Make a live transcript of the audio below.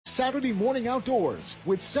Saturday Morning Outdoors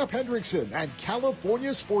with Sep Hendrickson and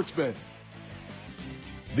California Sportsmen.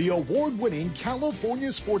 The award-winning California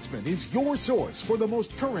Sportsman is your source for the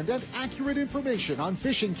most current and accurate information on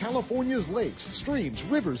fishing California's lakes, streams,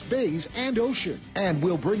 rivers, bays, and ocean. And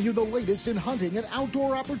we'll bring you the latest in hunting and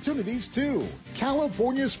outdoor opportunities, too.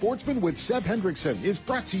 California Sportsman with Seb Hendrickson is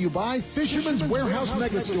brought to you by Fisherman's Warehouse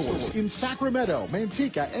Megastores in Sacramento,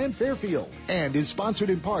 Manteca, and Fairfield. And is sponsored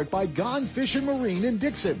in part by Gone Fishing Marine in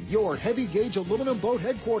Dixon, your heavy-gauge aluminum boat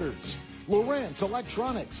headquarters. Lowrance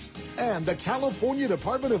Electronics, and the California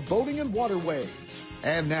Department of Boating and Waterways.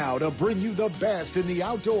 And now, to bring you the best in the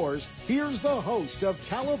outdoors, here's the host of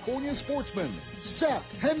California Sportsman, Sep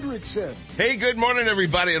Hendrickson. Hey, good morning,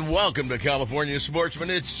 everybody, and welcome to California Sportsman.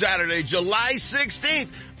 It's Saturday, July 16th,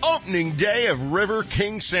 opening day of River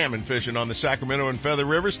King salmon fishing on the Sacramento and Feather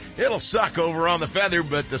Rivers. It'll suck over on the Feather,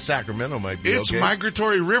 but the Sacramento might be It's okay.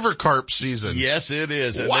 migratory river carp season. Yes, it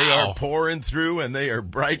is. And Wow. they are pouring through, and they are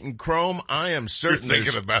bright and chrome. I am certain You're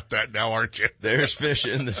thinking about that now, aren't you? there's fish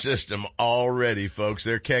in the system already, folks.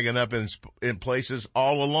 They're kegging up in places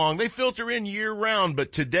all along. They filter in year-round,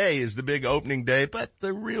 but today is the big opening day. But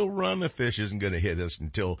the real run of fish isn't going to hit us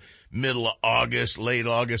until middle of August, late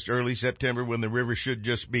August, early September, when the river should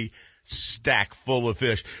just be stacked full of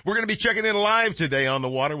fish. We're going to be checking in live today on the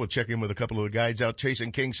water. We'll check in with a couple of the guides out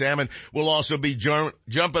chasing king salmon. We'll also be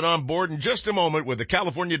jumping on board in just a moment with the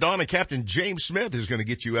California Dawn and Captain James Smith, who's going to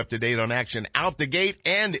get you up to date on action out the gate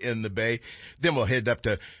and in the bay. Then we'll head up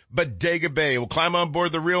to Bodega Bay. We'll climb on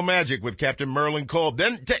board the Real Magic with Captain Merlin Cole.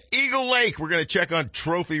 Then to Eagle Lake. We're going to check on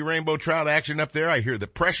trophy rainbow trout action up there. I hear the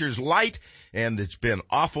pressure's light and it's been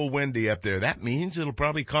awful windy up there. That means it'll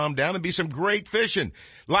probably calm down and be some great fishing.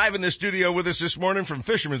 Live in the studio with us this morning from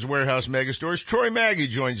Fisherman's Warehouse Megastores, Troy Maggie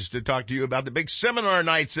joins us to talk to you about the big seminar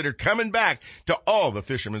nights that are coming back to all the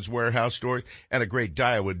Fisherman's Warehouse stores and a great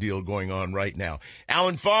Daiwa deal going on right now.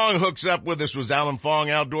 Alan Fong hooks up with us with Alan Fong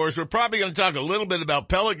Outdoors. We're probably going to talk a little bit about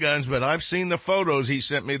pellet guns, but I've seen the photos he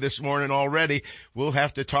sent me this morning already. We'll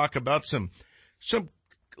have to talk about some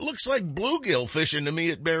looks like bluegill fishing to me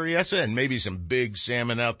at Berryessa and maybe some big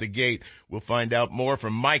salmon out the gate. We'll find out more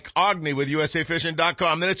from Mike Ogney with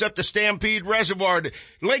USAFishing.com. Then it's up to Stampede Reservoir.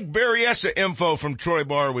 Lake Berryessa info from Troy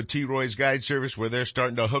Barr with T-Roy's Guide Service, where they're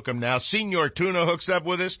starting to hook them now. Senior Tuna hooks up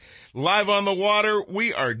with us. Live on the water,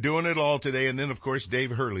 we are doing it all today. And then, of course, Dave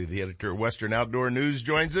Hurley, the editor of Western Outdoor News,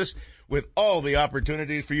 joins us with all the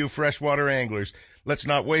opportunities for you freshwater anglers. Let's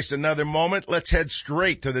not waste another moment. Let's head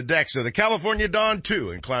straight to the decks of the California Dawn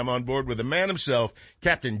 2 and climb on board with the man himself,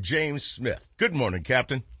 Captain James Smith. Good morning,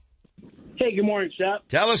 Captain. Hey, good morning, Seth.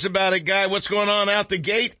 Tell us about it, guy. What's going on out the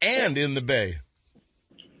gate and in the bay?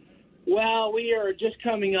 Well, we are just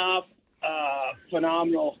coming off a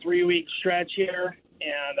phenomenal 3-week stretch here,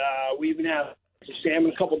 and we even had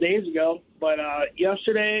salmon a couple days ago. But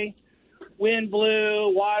yesterday, wind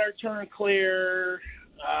blew, water turned clear.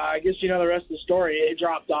 I guess you know the rest of the story. It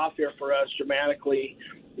dropped off here for us dramatically.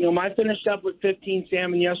 You know, I finished up with 15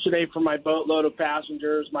 salmon yesterday for my boatload of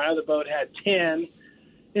passengers. My other boat had 10,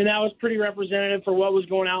 and that was pretty representative for what was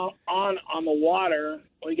going on the water.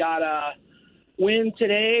 We got wind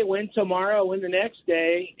today, wind tomorrow, wind the next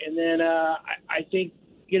day, and then I think,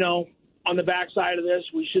 you know, on the backside of this,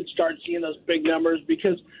 we should start seeing those big numbers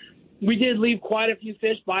because we did leave quite a few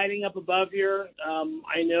fish biting up above here.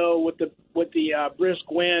 I know with the brisk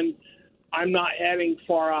wind, I'm not heading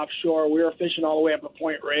far offshore. We were fishing all the way up at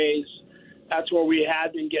Point Reyes. That's where we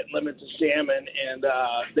had been getting limits of salmon, and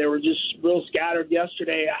they were just real scattered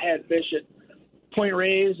yesterday. I had fish at Point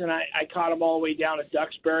Reyes, and I caught them all the way down at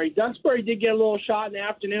Duxbury. Duxbury did get a little shot in the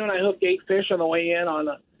afternoon. I hooked 8 fish on the way in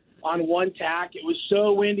on one tack. It was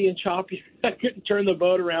so windy and choppy, I couldn't turn the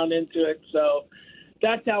boat around into it, so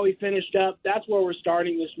that's how we finished up. That's where we're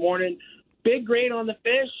starting this morning. Big grade on the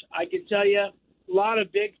fish. I can tell you, a lot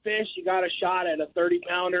of big fish. You got a shot at a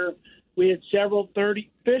 30-pounder. We had several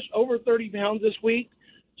fish over 30 pounds this week,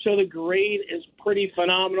 so the grade is pretty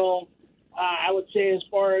phenomenal. I would say as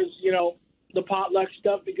far as, you know, the potluck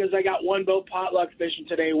stuff, because I got one boat potluck fishing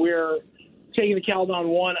today. We're taking the Caledon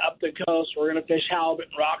 1 up the coast. We're going to fish halibut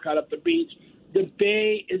and rockcod up the beach. The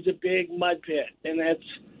bay is a big mud pit, and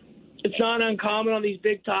it's not uncommon on these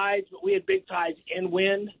big tides, but we had big tides and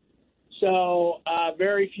wind. So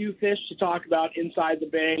very few fish to talk about inside the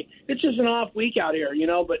bay. It's just an off week out here, you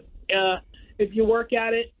know, but if you work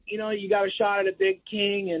at it, you know, you got a shot at a big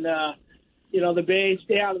king and, you know, the bay,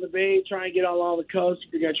 stay out of the bay, try and get along the coast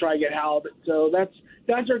if you're going to try and get halibut. So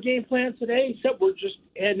that's our game plan today, except we're just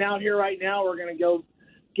heading out here right now. We're going to go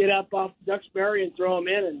get up off Duxbury and throw them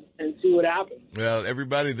in and see what happens. Well,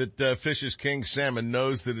 everybody that fishes king salmon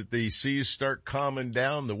knows that the seas start calming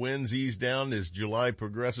down, the winds ease down as July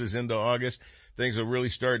progresses into August. Things will really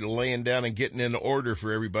start laying down and getting in order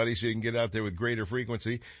for everybody so you can get out there with greater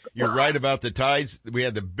frequency. You're right about the tides. We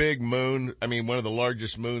had the big moon. I mean, one of the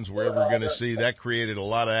largest moons we're ever going to see. That created a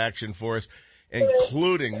lot of action for us,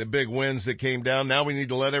 including the big winds that came down. Now we need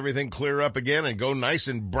to let everything clear up again and go nice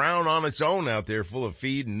and brown on its own out there, full of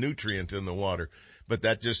feed and nutrient in the water. But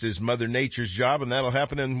that just is Mother Nature's job, and that'll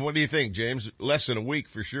happen in, what do you think, James? Less than a week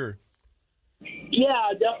for sure.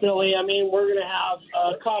 Yeah, definitely. I mean, we're going to have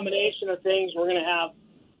a combination of things. We're going to have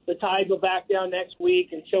the tide go back down next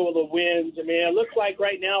week, and so will the winds. I mean, it looks like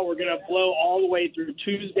right now we're going to blow all the way through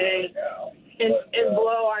Tuesday. And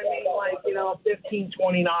blow, I mean, 15,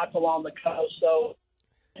 20 knots along the coast. So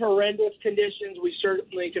horrendous conditions, we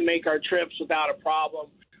certainly can make our trips without a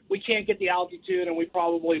problem. We can't get the altitude, and we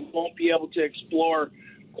probably won't be able to explore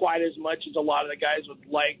quite as much as a lot of the guys would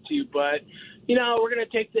like to. But, we're going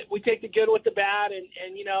to take the good with the bad, and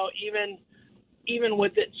even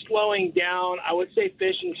with it slowing down, I would say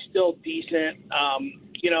fishing's still decent.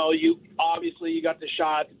 You got the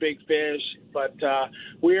shot at the big fish, but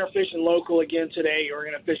we are fishing local again today. We're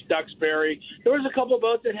going to fish Duxbury. There was a couple of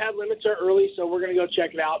boats that had limits early, so we're going to go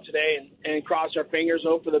check it out today and cross our fingers,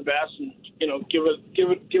 hope for the best, and give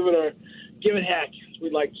it heck, as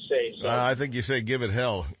we'd like to say. So. I think you say give it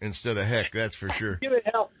hell instead of heck. That's for sure. Give it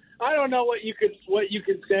hell. I don't know what you could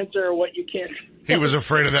censor or what you can't. He was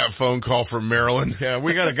afraid of that phone call from Maryland. Yeah,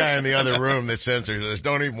 we got a guy in the other room that censors us.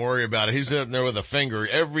 Don't even worry about it. He's sitting there with a finger.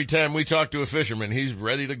 Every time we talk to a fisherman, he's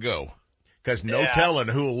ready to go. Because no telling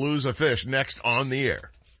who will lose a fish next on the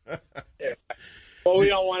air. Yeah. Well, we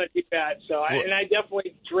don't want to do that. So, I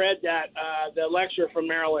definitely dread that the lecture from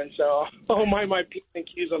Maryland. So, my P's and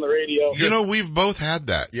Q's on the radio. We've both had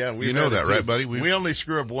that. Yeah, you know that, right, buddy? We only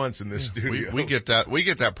screw up once in this studio. We get that. We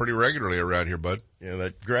get that pretty regularly around here, bud. Yeah,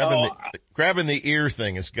 that grabbing the ear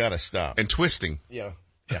thing has got to stop. And twisting. Yeah.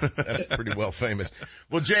 Yeah, that's pretty well famous.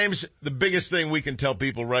 Well, James, the biggest thing we can tell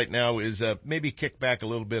people right now is maybe kick back a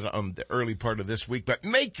little bit on the early part of this week, but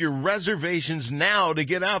make your reservations now to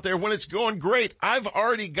get out there when it's going great. I've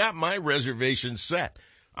already got my reservation set.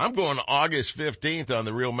 I'm going August 15th on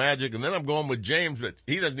the Real Magic, and then I'm going with James, but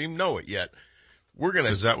he doesn't even know it yet.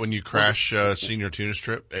 Is that when you crash Senior Tuna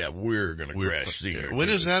Strip? Yeah, we're going to crash Senior. When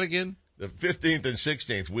is that again? The 15th and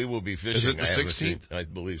 16th, we will be fishing. Is it the 16th? I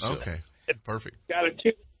believe so. Okay. Perfect. Got a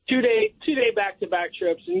two day back-to-back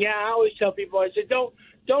trips. And I always tell people, I said, don't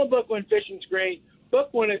book when fishing's great.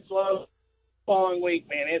 Book when it's low. Following week,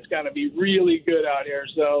 man, it's got to be really good out here.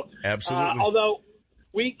 So, absolutely. Although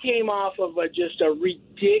we came off of just a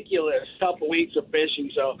ridiculous couple weeks of fishing,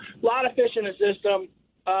 so a lot of fish in the system.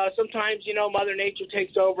 Sometimes, Mother Nature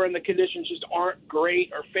takes over and the conditions just aren't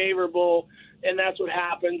great or favorable, and that's what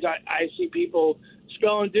happens. I see people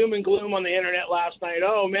spelling doom and gloom on the internet last night.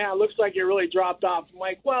 Oh, man, it looks like it really dropped off. I'm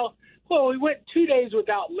like, well, we went 2 days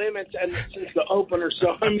without limits and since the opener,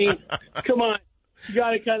 so, I mean, come on. You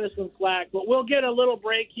got to cut us some slack. But we'll get a little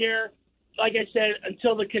break here. Like I said,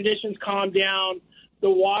 until the conditions calm down, the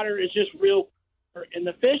water is just real. And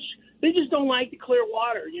the fish, they just don't like the clear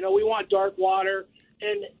water. We want dark water.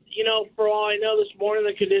 And, for all I know, this morning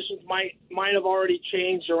the conditions might have already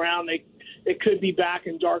changed around. It could be back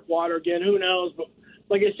in dark water again. Who knows? But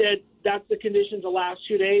like I said, that's the conditions the last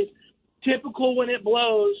 2 days. Typical when it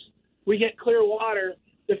blows, we get clear water.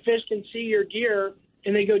 The fish can see your gear,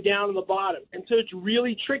 and they go down to the bottom. And so it's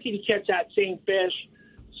really tricky to catch that same fish.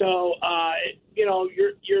 So,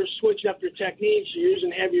 you're switching up your techniques. You're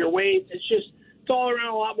using heavier weights. It's all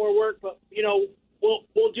around a lot more work. But,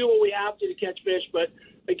 we'll do what we have to catch fish. But,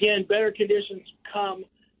 again, better conditions come.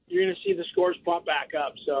 You're going to see the scores pop back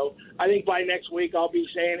up. So I think by next week I'll be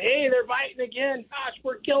saying, hey, they're biting again. Gosh,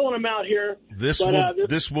 we're killing them out here. This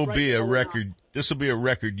will be a record. This will be a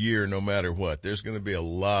record year no matter what. There's going to be a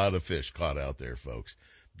lot of fish caught out there, folks.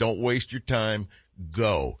 Don't waste your time.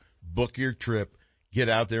 Go. Book your trip. Get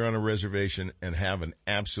out there on a reservation and have an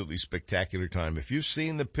absolutely spectacular time. If you've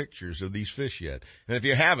seen the pictures of these fish yet, and if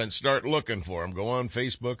you haven't, start looking for them. Go on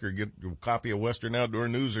Facebook or get a copy of Western Outdoor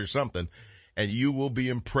News or something, and you will be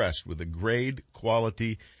impressed with the grade,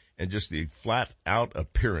 quality, and just the flat-out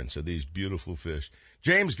appearance of these beautiful fish.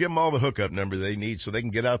 James, give them all the hookup number they need so they can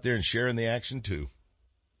get out there and share in the action, too.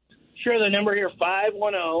 Sure, the number here,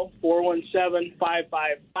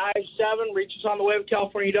 510-417-5557. Reach us on the web,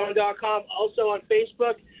 CaliforniaDawn.com. Also on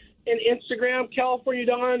Facebook and Instagram, California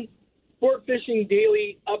Dawn. Sport fishing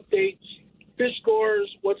daily updates, fish scores,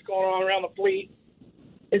 what's going on around the fleet.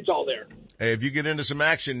 It's all there. Hey, if you get into some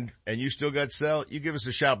action and you still got sell, you give us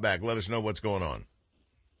a shout back. Let us know what's going on.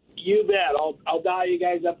 You bet. I'll dial you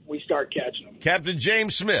guys up when we start catching them. Captain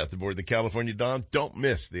James Smith aboard the California Dawn. Don't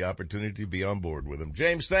miss the opportunity to be on board with him.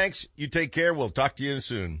 James, thanks. You take care. We'll talk to you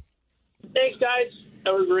soon. Thanks, guys.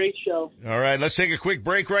 That was a great show. All right, let's take a quick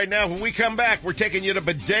break right now. When we come back, we're taking you to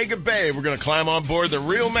Bodega Bay. We're going to climb on board the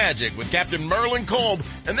Real Magic with Captain Merlin Kolb,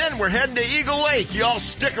 and then we're heading to Eagle Lake. Y'all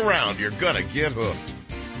stick around. You're going to get hooked.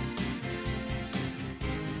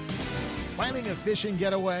 Planning a fishing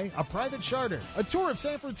getaway, a private charter, a tour of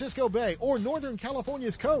San Francisco Bay, or Northern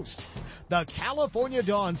California's coast? The California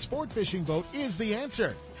Dawn Sport Fishing Boat is the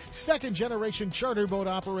answer. Second-generation charter boat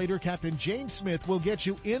operator Captain James Smith will get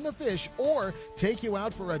you in the fish or take you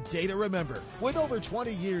out for a day to remember. With over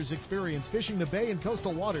 20 years experience fishing the bay and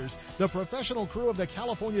coastal waters, the professional crew of the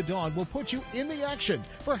California Dawn will put you in the action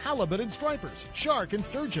for halibut and stripers, shark and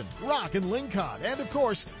sturgeon, rock and lingcod, and of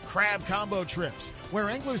course, crab combo trips, where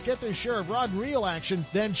anglers get their share of rod and reel action,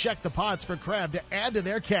 then check the pots for crab to add to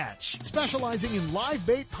their catch. Specializing in live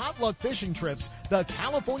bait potluck fishing trips, the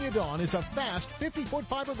California Dawn is a fast 50-foot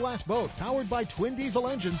fiberglass boat powered by twin diesel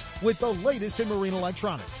engines with the latest in marine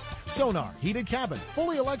electronics. Sonar, heated cabin,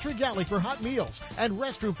 fully electric galley for hot meals, and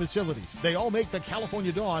restroom facilities. They all make the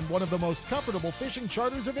California Dawn one of the most comfortable fishing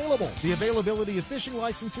charters available. The availability of fishing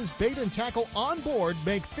licenses, bait, and tackle on board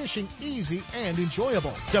make fishing easy and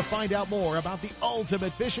enjoyable. To find out more about the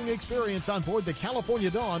ultimate fishing experience on board the California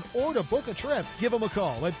Dawn or to book a trip, give them a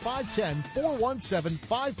call at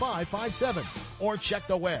 510-417-5557 or check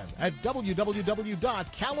the web at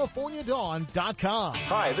www.californiadawn.com.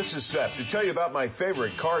 Hi, this is Seth to tell you about my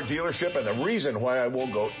favorite car dealership and the reason why I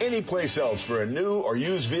won't go anyplace else for a new or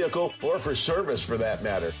used vehicle or for service for that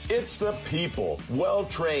matter. It's the people.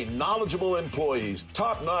 Well-trained, knowledgeable employees,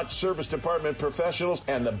 top-notch service department professionals,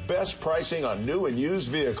 and the best pricing on new and used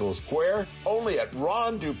vehicles. Where? Only at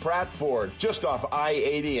Ron Duprat Ford, just off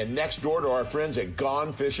I-80 and next door to our friends at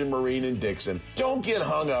Gone Fishing Marine in Dixon. Don't get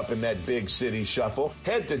hung up in that big city shuffle.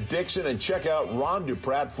 Head to Dixon and check out Ron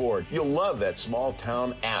Duprat Ford. You'll love that small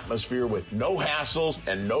town atmosphere with no hassles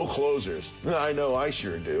and no closers. I know I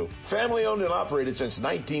sure do. Family owned and operated since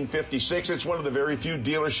 1956, it's one of the very few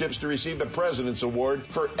dealerships to receive the President's Award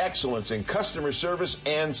for excellence in customer service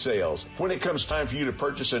and sales. When it comes time for you to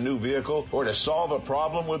purchase a new vehicle or to solve a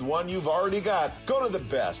problem with one you've already got, go to the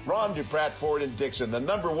best. Ron Duprat Ford in Dixon, the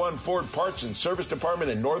 #1 Ford parts and service department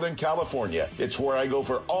in Northern California. It's where I go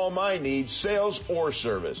for all my needs, sales or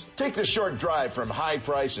service. Take the short drive from high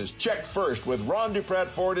prices. Check first with Ron Duprat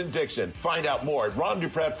Ford in Dixon. Find out more at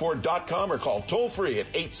rondupratford.com or call toll free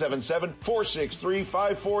at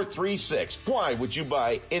 877-463-5436. Why would you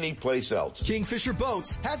buy any place else? Kingfisher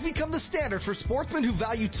Boats has become the standard for sportsmen who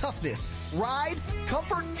value toughness, ride,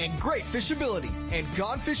 comfort, and great fishability. And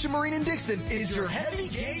Gone Fishing Marine in Dixon is your heavy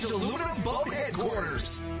gauge aluminum boat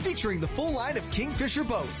headquarters. Featuring the full line of Kingfisher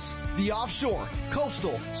Boats. The offshore,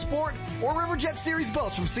 coastal, sport, or Riverjet series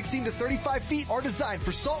boats from 16 to 35 feet are designed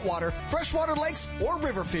for saltwater, freshwater lakes, or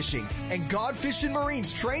river fishing. And Gone Fishing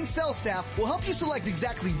Marine's trained sales staff will help you select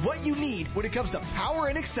exactly what you need when it comes to power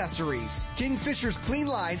and accessories. Kingfisher's clean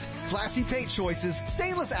lines, classy paint choices,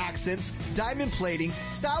 stainless accents, diamond plating,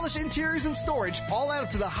 stylish interiors and storage all add up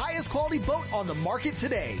to the highest quality boat on the market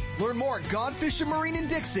today. Learn more at Gone Fishing Marine in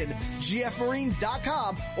Dixon,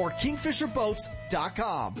 gfmarine.com or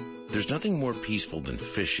kingfisherboats.com. There's nothing more peaceful than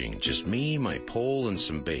fishing. Just me, my pole, and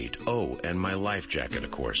some bait. Oh, and my life jacket,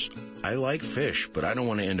 of course. I like fish, but I don't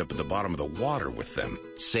want to end up at the bottom of the water with them.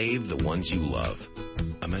 Save the ones you love.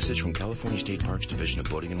 A message from California State Parks Division of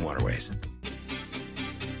Boating and Waterways.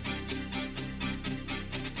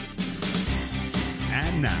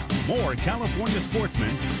 And now, more California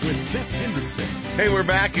Sportsmen with Seth Hendrickson. Hey, we're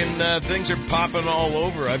back, and things are popping all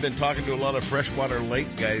over. I've been talking to a lot of freshwater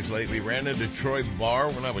lake guys lately. Ran into Troy Barr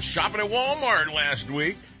when I was shopping at Walmart last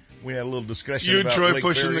week. We had a little discussion about You and Troy Lake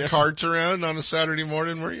pushing Berryessa. the carts around on a Saturday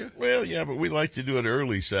morning, were you? Well, yeah, but we like to do it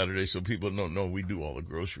early Saturday so people don't know we do all the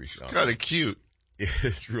grocery shopping. Kind of cute.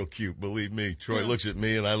 It's real cute, believe me. Troy looks at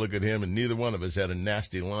me and I look at him, and neither one of us had a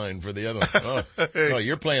nasty line for the other one. Oh,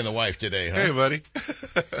 you're playing the wife today, huh? Hey, buddy.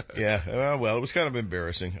 Yeah, well, it was kind of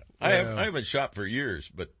embarrassing. I haven't shopped for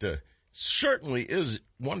years, but certainly is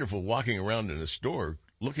wonderful walking around in a store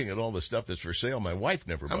looking at all the stuff that's for sale my wife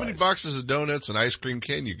never buys. How many boxes of donuts and ice cream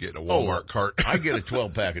can you get in a Walmart cart? I get a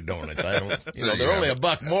 12-pack of donuts. I don't, they're only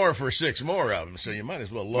 $1 more for 6 more of them, so you might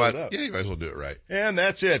as well load up. Yeah, you might as well do it right. And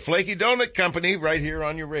that's it. Flaky Donut Company right here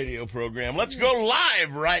on your radio program. Let's go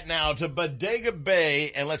live right now to Bodega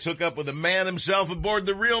Bay, and let's hook up with the man himself aboard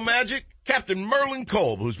the Real Magic, Captain Merlin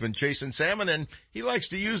Kolb, who's been chasing salmon, and he likes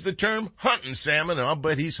to use the term hunting salmon, and I'll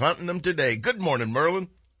bet he's hunting them today. Good morning, Merlin.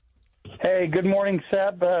 Hey, good morning,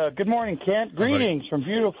 Seb. Good morning, Kent. Greetings from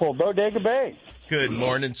beautiful Bodega Bay. Good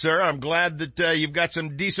morning, sir. I'm glad that you've got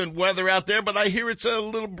some decent weather out there, but I hear it's a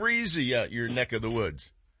little breezy out your neck of the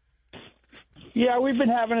woods. Yeah, we've been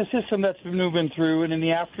having a system that's been moving through, and in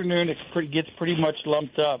the afternoon it gets pretty much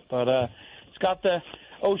lumped up. But it's got the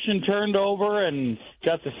ocean turned over and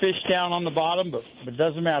got the fish down on the bottom, but it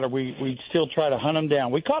doesn't matter. We still try to hunt them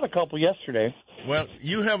down. We caught a couple yesterday. Well,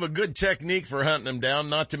 you have a good technique for hunting them down,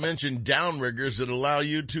 not to mention downriggers that allow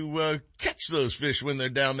you to catch those fish when they're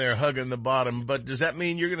down there hugging the bottom. But does that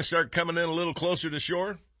mean you're going to start coming in a little closer to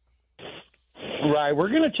shore? Right. We're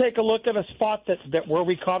going to take a look at a spot that where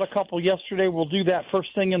we caught a couple yesterday. We'll do that first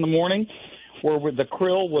thing in the morning, where the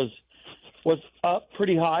krill was up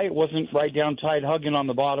pretty high. It wasn't right down tight hugging on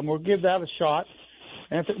the bottom. We'll give that a shot.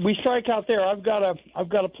 And if we strike out there, I've got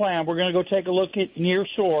a plan. We're going to go take a look at near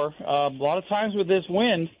shore. A lot of times with this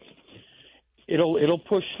wind, it'll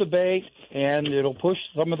push the bait and it'll push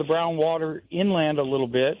some of the brown water inland a little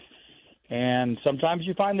bit. And sometimes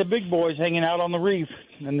you find the big boys hanging out on the reef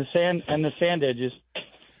and the sand edges.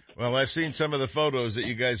 Well, I've seen some of the photos that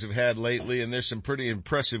you guys have had lately, and there's some pretty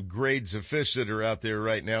impressive grades of fish that are out there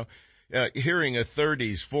right now. Hearing a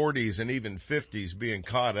 30s, 40s, and even 50s being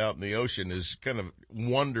caught out in the ocean is kind of a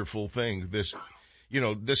wonderful thing. This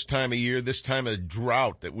time of year, this time of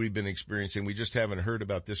drought that we've been experiencing, we just haven't heard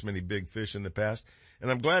about this many big fish in the past.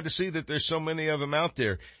 And I'm glad to see that there's so many of them out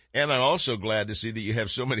there. And I'm also glad to see that you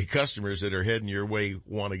have so many customers that are heading your way,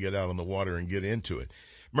 want to get out on the water and get into it.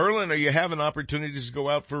 Merlin, are you having opportunities to go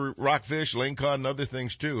out for rockfish, lingcod, and other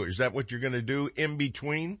things too? Is that what you're going to do in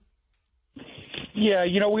between? Yeah,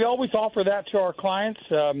 we always offer that to our clients.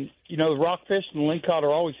 The rockfish and lingcod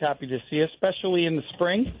are always happy to see, especially in the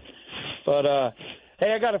spring. But,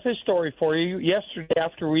 hey, I got a fish story for you. Yesterday,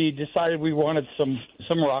 after we decided we wanted some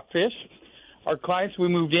rockfish, our clients, we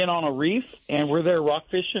moved in on a reef, and we're there rock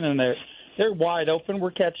fishing, and they're wide open.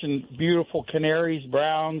 We're catching beautiful canaries,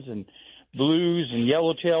 browns, and blues, and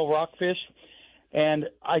yellowtail rockfish. And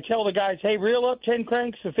I tell the guys, hey, reel up 10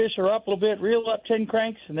 cranks. The fish are up a little bit. Reel up 10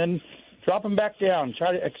 cranks, and then drop them back down.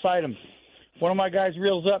 Try to excite them. One of my guys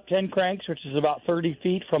reels up 10 cranks, which is about 30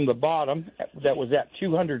 feet from the bottom. That was at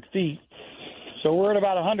 200 feet. So we're at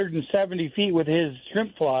about 170 feet with his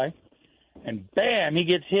shrimp fly. And bam, he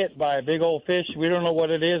gets hit by a big old fish. We don't know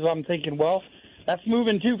what it is. I'm thinking, well, that's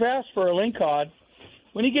moving too fast for a lingcod.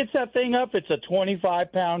 When he gets that thing up, it's a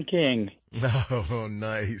 25-pound king. Oh,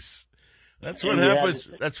 nice. That's what happens.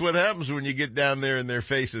 That's what happens when you get down there in their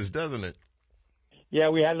faces, doesn't it? Yeah,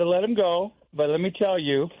 we had to let him go, but let me tell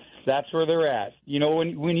you, that's where they're at.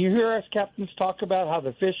 When you hear us captains talk about how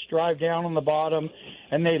the fish drive down on the bottom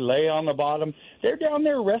and they lay on the bottom, they're down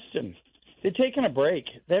there resting. They're taking a break.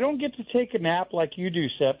 They don't get to take a nap like you do,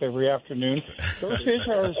 Sep, every afternoon. Those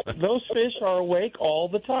fish are awake all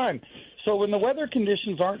the time. So when the weather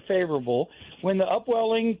conditions aren't favorable, when the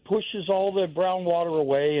upwelling pushes all the brown water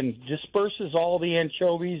away and disperses all the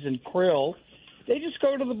anchovies and krill, they just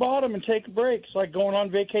go to the bottom and take a break. It's like going on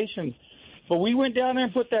vacation. But we went down there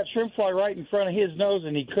and put that shrimp fly right in front of his nose,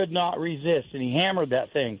 and he could not resist, and he hammered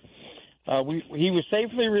that thing. He was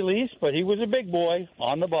safely released, but he was a big boy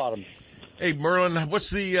on the bottom. Hey, Merlin, what's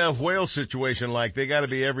the whale situation like? They got to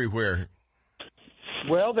be everywhere.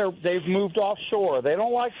 Well, they've moved offshore. They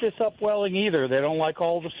don't like this upwelling either. They don't like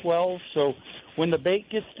all the swells. So when the bait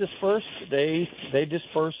gets dispersed, they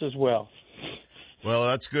disperse as well. Well,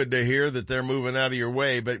 that's good to hear that they're moving out of your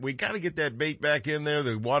way, but we got to get that bait back in there.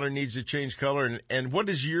 The water needs to change color. And what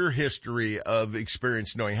is your history of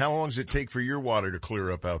experience knowing? How long does it take for your water to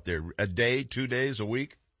clear up out there? A day, 2 days, a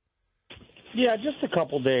week? Yeah, just a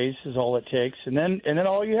couple days is all it takes. And then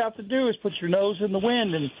all you have to do is put your nose in the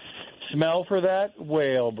wind and smell for that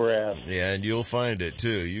whale breath. Yeah, and you'll find it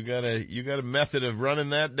too. You got a method of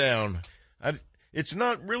running that down. It's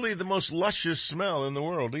not really the most luscious smell in the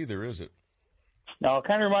world either, is it? No, it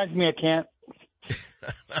kind of reminds me of Kent.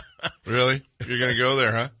 Really? You're going to go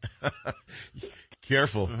there, huh?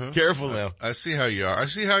 Careful. Careful now. I see how you are. I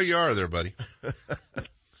see how you are there, buddy.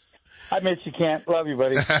 I miss you, Kent. Love you,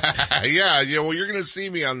 buddy. Yeah. Well, you're going to see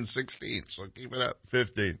me on the 16th, so keep it up.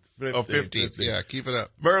 15th. 15th. Yeah, keep it up.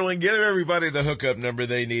 Merlin, give everybody the hookup number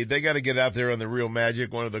they need. They got to get out there on the Real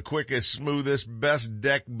Magic, one of the quickest, smoothest, best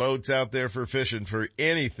deck boats out there for fishing for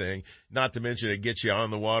anything. Not to mention it gets you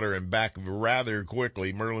on the water and back rather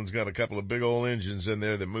quickly. Merlin's got a couple of big old engines in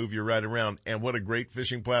there that move you right around. And what a great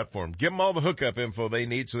fishing platform. Give them all the hookup info they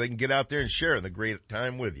need so they can get out there and share the great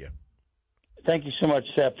time with you. Thank you so much,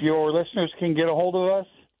 Seth. Your listeners can get a hold of us,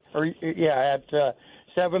 at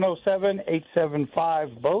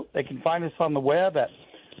 707-875-BOAT. They can find us on the web at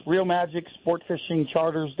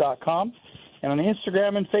realmagicsportfishingcharters.com and on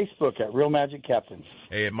Instagram and Facebook at Real Magic Captains.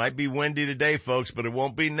 Hey, it might be windy today, folks, but it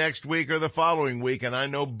won't be next week or the following week, and I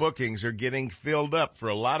know bookings are getting filled up for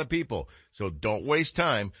a lot of people. So don't waste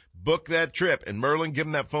time. Book that trip. And Merlin, give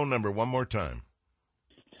them that phone number one more time.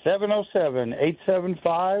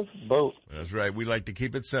 707-875-BOAT. That's right. We like to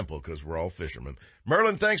keep it simple because we're all fishermen.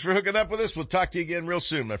 Merlin, thanks for hooking up with us. We'll talk to you again real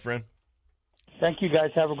soon, my friend. Thank you, guys.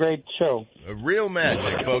 Have a great show. Real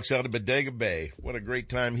Magic, folks, out of Bodega Bay. What a great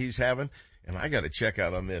time he's having. And I got to check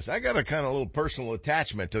out on this. I got a kind of little personal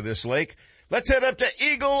attachment to this lake. Let's head up to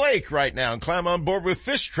Eagle Lake right now and climb on board with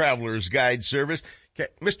Fish Travelers Guide Service.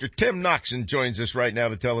 Mr. Tim Noxon joins us right now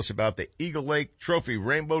to tell us about the Eagle Lake Trophy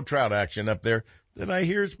Rainbow Trout action up there that I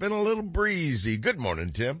hear it's been a little breezy. Good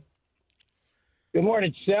morning, Tim. Good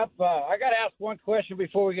morning, Sep. I got to ask one question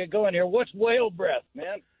before we get going here. What's whale breath,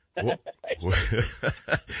 man?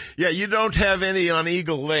 Yeah, you don't have any on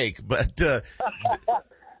Eagle Lake, but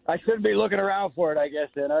I shouldn't be looking around for it, I guess,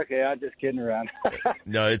 then. Okay, I'm just kidding around.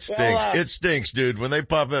 No, it stinks. It stinks, dude. When they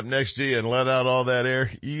pop up next to you and let out all that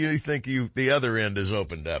air, you think the other end is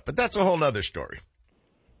opened up. But that's a whole nother story.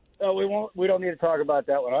 Oh, we don't need to talk about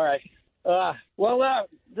that one. All right.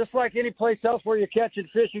 Just like any place else where you're catching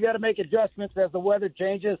fish, you got to make adjustments as the weather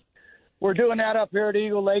changes. We're doing that up here at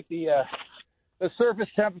Eagle Lake. The surface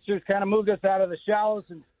temperatures kind of moved us out of the shallows,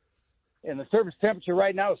 and the surface temperature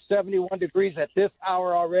right now is 71 degrees at this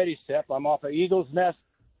hour already, Sep. I'm off of Eagle's Nest,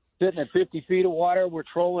 sitting at 50 feet of water. We're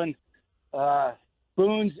trolling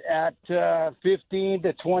spoons at 15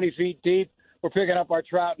 to 20 feet deep. We're picking up our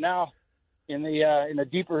trout now in the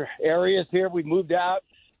deeper areas here. We moved out.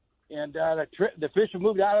 And the fish have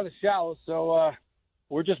moved out of the shallows, so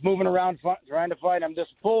we're just moving around trying to find them. This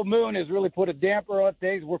full moon has really put a damper on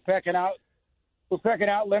things. We're pecking out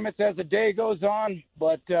limits as the day goes on,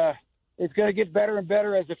 but it's going to get better and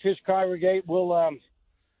better as the fish congregate.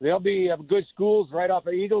 There'll be good schools right off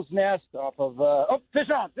of Eagle's Nest, off of fish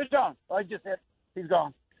on. Oh, I just hit. He's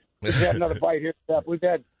gone. We've had another bite here. We've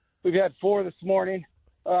had 4 this morning.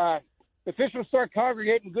 The fish will start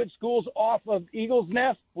congregating good schools off of Eagle's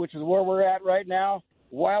Nest, which is where we're at right now,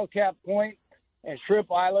 Wildcat Point and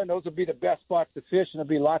Shrimp Island. Those will be the best spots to fish, and there'll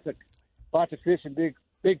be lots of fish in big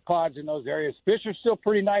pods in those areas. Fish are still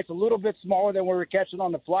pretty nice, a little bit smaller than we were catching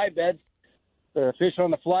on the fly beds. The fish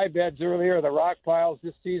on the fly beds earlier, the rock piles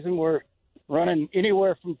this season, were running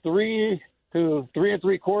anywhere from 3 to 3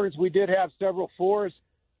 3/4. We did have several 4s.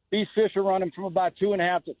 These fish are running from about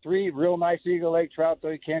 2.5 to 3. Real nice Eagle Lake trout, though.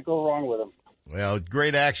 You can't go wrong with them. Well,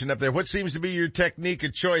 great action up there. What seems to be your technique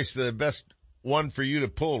of choice, the best one for you to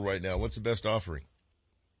pull right now? What's the best offering?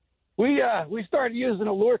 We started using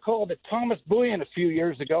a lure called the Thomas Bullion a few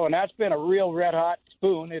years ago, and that's been a real red-hot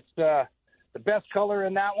spoon. It's the best color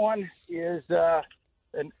in that one is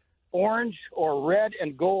an orange or red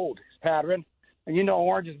and gold pattern. And,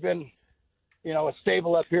 orange has been a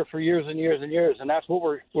staple up here for years and years and years, and that's what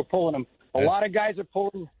we're pulling them. A lot of guys are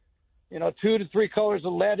pulling, 2 to 3 colors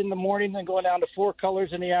of lead in the morning, then going down to 4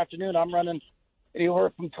 colors in the afternoon. I'm running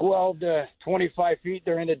anywhere from 12 to 25 feet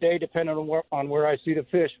during the day, depending on where I see the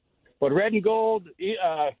fish. But red and gold,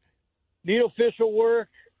 needlefish will work,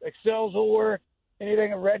 excels will work,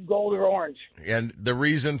 anything in red, gold, or orange. And the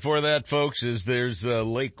reason for that, folks, is there's a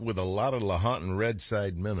lake with a lot of Lahontan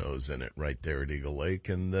red-side minnows in it right there at Eagle Lake.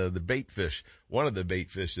 And the bait fish, one of the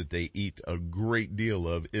bait fish that they eat a great deal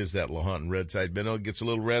of is that Lahontan red-side minnow. It gets a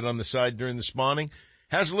little red on the side during the spawning,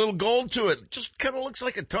 has a little gold to it. Just kind of looks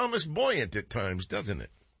like a Thomas Buoyant at times, doesn't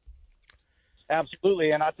it?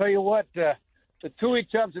 Absolutely. And I'll tell you what, the tui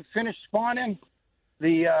chubs have finished spawning.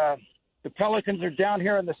 The pelicans are down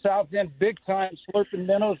here in the south end, big time slurping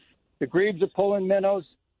minnows. The grebes are pulling minnows.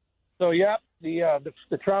 So, the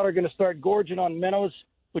trout are going to start gorging on minnows,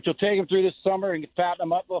 which will take them through this summer and fatten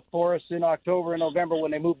them up for us in October and November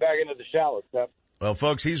when they move back into the shallows. Well,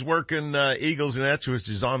 folks, he's working Eagles Nest, which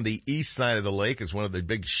is on the east side of the lake. It's one of the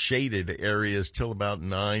big shaded areas till about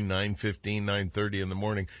 9:15, 9:30 in the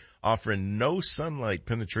morning, offering no sunlight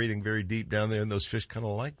penetrating very deep down there, and those fish kind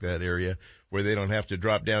of like that area where they don't have to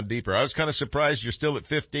drop down deeper. I was kind of surprised you're still at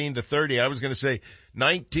 15 to 30. I was going to say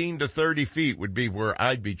 19 to 30 feet would be where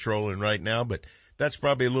I'd be trolling right now, but that's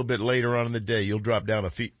probably a little bit later on in the day. You'll drop down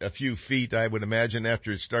a few feet, I would imagine,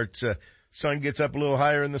 after it starts, sun gets up a little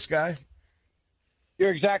higher in the sky.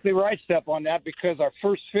 You're exactly right, Step, on that, because our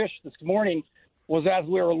first fish this morning was as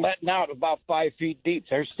we were letting out about 5 feet deep.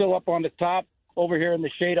 They're still up on the top over here in the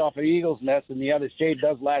shade off of Eagle's Nest, and the other shade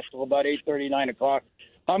does last till about 8:30, 9 o'clock.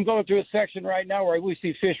 I'm going through a section right now where we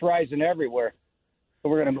see fish rising everywhere. So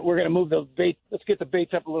we're gonna move the bait. Let's get the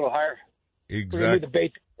baits up a little higher. Exactly. We're gonna move the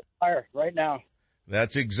bait higher right now.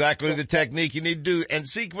 That's exactly the technique you need to do. And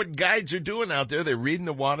see what guides are doing out there. They're reading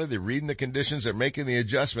the water. They're reading the conditions. They're making the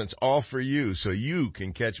adjustments all for you so you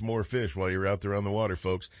can catch more fish while you're out there on the water,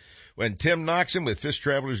 folks. When Tim Noxon with Fish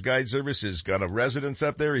Travelers Guide Service has got a residence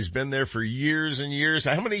up there, he's been there for years and years.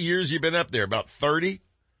 How many years you been up there? About 30?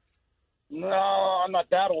 No, I'm not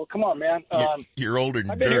that old. Come on, man. You're older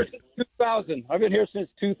than I've been dirt. here since 2000. I've been here since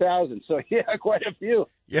 2000. So, yeah, quite a few.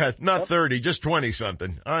 Yeah, not 30, just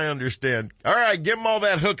 20-something. I understand. All right, give them all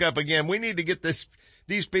that hookup again. We need to get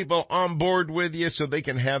these people on board with you so they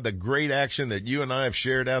can have the great action that you and I have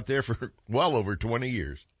shared out there for well over 20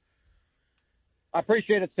 years. I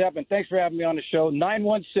appreciate it, Seth, and thanks for having me on the show.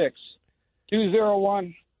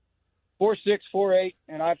 916-201-4648,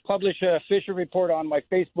 and I publish a fishing report on my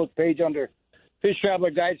Facebook page under Fish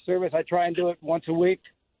Traveler Guide Service. I try and do it once a week,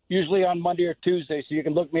 usually on Monday or Tuesday, so you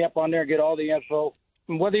can look me up on there and get all the info.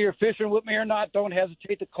 And whether you're fishing with me or not, don't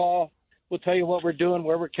hesitate to call. We'll tell you what we're doing,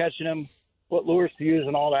 where we're catching them, what lures to use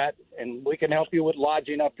and all that. And we can help you with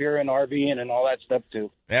lodging up here and RVing and all that stuff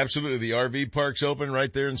too. Absolutely. The RV park's open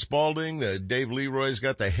right there in Spalding. Dave Leroy's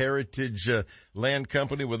got the Heritage Land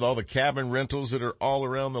Company with all the cabin rentals that are all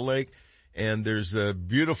around the lake. And there's a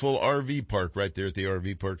beautiful RV park right there at the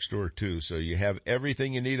RV park store too. So you have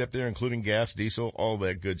everything you need up there, including gas, diesel, all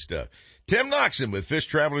that good stuff. Tim Noxon with Fish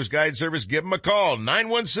Travelers Guide Service. Give him a call,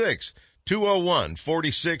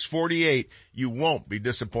 916-201-4648. You won't be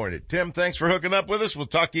disappointed. Tim, thanks for hooking up with us. We'll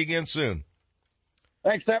talk to you again soon.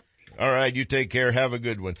 Thanks, Seth. All right, you take care. Have a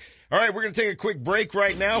good one. All right, we're going to take a quick break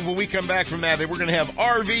right now. When we come back from that, we're going to have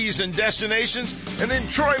RVs and destinations. And then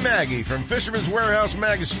Troy Maggie from Fisherman's Warehouse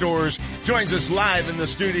Mag Stores joins us live in the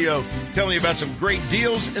studio, telling you about some great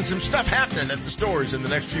deals and some stuff happening at the stores in the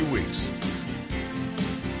next few weeks.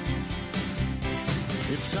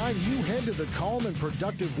 It's time you head to the calm and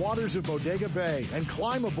productive waters of Bodega Bay and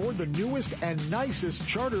climb aboard the newest and nicest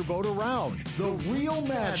charter boat around, the Real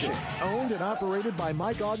Magic. Owned and operated by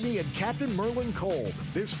Mike Ogney and Captain Merlin Kolb.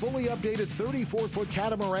 This fully updated 34-foot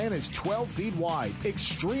catamaran is 12 feet wide,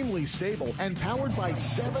 extremely stable, and powered by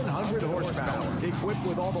 700 horsepower. Equipped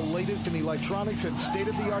with all the latest in electronics and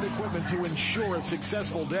state-of-the-art equipment to ensure a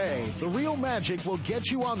successful day, the Real Magic will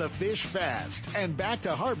get you on the fish fast and back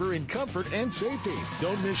to harbor in comfort and safety.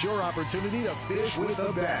 Don't miss your opportunity to fish with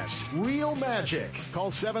the best. Real Magic. Call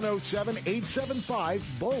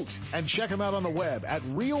 707-875-BOAT and check them out on the web at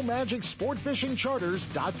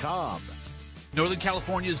realmagicsportfishingcharters.com. Northern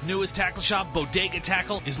California's newest tackle shop, Bodega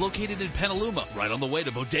Tackle, is located in Petaluma, right on the way to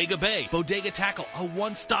Bodega Bay. Bodega Tackle, a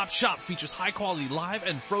one-stop shop, features high-quality live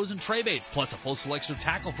and frozen tray baits, plus a full selection of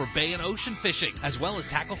tackle for bay and ocean fishing, as well as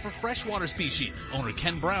tackle for freshwater species. Owner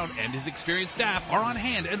Ken Brown and his experienced staff are on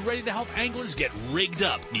hand and ready to help anglers get rigged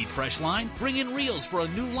up. Need fresh line? Bring in reels for a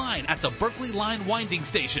new line at the Berkeley Line Winding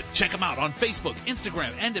Station. Check them out on Facebook,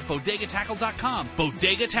 Instagram, and at bodegatackle.com.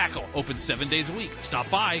 Bodega Tackle, open 7 days a week. Stop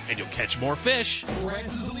by and you'll catch more fish. Lowrance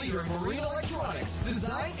is the leader in marine electronics,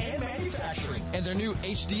 design, and manufacturing. And their new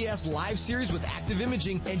HDS Live series with active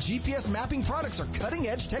imaging and GPS mapping products are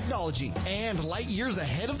cutting-edge technology and light years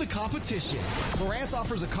ahead of the competition. Lowrance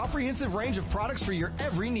offers a comprehensive range of products for your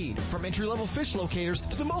every need. From entry-level fish locators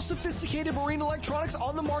to the most sophisticated marine electronics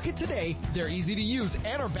on the market today, they're easy to use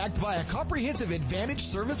and are backed by a comprehensive Advantage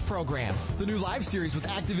service program. The new Live series with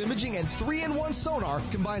active imaging and 3-in-1 sonar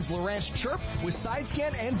combines Lowrance Chirp with side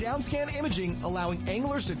scan and down scan imaging, allowing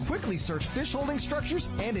anglers to quickly search fish holding structures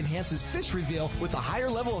and enhances fish reveal with a higher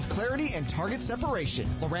level of clarity and target separation.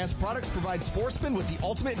 Lowrance products provide Sportsmen with the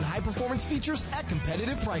ultimate in high performance features at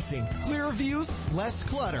competitive pricing. Clearer views, less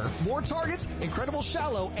clutter, more targets, incredible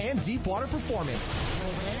shallow and deep water performance.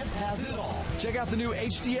 Lowrance has it all. Check out the new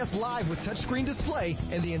HDS Live with touchscreen display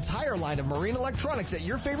and the entire line of marine electronics at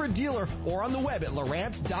your favorite dealer or on the web at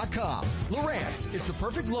Lowrance.com. Lowrance is the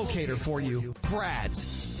perfect locator for you. Brad's.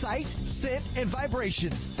 Sight, scent, and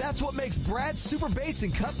vibrations. That's what makes Brad's super baits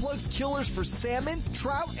and cut plugs killers for salmon,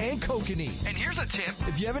 trout, and kokanee. And here's a tip.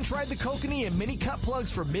 If you haven't tried the kokanee and mini cut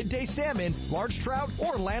plugs for midday salmon, large trout,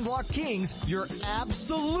 or landlocked kings, you're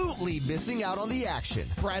absolutely missing out on the action.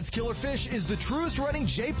 Brad's Killer Fish is the truest running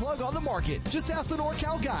J-plug on the market. Just ask the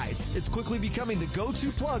NorCal guides. It's quickly becoming the go-to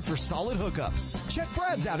plug for solid hookups. Check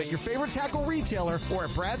Brad's out at your favorite tackle retailer or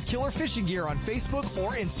at Brad's Killer Fishing Gear on Facebook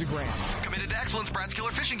or Instagram. Committed to excellence, Brad's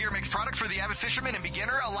Killer Fishing Gear makes products for the avid fisherman and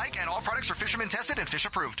beginner alike, and all products are fisherman tested and fish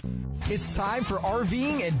approved. It's time for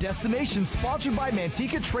RVing and Destinations, sponsored by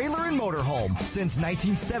Manteca Trailer and Motorhome. Since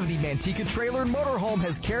 1970, Manteca Trailer and Motorhome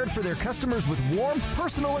has cared for their customers with warm,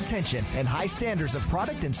 personal attention and high standards of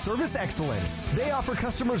product and service excellence. They offer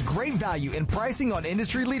customers great value in pricing on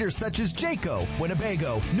industry leaders such as Jayco,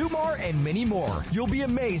 Winnebago, Newmar, and many more. You'll be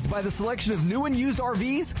amazed by the selection of new and used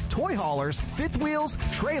RVs, toy haulers, fifth wheels,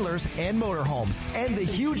 trailers, and motorhomes, and the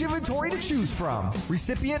huge inventory to choose from.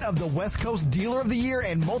 Recipient of the West Coast Dealer of the Year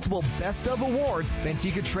and multiple Best of awards,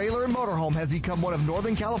 Manteca Trailer and Motorhome has become one of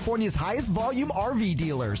Northern California's highest volume RV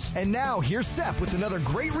dealers. And now here's Sepp with another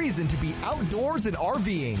great reason to be outdoors and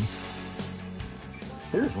RVing.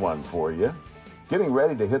 Here's one for you. Getting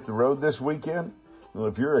ready to hit the road this weekend? Well,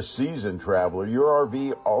 if you're a seasoned traveler, your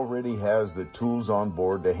RV already has the tools on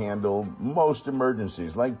board to handle most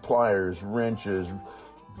emergencies like pliers, wrenches,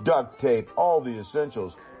 duct tape, all the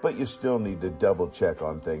essentials. But you still need to double check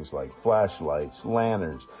on things like flashlights,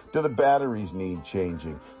 lanterns. Do the batteries need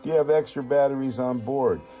changing? Do you have extra batteries on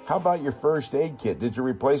board? How about your first aid kit? Did you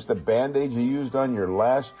replace the Band-Aids you used on your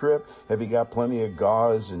last trip? Have you got plenty of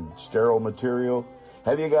gauze and sterile material?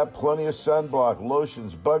 Have you got plenty of sunblock,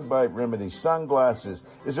 lotions, bug bite remedies, sunglasses?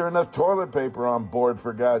 Is there enough toilet paper on board,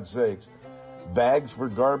 for God's sakes? Bags for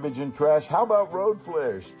garbage and trash? How about road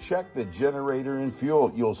flares? Check the generator and fuel.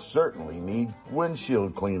 You'll certainly need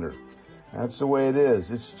windshield cleaner. That's the way it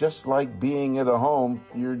is. It's just like being at a home.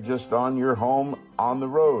 You're just on your home on the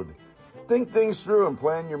road. Think things through and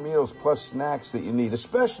plan your meals plus snacks that you need,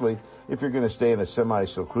 especially if you're going to stay in a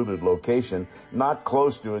semi-secluded location, not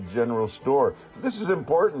close to a general store. This is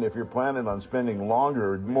important if you're planning on spending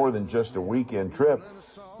longer or more than just a weekend trip.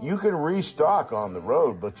 You can restock on the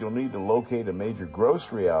road, but you'll need to locate a major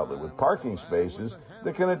grocery outlet with parking spaces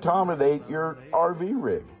that can accommodate your RV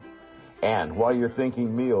rig. And while you're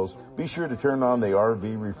thinking meals, be sure to turn on the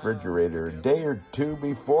RV refrigerator a day or two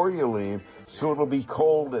before you leave so it'll be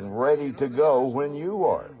cold and ready to go when you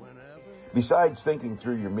are. Besides thinking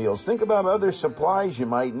through your meals, think about other supplies you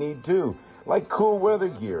might need too, like cool weather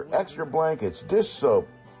gear, extra blankets, dish soap,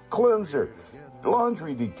 cleanser,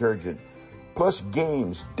 laundry detergent, plus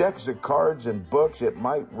games, decks of cards and books. It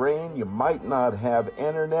might rain, you might not have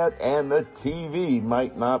internet, and the TV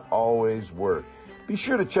might not always work. Be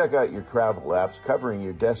sure to check out your travel apps covering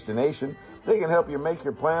your destination. They can help you make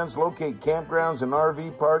your plans, locate campgrounds and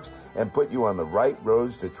RV parks, and put you on the right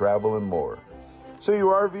roads to travel and more. So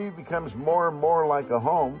your RV becomes more and more like a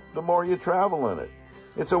home the more you travel in it.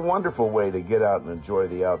 It's a wonderful way to get out and enjoy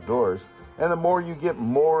the outdoors. And the more you get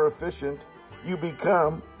more efficient you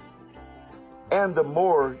become, and the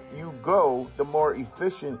more you go, the more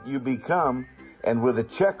efficient you become. And with a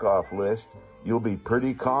checkoff list, you'll be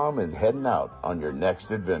pretty calm and heading out on your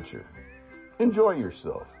next adventure. Enjoy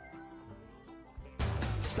yourself.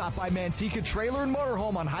 Stop by Manteca Trailer and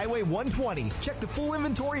Motorhome on Highway 120. Check the full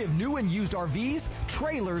inventory of new and used RVs,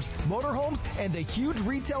 trailers, motorhomes, and the huge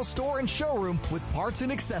retail store and showroom with parts and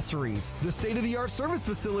accessories. The state-of-the-art service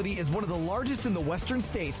facility is one of the largest in the western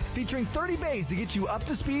states, featuring 30 bays to get you up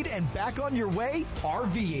to speed and back on your way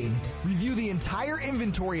RVing. Review the entire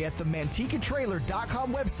inventory at the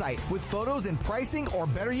MantecaTrailer.com website with photos and pricing, or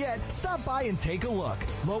better yet, stop by and take a look.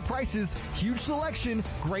 Low prices, huge selection,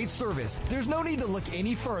 great service. There's no need to look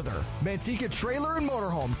any further. Manteca Trailer and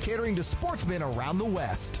Motorhome, catering to sportsmen around the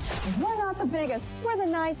West. We're not the biggest, we're the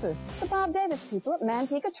nicest. The Bob Davis people at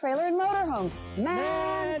Manteca Trailer and Motorhome.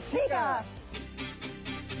 Manteca!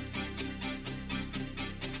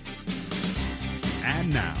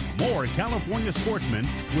 And now, more California Sportsmen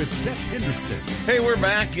with Seth Hendrickson. Hey, we're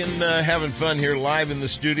back and having fun here live in the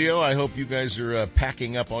studio. I hope you guys are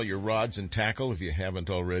packing up all your rods and tackle, if you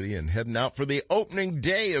haven't already, and heading out for the opening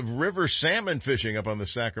day of river salmon fishing up on the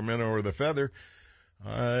Sacramento or the Feather.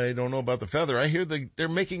 I don't know about the Feather. I hear they're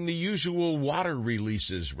making the usual water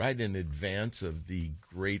releases right in advance of the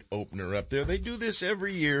great opener up there. They do this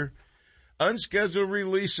every year. Unscheduled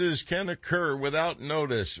releases can occur without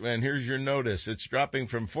notice. And here's your notice. It's dropping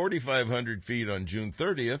from 4,500 feet on June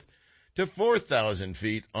 30th to 4,000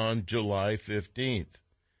 feet on July 15th.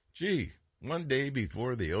 Gee, one day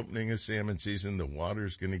before the opening of salmon season, the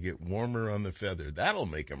water's going to get warmer on the feather. That'll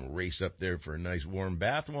make them race up there for a nice warm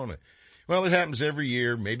bath, won't it? Well, it happens every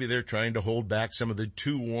year. Maybe they're trying to hold back some of the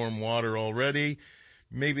too warm water already.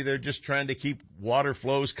 Maybe they're just trying to keep water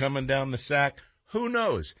flows coming down the sack. Who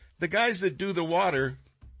knows? The guys that do the water,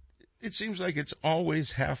 it seems like it's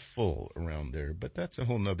always half full around there, but that's a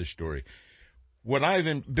whole nother story. What I've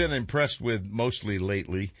been impressed with mostly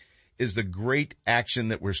lately is the great action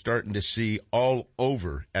that we're starting to see all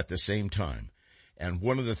over at the same time. And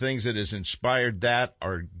one of the things that has inspired that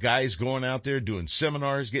are guys going out there doing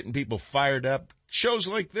seminars, getting people fired up, shows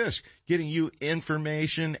like this, getting you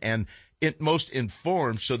information and most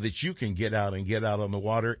informed so that you can get out on the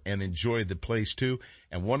water and enjoy the place too.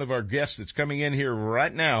 And one of our guests that's coming in here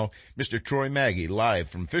right now, Mr. Troy Maggie, live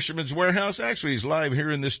from Fisherman's Warehouse. Actually, he's live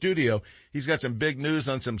here in the studio. He's got some big news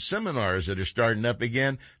on some seminars that are starting up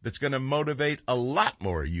again that's going to motivate a lot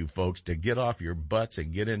more of you folks to get off your butts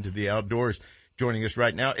and get into the outdoors. Joining us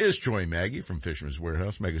right now is Troy Maggie from Fisherman's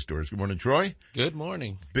Warehouse Megastores. Good morning, Troy. Good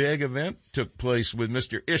morning. Big event took place with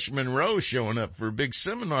Mr. Ish Monroe showing up for a big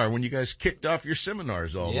seminar when you guys kicked off your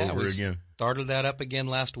seminars all over again. Started that up again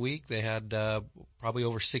last week. They had probably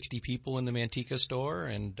over 60 people in the Manteca store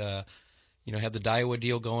and had the Daiwa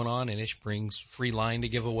deal going on, and Ish brings free line to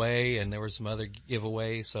give away, and there were some other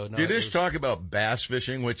giveaways. So did Ish talk about bass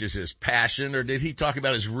fishing, which is his passion, or did he talk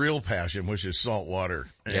about his real passion, which is saltwater?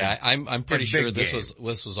 Yeah, I'm pretty sure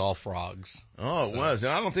this was all frogs. Oh, it was.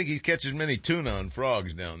 And I don't think he catches many tuna on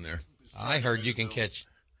frogs down there. I heard you can catch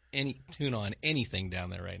any tuna on anything down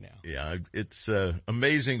there right now. Yeah, it's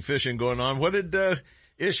amazing fishing going on. What did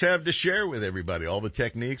Ish have to share with everybody? All the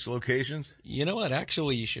techniques, locations? You know what?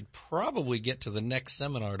 Actually, you should probably get to the next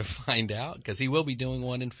seminar to find out, because he will be doing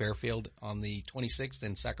one in Fairfield on the 26th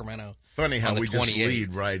and Sacramento. Funny how we 28th. Just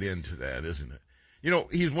lead right into that, isn't it? You know,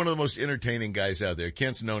 he's one of the most entertaining guys out there.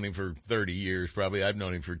 Kent's known him for 30 years, probably. I've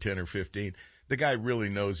known him for 10 or 15. The guy really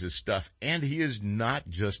knows his stuff, and he is not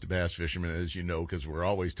just a bass fisherman, as you know, because we're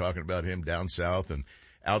always talking about him down south and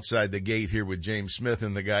outside the gate here with James Smith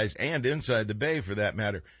and the guys, and inside the bay for that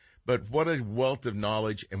matter. But what a wealth of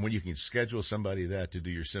knowledge. And when you can schedule somebody to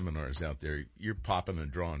do your seminars out there, you're popping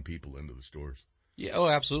and drawing people into the stores. Yeah, oh,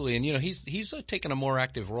 absolutely. And, he's taken a more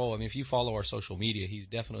active role. I mean, if you follow our social media, he's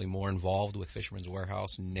definitely more involved with Fisherman's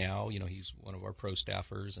Warehouse now. He's one of our pro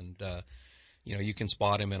staffers, and, you can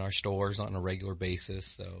spot him in our stores on a regular basis.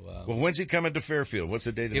 So, well, when's he coming to Fairfield? What's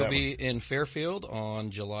the date of that? He'll be in Fairfield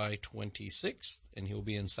on July 26th, and he'll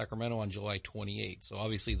be in Sacramento on July 28th. So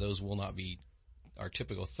obviously those will not be our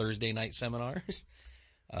typical Thursday night seminars,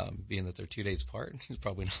 being that they're 2 days apart. It's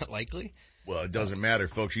probably not likely. Well, it doesn't matter,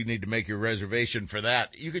 folks. You need to make your reservation for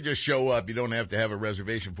that. You can just show up. You don't have to have a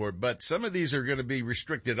reservation for it. But some of these are going to be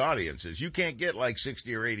restricted audiences. You can't get like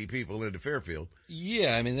 60 or 80 people into Fairfield.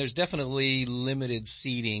 Yeah, I mean, there's definitely limited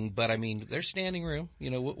seating, but I mean, there's standing room.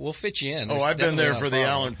 We'll fit you in. There's I've been there for the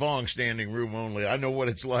Alan Fong standing room only. I know what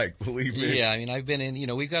it's like, believe me. Yeah, I mean, I've been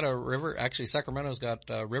in, we've got a river, actually Sacramento's got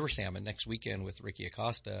river salmon next weekend with Ricky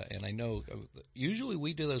Acosta, and I know usually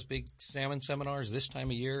we do those big salmon seminars this time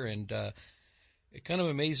of year, and it kind of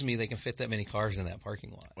amazes me they can fit that many cars in that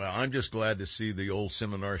parking lot. Well, I'm just glad to see the old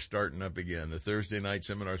seminar starting up again, the Thursday night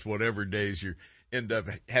seminars, whatever days you end up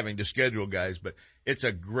having to schedule, guys. But it's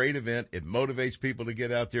a great event. It motivates people to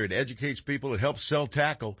get out there. It educates people. It helps sell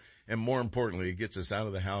tackle. And more importantly, it gets us out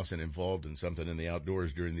of the house and involved in something in the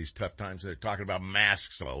outdoors during these tough times. They're talking about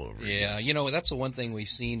masks all over. Yeah, that's the one thing we've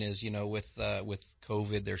seen is, with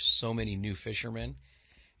COVID, there's so many new fishermen.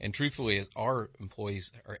 And truthfully, our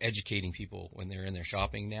employees are educating people when they're in there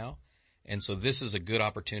shopping now. And so this is a good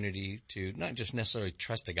opportunity to not just necessarily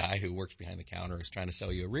trust a guy who works behind the counter who's trying to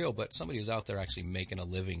sell you a reel, but somebody who's out there actually making a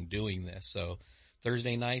living doing this. So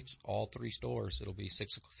Thursday nights, all three stores, it'll be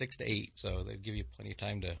 6 to 8. So they'll give you plenty of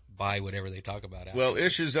time to buy whatever they talk about. Well,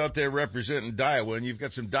 Ish is out there representing Daiwa, and you've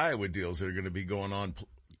got some Daiwa deals that are going to be going on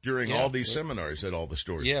during all these seminars at all the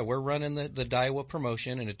stores. Yeah, we're running the Daiwa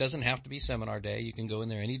promotion, and it doesn't have to be seminar day. You can go in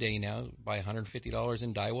there any day now, buy $150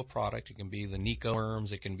 in Daiwa product. It can be the Nico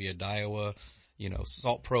worms. It can be a Daiwa,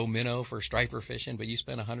 Salt Pro minnow for striper fishing. But you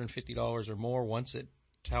spend $150 or more, once it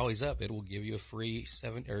tallies up, it will give you a free it's a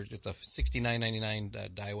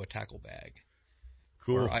 $69.99 Daiwa tackle bag.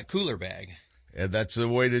 Cool. Or cooler bag. And that's the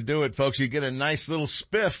way to do it, folks. You get a nice little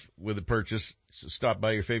spiff with a purchase. So stop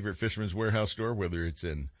by your favorite Fisherman's Warehouse store, whether it's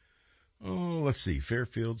in let's see,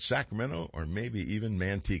 Fairfield, Sacramento, or maybe even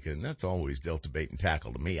Manteca. And that's always Delta Bait and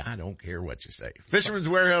Tackle to me. I don't care what you say. Fisherman's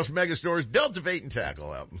Warehouse Megastores, Delta Bait and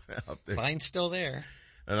Tackle out there. Sign's still there.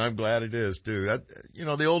 And I'm glad it is too. That,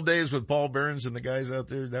 the old days with Paul Burns and the guys out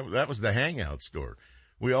there, that was the hangout store.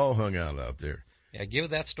 We all hung out there. Yeah, give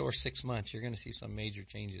that store 6 months. You're going to see some major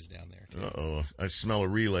changes down there, too. Uh-oh. I smell a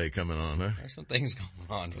relay coming on, huh? There's some things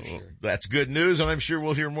going on for sure. That's good news, and I'm sure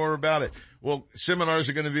we'll hear more about it. Well, seminars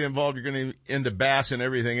are going to be involved. You're going to into bass and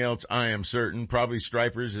everything else, I am certain. Probably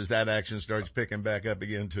stripers as that action starts picking back up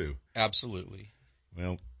again, too. Absolutely.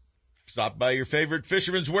 Well, stop by your favorite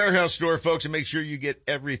Fisherman's Warehouse store, folks, and make sure you get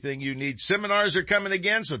everything you need. Seminars are coming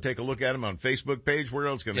again, so take a look at them on Facebook page. Where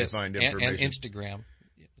else can they find information? And Instagram.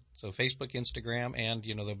 So Facebook, Instagram, and,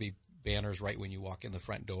 there'll be banners right when you walk in the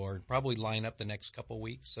front door. Probably line up the next couple of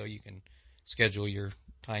weeks so you can schedule your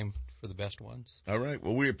time for the best ones. All right.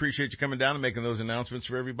 Well, we appreciate you coming down and making those announcements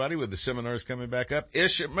for everybody with the seminars coming back up.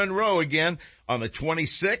 Ish at Monroe again on the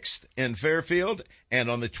 26th in Fairfield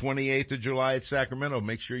and on the 28th of July at Sacramento.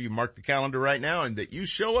 Make sure you mark the calendar right now and that you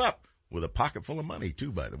show up with a pocket full of money,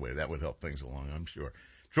 too, by the way. That would help things along, I'm sure.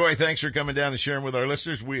 Troy, thanks for coming down and sharing with our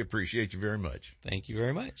listeners. We appreciate you very much. Thank you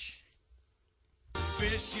very much.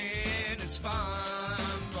 Fishing is fun,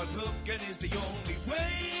 but hooking is the only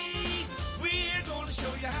way. We're going to show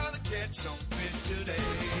you how to catch some fish today.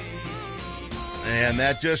 And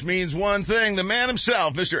that just means one thing. The man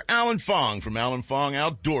himself, Mr. Alan Fong from Alan Fong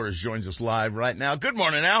Outdoors, joins us live right now. Good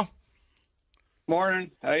morning, Al. Morning.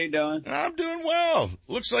 How you doing? I'm doing well.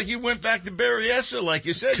 Looks like you went back to Berryessa, like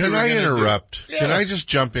you said. Can I interrupt? Yeah. Can I just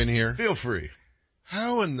jump in here? Feel free.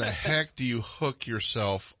 How in the heck do you hook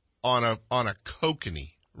yourself on a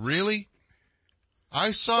kokanee? Really?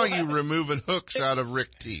 I saw you removing hooks out of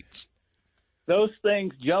Rick Teets. Those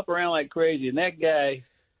things jump around like crazy, and that guy,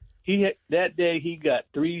 that day he got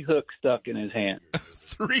 3 hooks stuck in his hand.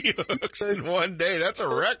 3 hooks in one day. That's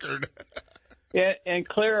a record. And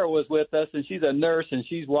Clara was with us, and she's a nurse, and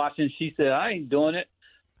she's watching. She said, I ain't doing it.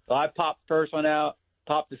 So I popped the first one out,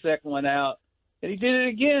 popped the second one out, and he did it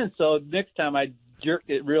again. So next time I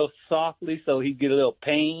jerked it real softly so he'd get a little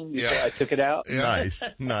pain before I took it out. Yeah.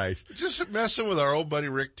 Nice. Just messing with our old buddy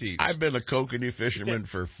Rick Teets. I've been a kokanee fisherman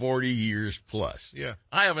for 40 years plus. Yeah.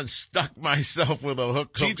 I haven't stuck myself with a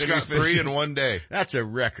hook. Teets got 3 in one day. That's a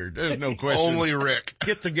record. There's no question. Only Rick.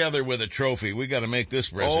 Get together with a trophy. We got to make this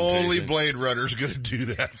presentation. Only Blade Runner's going to do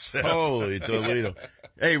that, Seth. Holy Toledo.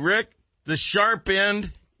 Hey, Rick, the sharp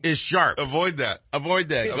end is sharp. Avoid that.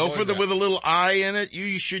 Go for with a little eye in it.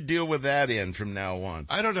 You should deal with that end from now on.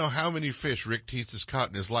 I don't know how many fish Rick Teets has caught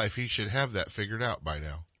in his life. He should have that figured out by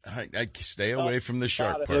now. I stay away from the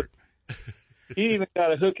sharp part. He even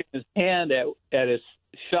got a hook in his hand at his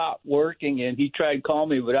shop working, and he tried to call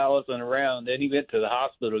me, but I wasn't around. Then he went to the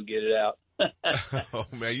hospital to get it out. Oh,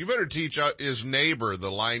 man, you better teach his neighbor the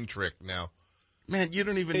line trick now. Man, you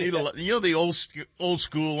don't even need the old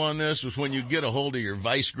school on this was when you get a hold of your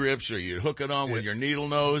vice grips or you hook it on with your needle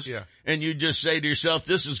nose. Yeah. And you just say to yourself,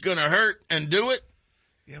 this is going to hurt, and do it.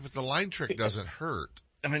 Yeah, but the line trick doesn't hurt.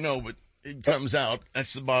 I know, but it comes out.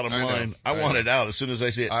 That's the bottom line. I want it out as soon as I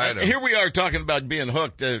see it. I know. Here we are talking about being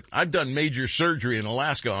hooked. I've done major surgery in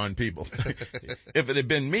Alaska on people. If it had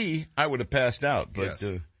been me, I would have passed out. But,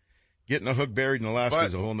 yes. Getting a hook buried in Alaska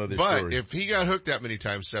is a whole nother story. But if he got hooked that many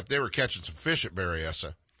times, Seth, they were catching some fish at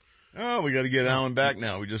Berryessa. Oh, we got to get Alan back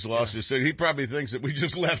now. We just lost his. He probably thinks that we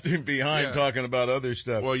just left him behind talking about other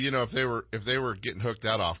stuff. Well, if they were getting hooked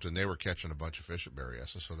that often, they were catching a bunch of fish at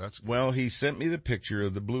Berryessa. So that's good. Well, he sent me the picture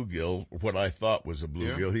of the bluegill, what I thought was a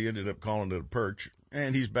bluegill. He ended up calling it a perch,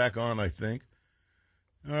 and he's back on, I think.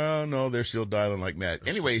 Oh, no, they're still dialing like mad.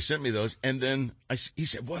 Anyway, he sent me those, and then he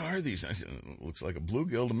said, what are these? I said, it looks like a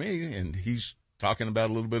bluegill to me, and he's talking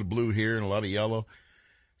about a little bit of blue here and a lot of yellow.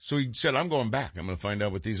 So he said, I'm going back. I'm going to find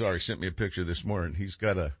out what these are. He sent me a picture this morning. He's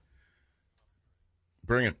got to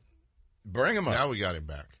bring him up. Now we got him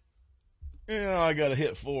back. Yeah, I got to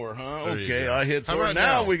hit 4, huh? There Okay, I hit 4.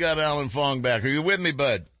 Now we got Alan Fong back. Are you with me,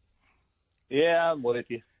 bud? Yeah, I'm with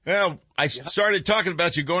you. Well, I started talking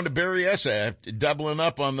about you going to Berryessa, doubling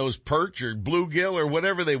up on those perch or bluegill or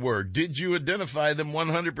whatever they were. Did you identify them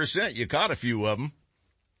 100%? You caught a few of them.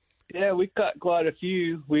 Yeah, we caught quite a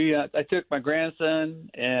few. I took my grandson,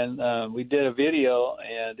 and we did a video,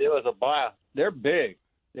 and it was a blast. They're big.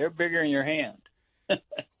 They're bigger in your hand.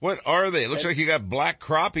 What are they? It looks like you got black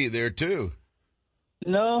crappie there, too.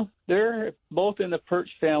 No, they're both in the perch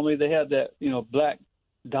family. They have that, black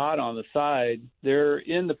dot on the side. They're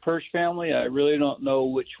in the perch family. I really don't know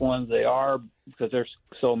which ones they are because there's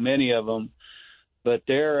so many of them, but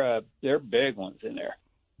they're big ones in there.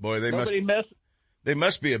 Boy, They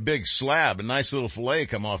must be a big slab, a nice little fillet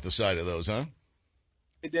come off the side of those, huh?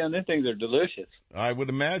 Damn, them things are delicious. I would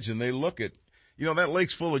imagine they look it. You know, that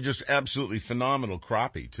lake's full of just absolutely phenomenal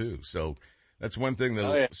crappie, too. So that's one thing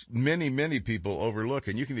that many people overlook,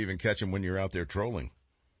 and you can even catch them when you're out there trolling.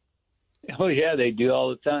 Oh, yeah, they do all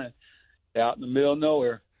the time. Out in the middle of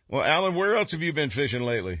nowhere. Well, Alan, where else have you been fishing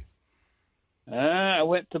lately? I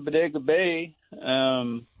went to Bodega Bay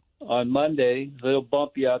on Monday. A little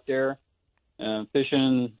bumpy out there.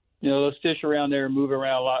 Fishing, those fish around there move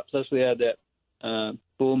around a lot. Plus, we had that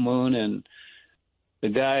full moon, and the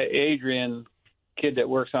guy, Adrian, kid that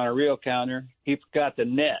works on a reel counter, he forgot the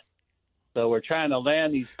net. So we're trying to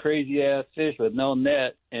land these crazy-ass fish with no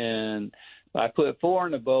net, and I put 4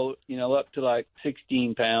 in the boat, up to like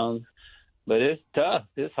 16 pounds. But it's tough.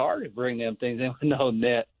 It's hard to bring them things in with no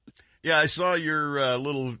net. Yeah, I saw your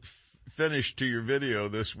little finish to your video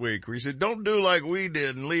this week where you said, don't do like we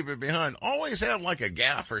did and leave it behind. Always have like a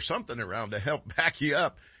gaff or something around to help back you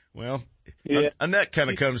up. Well, a net kind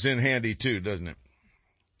of comes in handy too, doesn't it?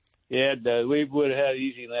 Yeah, it does. We would have had an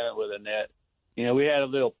easy limit with a net. We had a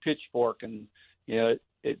little pitchfork, and,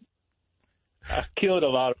 I killed a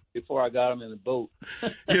lot of them before I got them in the boat.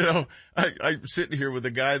 I'm sitting here with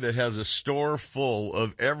a guy that has a store full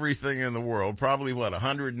of everything in the world, probably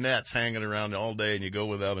 100 nets hanging around all day, and you go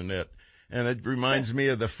without a net. And it reminds me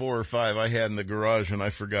of the 4 or 5 I had in the garage when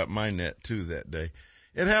I forgot my net too that day.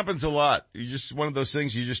 It happens a lot. You just, one of those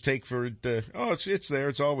things you just take for it. It's there.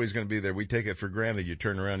 It's always going to be there. We take it for granted. You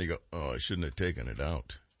turn around and you go, I shouldn't have taken it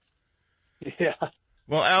out. Yeah.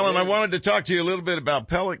 Well, Alan, I wanted to talk to you a little bit about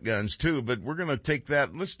pellet guns too, but we're going to take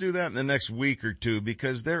that. Let's do that in the next week or two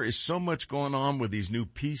because there is so much going on with these new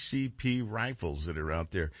PCP rifles that are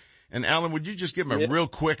out there. And Alan, would you just give them a real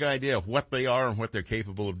quick idea of what they are and what they're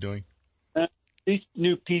capable of doing? These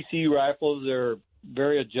new PC rifles are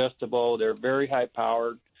very adjustable. They're very high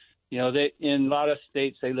powered. They in a lot of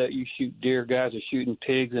states they let you shoot deer. Guys are shooting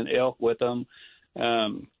pigs and elk with them.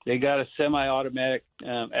 They got a semi-automatic,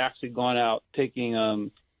 actually gone out taking,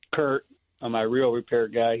 Kurt, my reel repair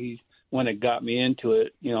guy. He's one that got me into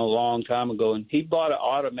it, a long time ago. And he bought an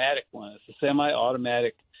automatic one. It's a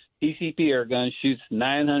semi-automatic PCP air gun, shoots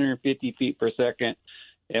 950 feet per second.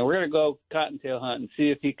 And we're going to go cottontail hunt and see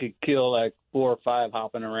if he could kill like 4 or 5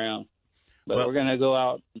 hopping around. But we're going to go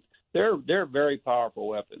out. They're very powerful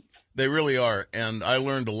weapons. They really are, and I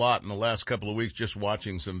learned a lot in the last couple of weeks just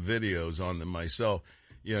watching some videos on them myself.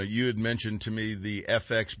 You had mentioned to me the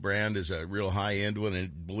FX brand is a real high-end one,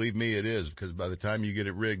 and believe me, it is, because by the time you get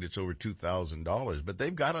it rigged, it's over $2,000. But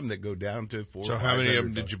they've got them that go down to $400. So how many of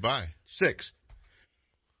them did you buy? 6.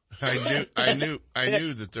 I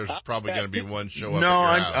knew that there's probably going to be one show up. No,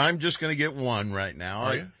 at your house. I'm just going to get one right now.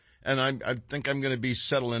 Are you? And I think I'm going to be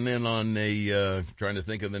settling in on trying to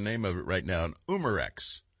think of the name of it right now, an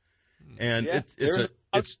Umarex. And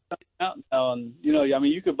it's out now, and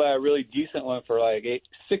you could buy a really decent one for like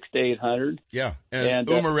 $600 to $800. Yeah, and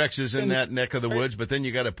Umarex is in that neck of the woods, but then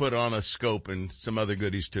you got to put on a scope and some other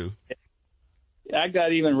goodies too. I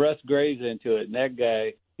got even Russ Graves into it, and that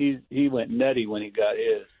guy he went nutty when he got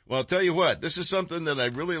his. Well, I'll tell you what, this is something that I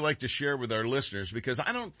really like to share with our listeners because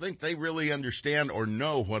I don't think they really understand or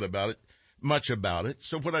know much about it.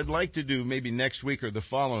 So what I'd like to do maybe next week or the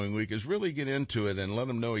following week is really get into it and let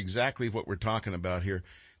them know exactly what we're talking about here.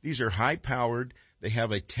 These are high powered. They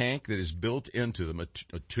have a tank that is built into them,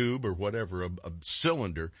 a tube or whatever, a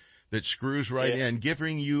cylinder that screws right in,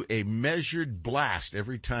 giving you a measured blast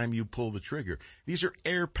every time you pull the trigger. These are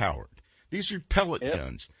air powered. These are pellet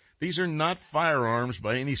guns. These are not firearms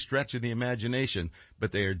by any stretch of the imagination,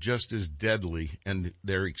 but they are just as deadly, and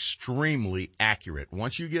they're extremely accurate.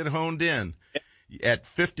 Once you get honed in, at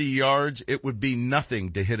 50 yards, it would be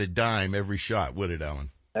nothing to hit a dime every shot, would it,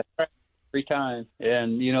 Alan? That's right, every time.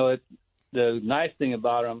 And, the nice thing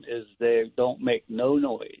about them is they don't make no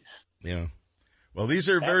noise. Yeah. Well, these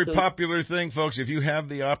are a very popular thing, folks. If you have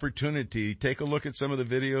the opportunity, take a look at some of the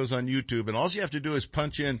videos on YouTube, and all you have to do is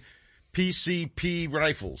punch in PCP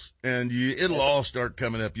rifles, and it'll all start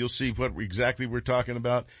coming up. You'll see what exactly we're talking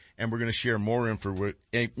about, and we're going to share more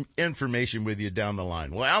information with you down the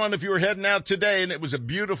line. Well, Alan, if you were heading out today and it was a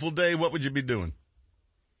beautiful day, what would you be doing?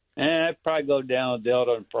 I'd probably go down to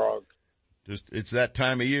Delta and frog. It's that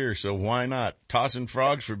time of year, so why not? Tossing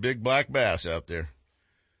frogs for big black bass out there.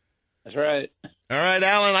 That's right. All right,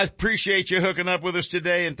 Alan, I appreciate you hooking up with us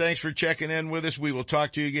today, and thanks for checking in with us. We will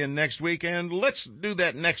talk to you again next week, and let's do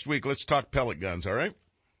that next week. Let's talk pellet guns, all right?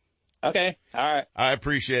 Okay, all right. I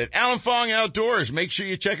appreciate it. Alan Fong Outdoors. Make sure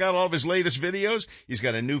you check out all of his latest videos. He's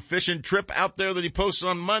got a new fishing trip out there that he posts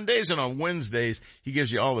on Mondays, and on Wednesdays, he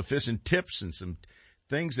gives you all the fishing tips and some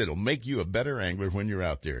things that'll make you a better angler when you're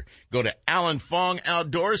out there. Go to Alan Fong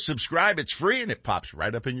Outdoors, subscribe. It's free, and it pops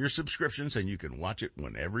right up in your subscriptions, and you can watch it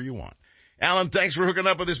whenever you want. Alan, thanks for hooking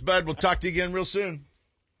up with us, bud. We'll talk to you again real soon.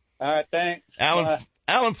 All right, thanks.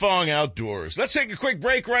 Alan Fong Outdoors. Let's take a quick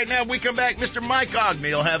break right now. When we come back, Mr. Mike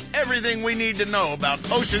Ogney will have everything we need to know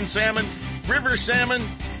about ocean salmon, river salmon,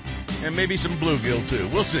 and maybe some bluegill, too.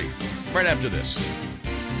 We'll see. Right after this.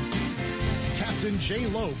 Captain Jay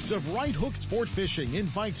Lopes of Right Hook Sport Fishing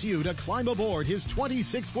invites you to climb aboard his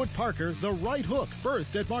 26-foot Parker, the Right Hook,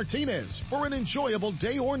 berthed at Martinez, for an enjoyable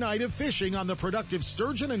day or night of fishing on the productive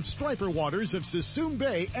sturgeon and striper waters of Sassoon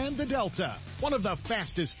Bay and the Delta. One of the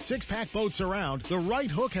fastest six-pack boats around, the Right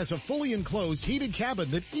Hook has a fully enclosed heated cabin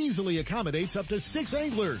that easily accommodates up to 6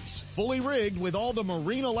 anglers. Fully rigged with all the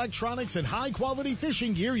marine electronics and high-quality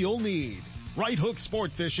fishing gear you'll need. Right Hook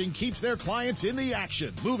Sport Fishing keeps their clients in the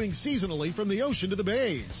action, moving seasonally from the ocean to the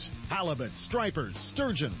bays. Halibut, stripers,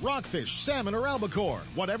 sturgeon, rockfish, salmon, or albacore.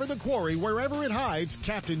 Whatever the quarry, wherever it hides,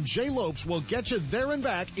 Captain Jay Lopes will get you there and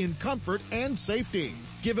back in comfort and safety.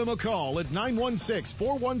 Give him a call at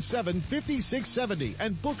 916-417-5670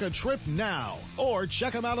 and book a trip now. Or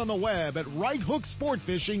check him out on the web at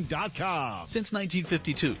righthooksportfishing.com. Since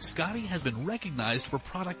 1952, Scotty has been recognized for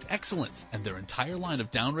product excellence, and their entire line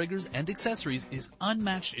of downriggers and accessories is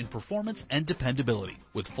unmatched in performance and dependability.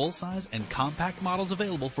 With full-size and compact models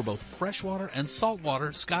available for both freshwater and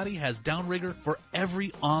saltwater, Scotty has downrigger for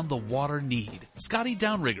every on-the-water need. Scotty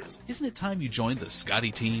Downriggers. Isn't it time you joined the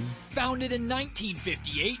Scotty team? Founded in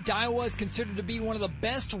 1958, Daiwa is considered to be one of the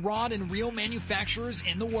best rod and reel manufacturers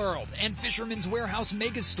in the world, and Fisherman's Warehouse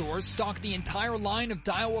mega stores stock the entire line of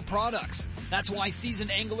Daiwa products. That's why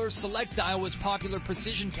seasoned anglers select Daiwa's popular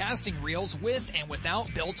precision casting reels with and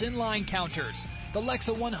without built-in line counters. The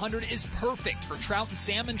Lexa 100 is perfect for trout and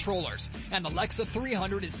salmon trollers, and the Lexa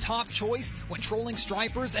 300 is top choice when trolling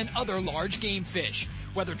stripers and other large game fish.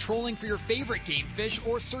 Whether trolling for your favorite game fish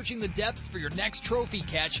or searching the depths for your next trophy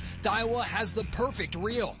catch, Daiwa has the perfect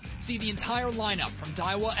reel. See the entire lineup from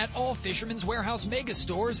Daiwa at all Fisherman's Warehouse mega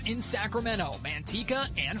stores in Sacramento, Manteca,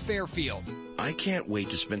 and Fairfield. I can't wait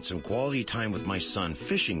to spend some quality time with my son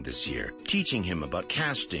fishing this year, teaching him about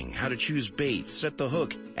casting, how to choose baits, set the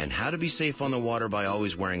hook, and how to be safe on the water by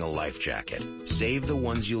always wearing a life jacket. Save the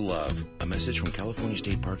ones you love. A message from California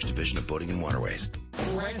State Parks Division of Boating and Waterways.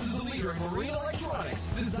 Lowrance is the leader in marine electronics,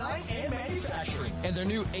 design, and manufacturing. And their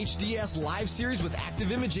new HDS Live series with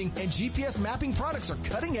active imaging and GPS mapping products are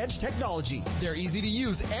cutting-edge technology. They're easy to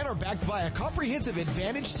use and are backed by a comprehensive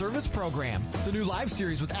Advantage service program. The new Live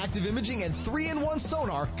series with active imaging and 3-in-1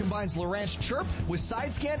 sonar combines Lowrance Chirp with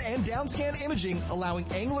side scan and down scan imaging, allowing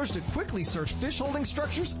anglers to quickly search fish holding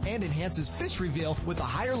structures and enhances fish reveal with a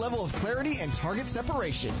higher level of clarity and target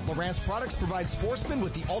separation. Lowrance products provide sportsmen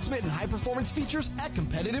with the ultimate in high-performance features at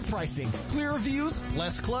competitive pricing. Clearer views,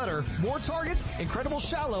 less clutter, more targets, incredible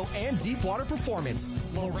shallow and deep water performance.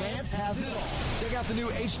 Lowrance has it all. Check out the new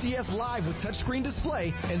HDS Live with touchscreen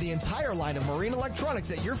display and the entire line of marine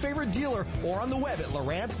electronics at your favorite dealer or on the web at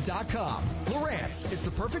Lowrance.com. Lowrance is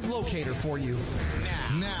the perfect locator for you.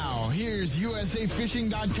 Now, here's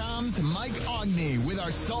USAFishing.com's Mike Ogney with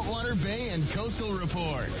our Saltwater Bay and Coastal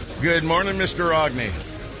Report. Good morning, Mr. Ogney.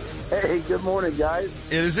 Hey, good morning, guys.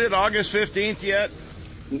 Is it August 15th yet?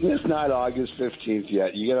 It's not August 15th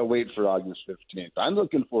yet. You got to wait for August 15th. I'm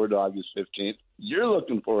looking forward to August 15th. You're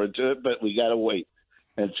looking forward to it, but we got to wait.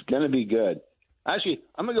 And it's going to be good. Actually,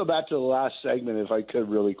 I'm going to go back to the last segment if I could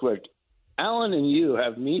really quick. Alan and you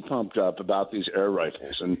have me pumped up about these air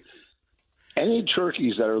rifles. And any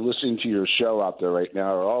turkeys that are listening to your show out there right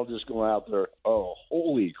now are all just going out there, oh,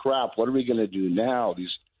 holy crap, what are we going to do now?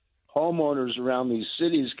 These homeowners around these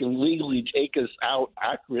cities can legally take us out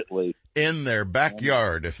accurately. In their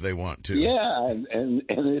backyard if they want to. Yeah, and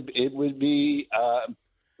it would be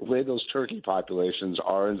the way those turkey populations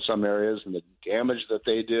are in some areas and the damage that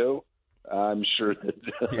they do. I'm sure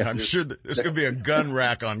that... yeah, I'm sure that there's going to be a gun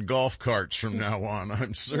rack on golf carts from now on.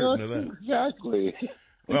 I'm certain of that. Exactly.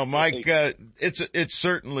 Well, Mike, it's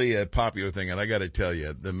certainly a popular thing, and I got to tell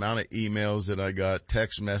you, the amount of emails that I got,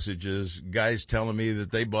 text messages, guys telling me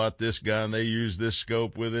that they bought this gun, they used this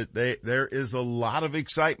scope with it. There is a lot of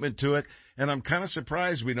excitement to it, and I'm kind of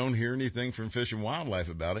surprised we don't hear anything from Fish and Wildlife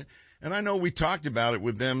about it. And I know we talked about it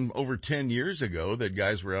with them over 10 years ago, that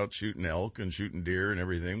guys were out shooting elk and shooting deer and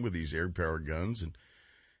everything with these air-powered guns. And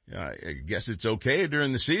I guess it's okay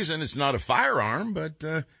during the season. It's not a firearm, but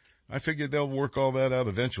I figured they'll work all that out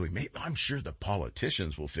eventually. Maybe, I'm sure the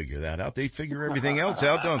politicians will figure that out. They figure everything else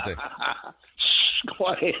out, don't they?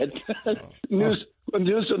 Quiet.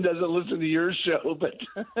 Newsom doesn't listen to your show, but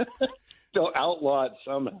They'll outlaw it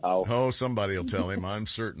somehow. Oh, somebody will tell him. I'm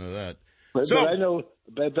certain of that. But I know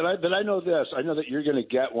this. I know that you're going to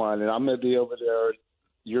get one, and I'm going to be over there at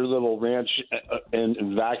your little ranch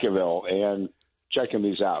in Vacaville and checking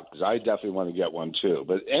these out because I definitely want to get one too.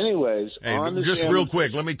 But anyways, just real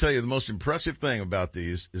quick, let me tell you the most impressive thing about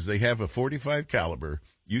these is they have a 45 caliber.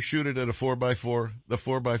 You shoot it at a 4x4, the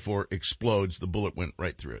 4x4 explodes. The bullet went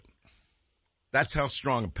right through it. That's how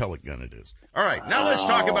strong a pellet gun it is. All right, now let's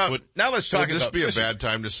talk about. Would this be a bad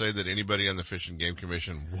time to say that anybody on the Fish and Game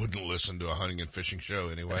Commission wouldn't listen to a hunting and fishing show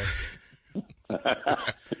anyway?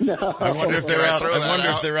 No. I wonder if they're out. I wonder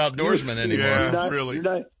if they're outdoorsmen anymore. Yeah, really.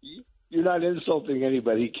 You're not insulting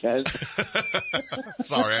anybody, Kent.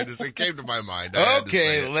 Sorry, it came to my mind.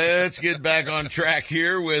 Okay, let's get back on track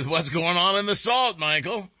here with what's going on in the salt,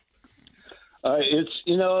 Michael.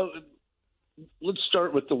 Let's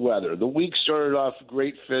start with the weather. The week started off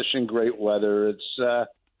great fishing, great weather.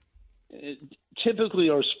 Typically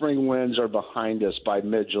our spring winds are behind us by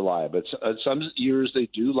mid-July, but some years they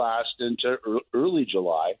do last into early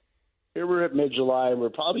July. Here we're at mid-July, and we're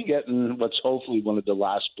probably getting what's hopefully one of the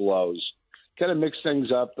last blows. Kind of mixed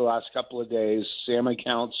things up the last couple of days. Salmon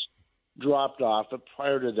counts dropped off, but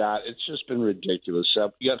prior to that, it's just been ridiculous.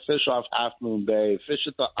 We got fish off Half Moon Bay, fish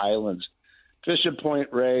at the islands, fish at Point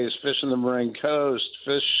Reyes, fish on the Marin Coast,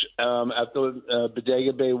 fish at the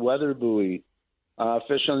Bodega Bay weather buoy,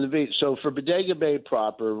 fish on the beach. So for Bodega Bay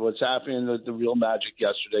proper, what's happening at the Real Magic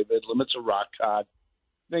yesterday, we had limits of rock cod.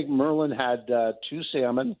 I think Merlin had 2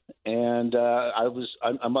 salmon, and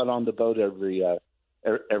I'm out on the boat every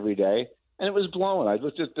day, and it was blowing. I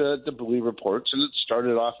looked at the buoy reports, and it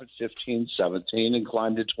started off at 15, 17, and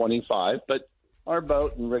climbed to 25. But our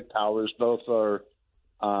boat and Rick Powers both are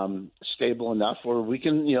stable enough where we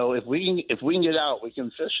can, if we can get out, we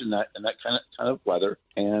can fish in that kind of weather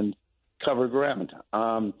and cover ground.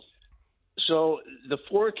 So the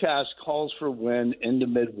forecast calls for wind into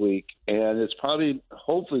midweek, and it's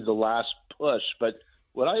hopefully the last push. But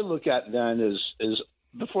what I look at then is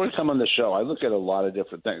before I come on the show, I look at a lot of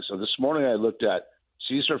different things. So this morning I looked at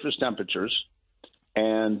sea surface temperatures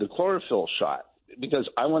and the chlorophyll shot because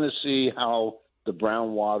I want to see how the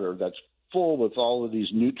brown water that's full with all of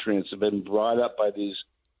these nutrients have been brought up by these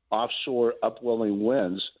offshore upwelling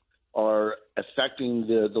winds are affecting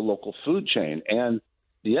the local food chain. And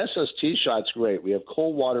the SST shot's great. We have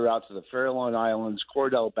cold water out to the Farallon Islands,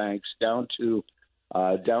 Cordell Banks, down to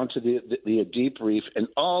the Deep Reef, and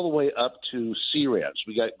all the way up to Sea Ranch.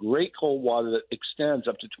 We got great cold water that extends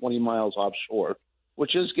up to 20 miles offshore,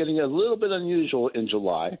 which is getting a little bit unusual in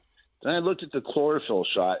July. Then I looked at the chlorophyll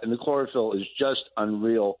shot, and the chlorophyll is just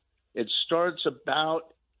unreal. It starts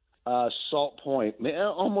about Salt Point,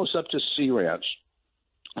 almost up to Sea Ranch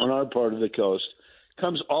on our part of the coast,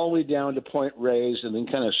 comes all the way down to Point Reyes, and then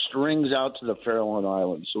kind of strings out to the Farallon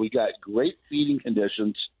Islands. So we got great feeding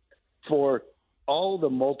conditions for all the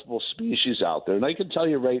multiple species out there. And I can tell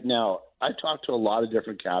you right now, I talk to a lot of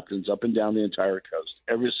different captains up and down the entire coast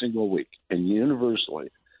every single week. And universally,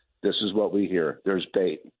 this is what we hear. There's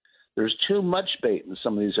bait. There's too much bait in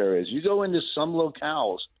some of these areas. You go into some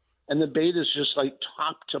locales, and the bait is just like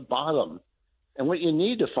top to bottom. And what you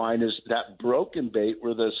need to find is that broken bait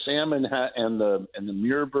where the salmon and the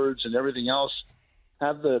mirrorbirds and everything else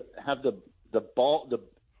have all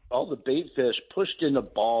the bait fish pushed into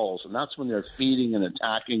balls, and that's when they're feeding and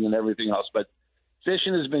attacking and everything else. But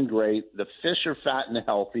fishing has been great. The fish are fat and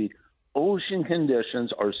healthy. Ocean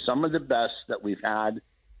conditions are some of the best that we've had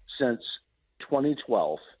since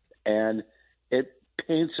 2012, and it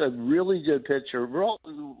paints a really good picture.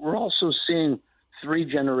 We're also seeing 3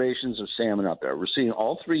 generations of salmon out there. We're seeing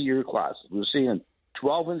all 3 year classes. We're seeing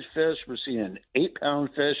 12-inch fish, we're seeing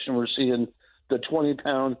 8-pound fish, and we're seeing the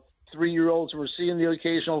 20-pound 3-year-olds, and we're seeing the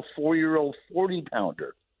occasional 4-year-old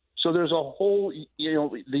 40-pounder. So there's a whole,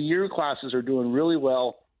 the year classes are doing really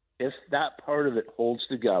well. If that part of it holds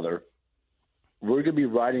together, we're going to be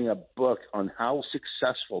writing a book on how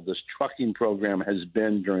successful this trucking program has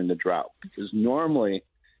been during the drought. Because normally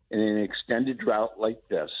in an extended drought like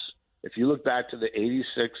this, if you look back to the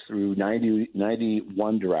 86 through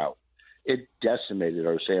 91 drought, it decimated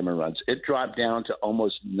our salmon runs. It dropped down to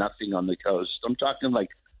almost nothing on the coast. I'm talking like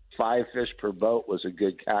 5 fish per boat was a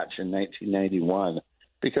good catch in 1991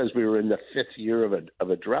 because we were in the 5th year of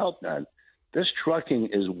a drought then. This trucking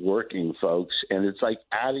is working, folks, and it's like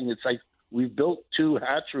we've built 2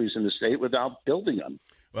 hatcheries in the state without building them.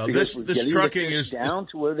 Well, this trucking is down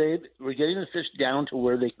to where we're getting the fish down to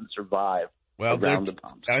where they can survive. Well,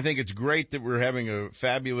 I think it's great that we're having a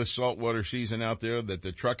fabulous saltwater season out there, that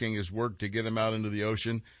the trucking has worked to get them out into the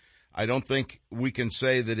ocean. I don't think we can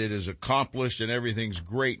say that it is accomplished and everything's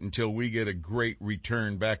great until we get a great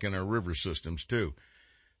return back in our river systems too.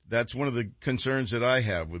 That's one of the concerns that I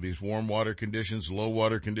have with these warm water conditions, low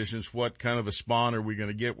water conditions. What kind of a spawn are we going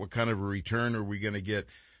to get? What kind of a return are we going to get?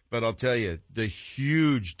 But I'll tell you, the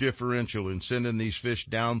huge differential in sending these fish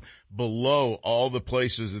down below all the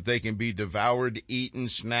places that they can be devoured, eaten,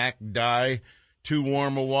 snacked, die, too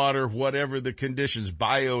warm a water, whatever the conditions,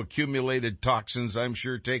 bioaccumulated toxins, I'm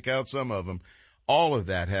sure take out some of them. All of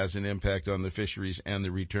that has an impact on the fisheries and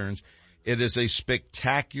the returns. It is a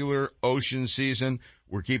spectacular ocean season.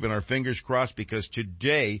 We're keeping our fingers crossed because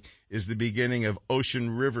today is the beginning of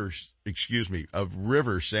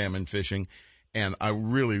river salmon fishing. And I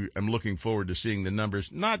really am looking forward to seeing the numbers,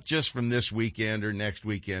 not just from this weekend or next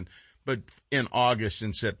weekend, but in August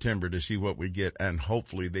and September to see what we get. And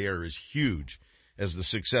hopefully they are as huge as the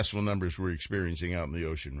successful numbers we're experiencing out in the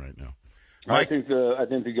ocean right now. Mike? I think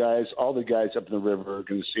the guys, all the guys up in the river are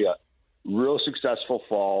going to see a real successful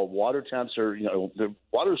fall. Water temps are, the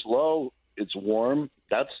water's low. It's warm.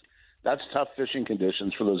 That's tough fishing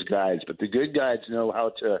conditions for those guys. But the good guys know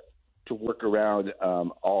how to work around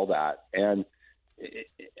all that. And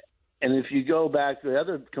if you go back, the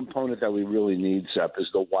other component that we really need, Sep, is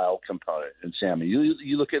the wild component in salmon.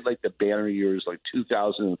 You look at like the banner years, like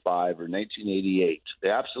 2005 or 1988, the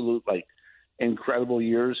absolute incredible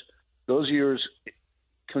years. Those years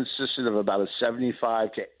consisted of about a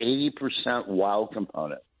 75 to 80% wild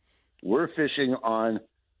component. We're fishing on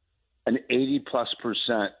an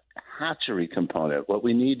 80+% hatchery component. What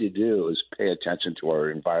we need to do is pay attention to our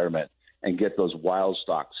environment and get those wild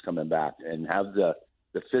stocks coming back and have the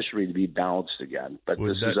fishery to be balanced again. But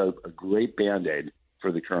this is a great Band-Aid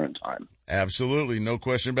for the current time. Absolutely. No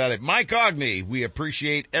question about it. Mike Ogney, we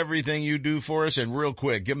appreciate everything you do for us. And real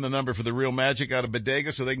quick, give them the number for the Real Magic out of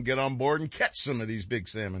Bodega so they can get on board and catch some of these big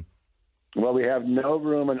salmon. Well, we have no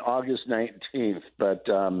room on August 19th, but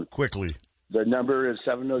quickly. The number is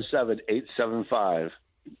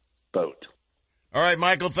 707-875-BOAT. All right,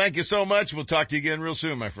 Michael, thank you so much. We'll talk to you again real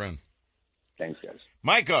soon, my friend. Thanks, guys.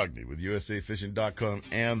 Mike Ogney with USAFishing.com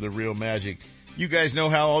and The Real Magic. You guys know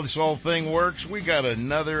how all this whole thing works. We got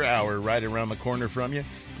another hour right around the corner from you.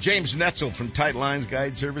 James Netzel from Tight Lines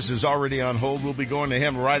Guide Service is already on hold. We'll be going to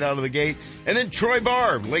him right out of the gate. And then Troy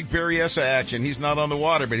Barb, Lake Berryessa action. He's not on the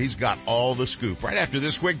water, but he's got all the scoop. Right after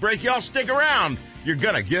this quick break, y'all stick around. You're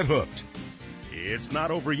gonna get hooked. It's not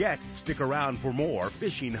over yet. Stick around for more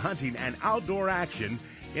fishing, hunting, and outdoor action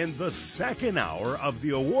in the second hour of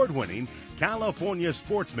the award-winning California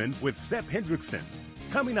Sportsmen with Sepp Hendrickson.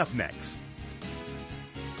 Coming up next.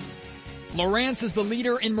 Lowrance is the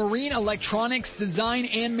leader in marine electronics design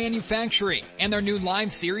and manufacturing, and their new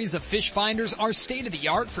live series of fish finders are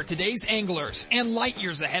state-of-the-art for today's anglers and light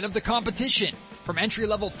years ahead of the competition. From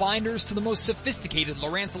entry-level finders to the most sophisticated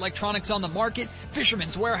Lowrance electronics on the market,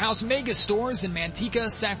 Fisherman's Warehouse mega stores in Manteca,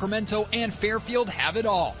 Sacramento, and Fairfield have it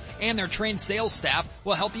all. And their trained sales staff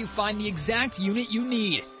will help you find the exact unit you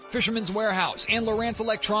need. Fisherman's Warehouse and Lowrance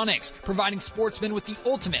Electronics, providing sportsmen with the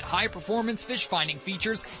ultimate high-performance fish finding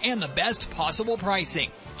features and the best possible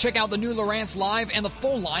pricing. Check out the new Lowrance Live and the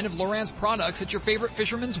full line of Lowrance products at your favorite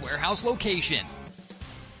Fisherman's Warehouse location.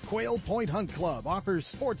 Quail Point Hunt Club offers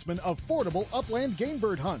sportsmen affordable upland game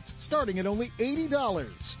bird hunts starting at only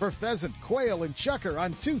 $80 for pheasant, quail, and chukar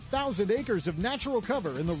on 2,000 acres of natural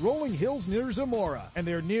cover in the rolling hills near Zamora. And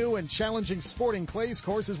their new and challenging sporting clays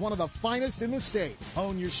course is one of the finest in the state.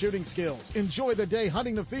 Hone your shooting skills, enjoy the day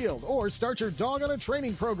hunting the field, or start your dog on a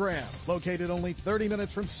training program. Located only 30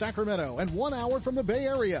 minutes from Sacramento and 1 hour from the Bay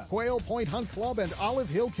Area, Quail Point Hunt Club and Olive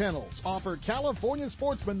Hill Kennels offer California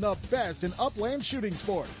sportsmen the best in upland shooting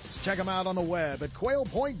sports. Check them out on the web at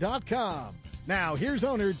quailpoint.com. Now, here's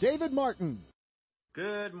owner David Martin.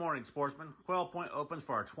 Good morning, sportsmen. Quail Point opens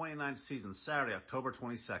for our 29th season Saturday, October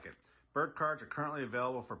 22nd. Bird cards are currently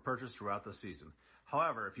available for purchase throughout the season.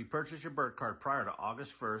 However, if you purchase your bird card prior to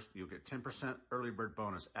August 1st, you'll get 10% early bird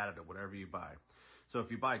bonus added to whatever you buy. So if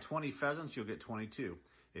you buy 20 pheasants, you'll get 22.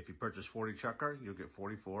 If you purchase 40 chukar, you'll get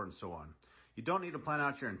 44, and so on. You don't need to plan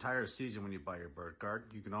out your entire season when you buy your bird card.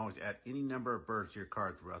 You can always add any number of birds to your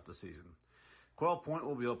card throughout the season. Quail Point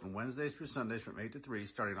will be open Wednesdays through Sundays from 8 to 3,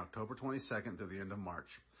 starting October 22nd through the end of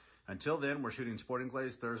March. Until then, we're shooting sporting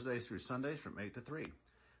clays Thursdays through Sundays from 8 to 3.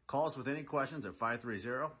 Call us with any questions at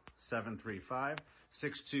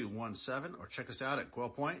 530-735-6217 or check us out at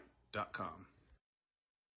quailpoint.com.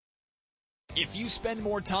 If you spend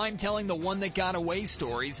more time telling the one that got away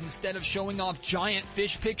stories instead of showing off giant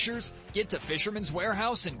fish pictures, get to Fisherman's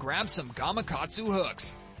Warehouse and grab some Gamakatsu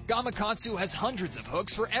hooks. Gamakatsu has hundreds of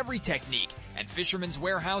hooks for every technique, and Fisherman's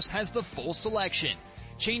Warehouse has the full selection.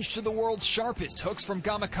 Change to the world's sharpest hooks from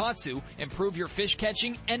Gamakatsu, improve your fish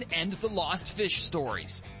catching, and end the lost fish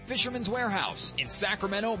stories. Fisherman's Warehouse in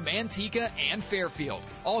Sacramento, Manteca, and Fairfield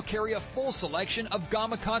all carry a full selection of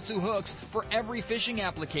Gamakatsu hooks for every fishing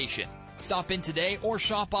application. Stop in today or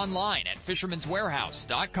shop online at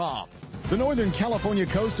fishermanswarehouse.com. The Northern California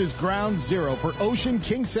coast is ground zero for ocean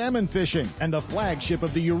king salmon fishing, and the flagship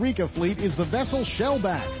of the Eureka fleet is the vessel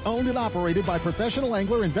Shellback, owned and operated by professional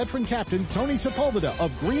angler and veteran captain Tony Sepulveda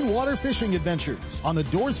of Greenwater Fishing Adventures. On the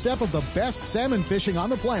doorstep of the best salmon fishing on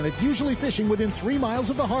the planet, usually fishing within 3 miles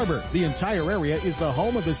of the harbor. The entire area is the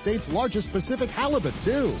home of the state's largest Pacific halibut,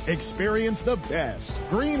 too. Experience the best.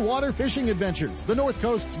 Greenwater Fishing Adventures, the North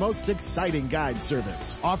Coast's most exciting guide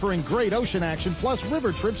service, offering great ocean action plus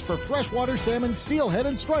river trips for freshwater salmon, steelhead,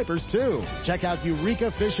 and stripers, too. Check out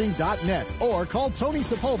eurekafishing.net or call Tony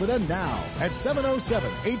Sepulveda now at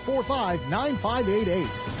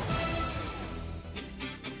 707-845-9588.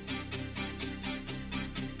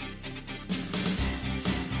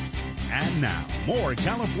 And now, more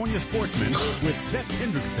California Sportsmen with Seth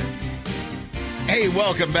Hendrickson. Hey,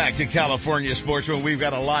 welcome back to California Sportsmen. We've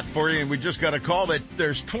got a lot for you, and we just got a call that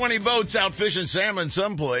there's 20 boats out fishing salmon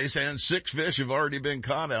someplace, and 6 fish have already been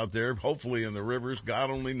caught out there, hopefully in the rivers. God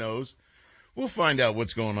only knows. We'll find out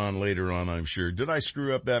what's going on later on, I'm sure. Did I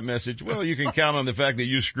screw up that message? Well, you can count on the fact that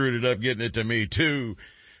you screwed it up getting it to me, too.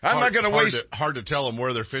 I'm not going to waste... Hard to tell them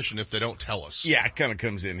where they're fishing if they don't tell us. Yeah, it kind of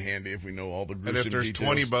comes in handy if we know all the gruesome And if there's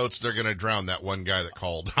details. 20 boats, they're going to drown that one guy that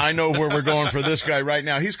called. I know where we're going for this guy right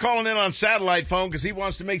now. He's calling in on satellite phone because he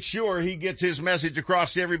wants to make sure he gets his message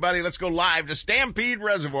across to everybody. Let's go live to Stampede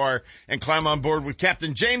Reservoir and climb on board with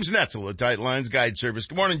Captain James Netzel of Tight Lines Guide Service.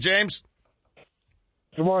 Good morning, James.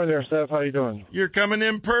 Good morning there, Steph. How you doing? You're coming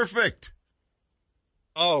in perfect.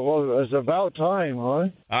 Oh, well, it's about time, huh?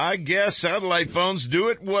 I guess satellite phones do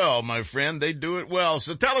it well, my friend. They do it well.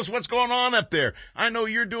 So tell us what's going on up there. I know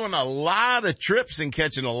you're doing a lot of trips and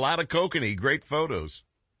catching a lot of kokanee. Great photos.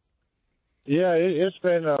 Yeah, it's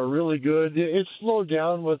been really good. It slowed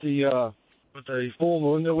down with the full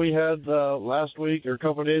moon that we had last week or a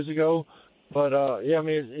couple of days ago. But, yeah, I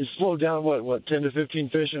mean, it slowed down, what, 10 to 15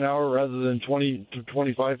 fish an hour rather than 20 to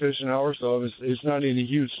 25 fish an hour. So it's not any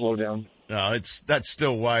huge slowdown. No, that's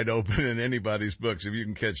still wide open in anybody's books if you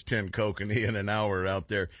can catch 10 kokanee in an hour out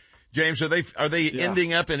there. James, are they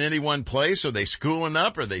ending up in any one place? Are they schooling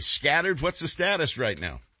up? Are they scattered? What's the status right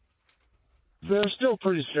now? They're still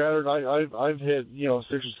pretty scattered. I've hit 6 or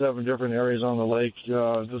 7 different areas on the lake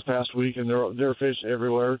this past week, and there are fish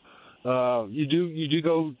everywhere. You do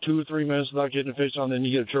go 2 or 3 minutes without getting a fish on, then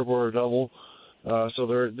you get a triple or a double. So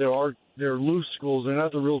they're loose schools. They're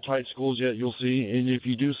not the real tight schools yet, you'll see. And if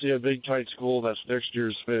you do see a big tight school, that's next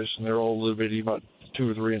year's fish, and they're all a little bitty, about 2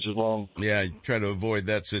 or 3 inches long. Yeah, try to avoid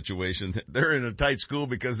that situation. They're in a tight school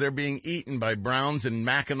because they're being eaten by browns and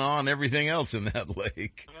Mackinaw and everything else in that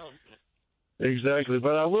lake. Exactly.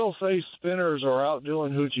 But I will say spinners are out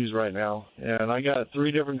doing hoochies right now. And I got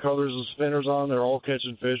 3 different colors of spinners on. They're all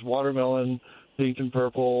catching fish: watermelon, pink and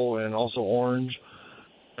purple, and also orange.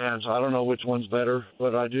 And so I don't know which one's better,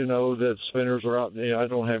 but I do know that spinners are out. I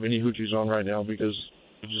don't have any hoochies on right now because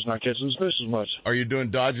I'm just not catching the fish as much. Are you doing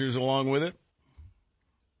Dodgers along with it?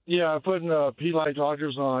 Yeah, I'm putting P-Light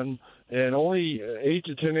Dodgers on, and only 8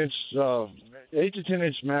 to 10 inch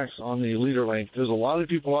max on the leader length. There's a lot of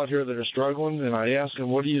people out here that are struggling, and I ask them,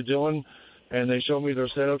 what are you doing? And they show me their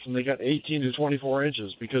setups, and they got 18 to 24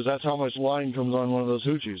 inches because that's how much line comes on one of those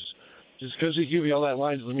hoochies. Just because they give you all that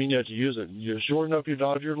line doesn't mean you have to use it. You shorten up your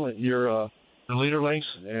Dodger, your the leader lengths,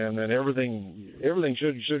 and then everything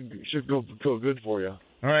should go good for you. All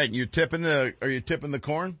right, are you tipping the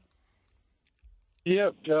corn?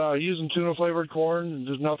 Yep, using tuna flavored corn.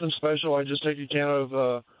 There's nothing special. I just take a can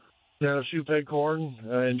of shoe peg corn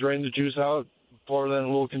and drain the juice out. Pour that in a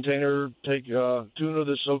little container. Take tuna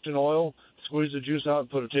that's soaked in oil, squeeze the juice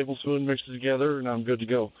out, put a tablespoon, mix it together, and I'm good to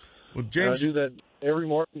go. Well, James, I do that every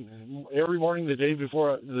morning the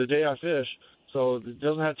day I fish. So it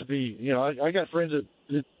doesn't have to be, I got friends that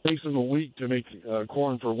it takes them a week to make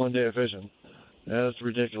corn for one day of fishing. That's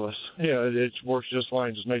ridiculous. Yeah, it works just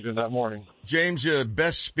fine just making it that morning. James,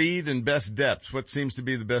 best speed and best depth. What seems to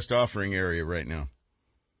be the best offering area right now?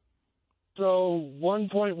 So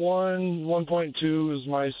 1.1, 1.2 is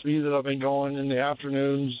my speed that I've been going in the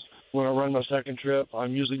afternoons. When I run my second trip,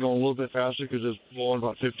 I'm usually going a little bit faster because it's blowing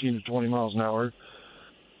about 15 to 20 miles an hour.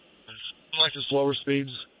 I like the slower speeds.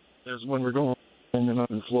 As when we're going and then I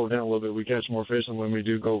can slow down a little bit, we catch more fish than when we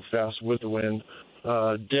do go fast with the wind.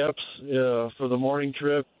 Depths for the morning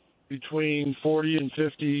trip between 40 and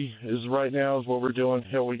 50 is right now is what we're doing.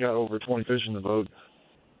 Hell, we got over 20 fish in the boat.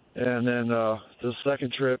 and then the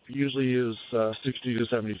second trip usually is 60 to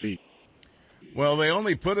 70 feet. Well, they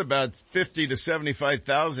only put about 50 to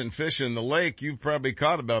 75,000 fish in the lake. You've probably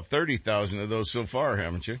caught about 30,000 of those so far,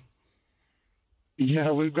 haven't you?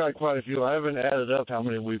 Yeah, we've got quite a few. I haven't added up how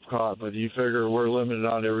many we've caught, but you figure we're limited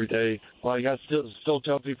on every day. Well, I got still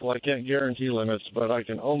tell people I can't guarantee limits, but I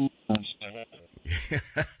can almost.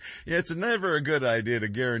 Yeah, it's never a good idea to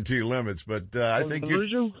guarantee limits, but I think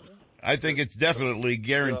it's definitely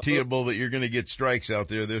guaranteeable that you're going to get strikes out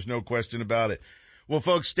there. There's no question about it. Well,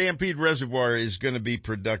 folks, Stampede Reservoir is going to be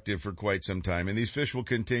productive for quite some time, and these fish will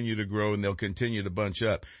continue to grow and they'll continue to bunch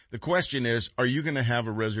up. The question is, are you going to have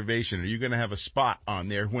a reservation? Are you going to have a spot on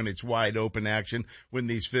there when it's wide open action, when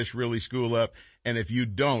these fish really school up? And if you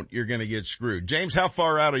don't, you're going to get screwed. James, how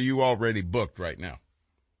far out are you already booked right now?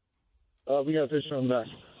 We got fish on back.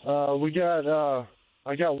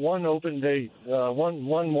 I got one open date, one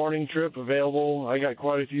morning trip available. I got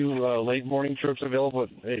quite a few late morning trips available. But,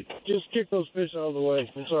 hey, just kick those fish out of the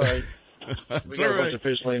way. It's all right. We got a bunch of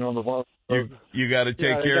fish laying on the bottom. You got to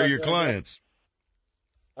take care of your clients.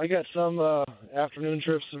 I got some afternoon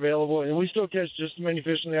trips available, and we still catch just as many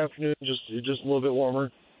fish in the afternoon, just a little bit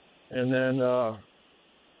warmer. And then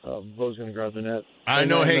Bo's going to grab the net. I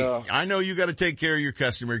know you got to take care of your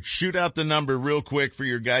customer. Shoot out the number real quick for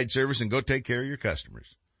your guide service and go take care of your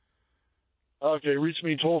customers. Okay, reach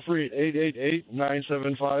me toll free at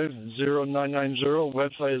 888-975-0990.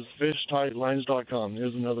 Website is fishtightlines.com.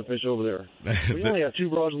 There's another fish over there. We only have 2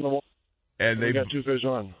 rods in the water. And we got 2 fish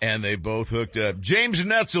on. And they both hooked up. James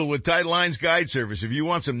Netzel with Tight Lines Guide Service. If you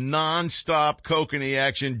want some non-stop kokanee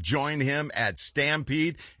action, join him at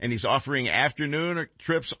Stampede. And he's offering afternoon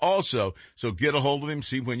trips also. So get a hold of him,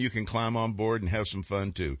 see when you can climb on board and have some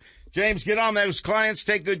fun too. James, get on those clients,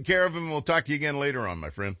 take good care of them, and we'll talk to you again later on, my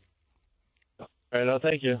friend. All right,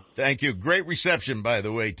 thank you. Thank you. Great reception, by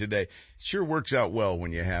the way, today. Sure works out well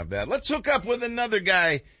when you have that. Let's hook up with another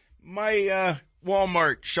guy. My,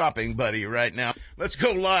 Walmart shopping buddy right now. Let's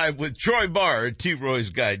go live with Troy Barr at T-Roy's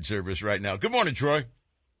Guide Service right now. Good morning, Troy.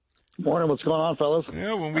 Morning. What's going on, fellas?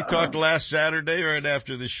 Yeah, when we talked last Saturday right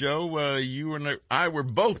after the show, you and I were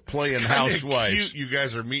both playing housewives. Cute. You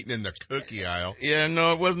guys are meeting in the cookie aisle. Yeah,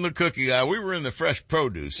 no, it wasn't the cookie aisle. We were in the fresh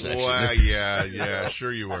produce section. Well, yeah,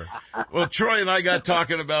 sure you were. Well, Troy and I got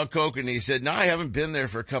talking about kokanee. He said, no, I haven't been there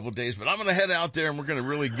for a couple of days, but I'm going to head out there and we're going to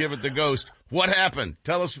really give it the ghost. What happened?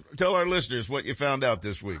 Tell our listeners what you found out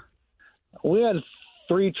this week. We had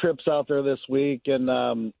 3 trips out there this week,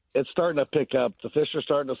 and it's starting to pick up. The fish are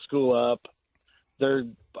starting to school up.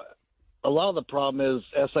 A lot of the problem is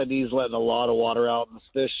SID's letting a lot of water out, and the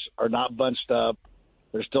fish are not bunched up.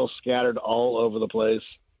 They're still scattered all over the place.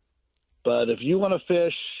 But if you want to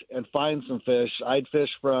fish and find some fish, I'd fish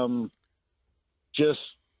from just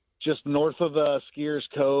north of Skiers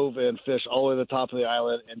Cove and fish all the way to the top of the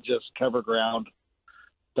island and just cover ground.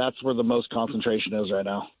 That's where the most concentration is right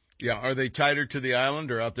now. Yeah, are they tighter to the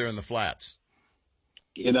island or out there in the flats?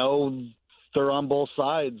 You know, they're on both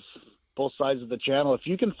sides of the channel. If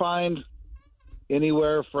you can find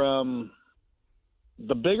anywhere from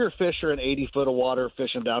the bigger fish are in 80 foot of water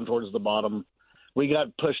fishing down towards the bottom. We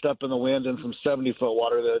got pushed up in the wind in some 70 foot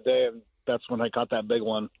water the other day, and that's when I caught that big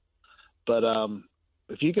one. But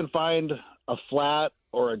if you can find a flat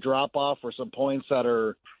or a drop off or some points that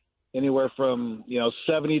are anywhere from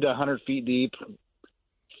 70 to 100 feet deep,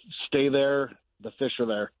 stay there. The fish are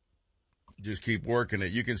there. Just keep working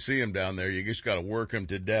it. You can see them down there. You just got to work them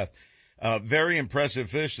to death. Very impressive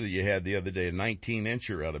fish that you had the other day, a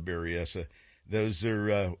 19-incher out of Berryessa. Those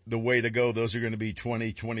are the way to go. Those are going to be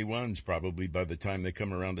 2021s probably by the time they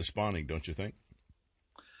come around to spawning, don't you think?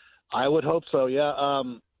 I would hope so, yeah.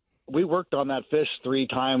 We worked on that fish 3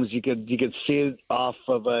 times. You could see it off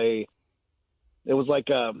of it was like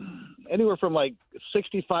anywhere from like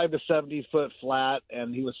 65 to 70 foot flat,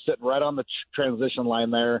 and he was sitting right on the transition line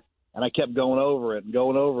there. And I kept going over it and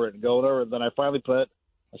going over it and going over it. Then I finally put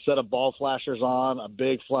a set of ball flashers on, a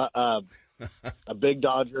big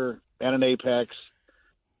Dodger and an Apex,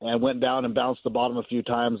 and went down and bounced the bottom a few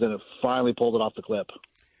times, and it finally pulled it off the clip.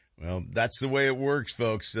 Well, that's the way it works,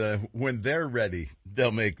 folks. When they're ready,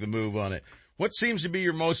 they'll make the move on it. What seems to be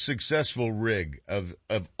your most successful rig of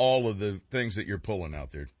all of the things that you're pulling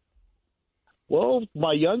out there? Well,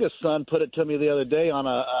 my youngest son put it to me the other day on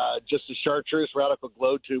just a chartreuse radical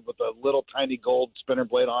glow tube with a little tiny gold spinner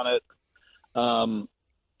blade on it.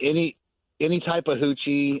 Any type of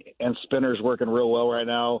hoochie and spinner's working real well right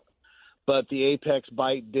now. But the Apex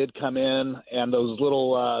bite did come in, and those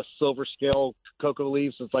little silver scale cocoa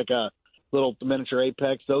leaves, it's like a little miniature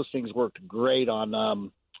Apex. Those things worked great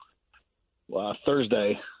on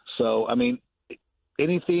Thursday. So, I mean,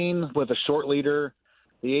 anything with a short leader.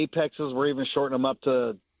 The apexes, we're even shortening them up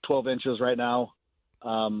to 12 inches right now.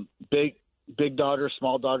 Big dodgers,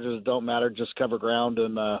 small dodgers, don't matter. Just cover ground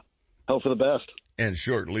and hope for the best. And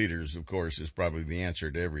short leaders, of course, is probably the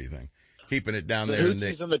answer to everything. Keeping it down The there.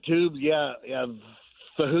 hoochies and the tubes, yeah.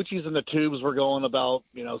 The hoochies and the tubes, we're going about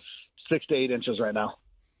 6 to 8 inches right now.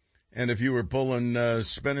 And if you were pulling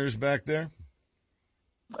spinners back there?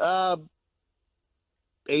 8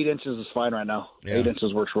 inches is fine right now. Yeah. 8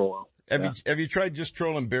 inches works real well. Have you tried just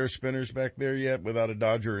trolling bear spinners back there yet without a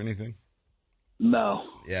dodger or anything? No.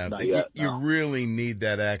 Yeah, not yet, you really need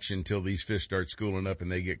that action until these fish start schooling up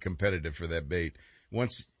and they get competitive for that bait.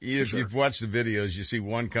 Once if you've watched the videos, you see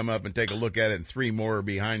one come up and take a look at it, and 3 more are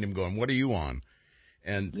behind him going, "What are you on?"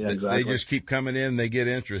 And they just keep coming in. They get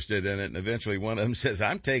interested in it, and eventually one of them says,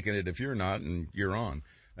 "I'm taking it if you're not," and you're on.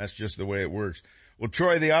 That's just the way it works. Well,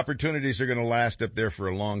 Troy, the opportunities are going to last up there for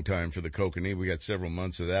a long time for the kokanee. We got several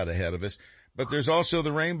months of that ahead of us. But there's also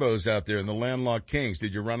the rainbows out there and the landlocked kings.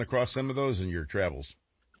 Did you run across some of those in your travels?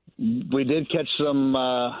 We did catch some.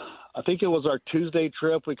 I think it was our Tuesday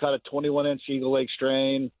trip. We caught a 21-inch Eagle Lake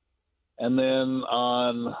strain. And then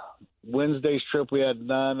on Wednesday's trip, we had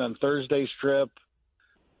none. On Thursday's trip,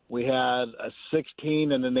 we had a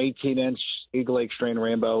 16 and an 18-inch Eagle Lake strain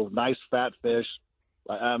rainbow. Nice fat fish.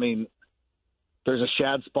 I mean, there's a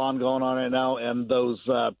shad spawn going on right now, and those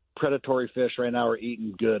predatory fish right now are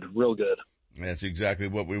eating good, real good. That's exactly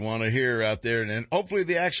what we want to hear out there. And then hopefully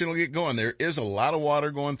the action will get going. There is a lot of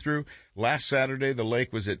water going through. Last Saturday, the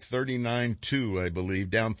lake was at 39.2, I believe,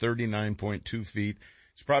 down 39.2 feet.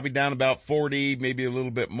 It's probably down about 40, maybe a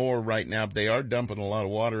little bit more right now. But they are dumping a lot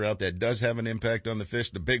of water out. That does have an impact on the fish.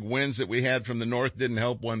 The big winds that we had from the north didn't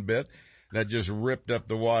help one bit. That just ripped up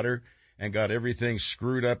the water and got everything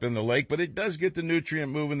screwed up in the lake. But it does get the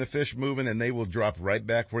nutrient moving, the fish moving, and they will drop right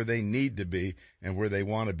back where they need to be and where they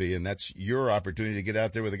want to be. And that's your opportunity to get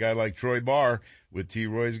out there with a guy like Troy Barr with T.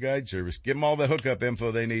 Roy's Guide Service. Give them all the hookup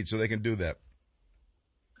info they need so they can do that.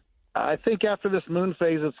 I think after this moon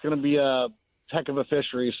phase, it's going to be a heck of a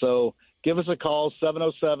fishery. So give us a call,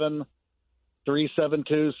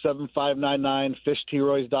 707-372-7599,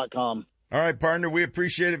 fishtroys.com. All right, partner, we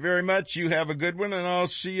appreciate it very much. You have a good one, and I'll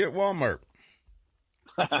see you at Walmart.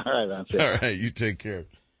 All right, man. All right, you take care.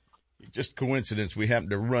 Just coincidence we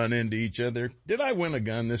happened to run into each other. Did I win a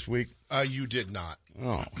gun this week? You did not.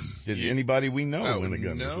 Oh, did anybody we know win a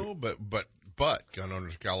gun this week? But Gun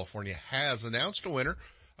Owners of California has announced a winner.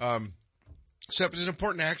 Except it's an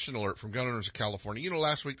important action alert from Gun Owners of California.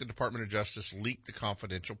 Last week the Department of Justice leaked the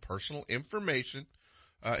confidential personal information,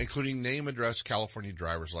 including name, address, California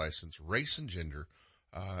driver's license, race and gender,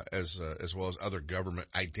 as well as other government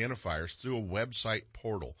identifiers through a website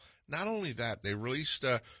portal. Not only that, they released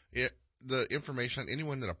the information on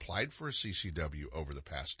anyone that applied for a CCW over the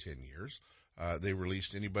past 10 years. They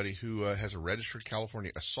released anybody who has a registered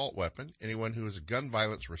California assault weapon, anyone who has a gun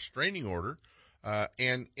violence restraining order,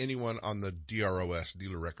 and anyone on the DROS,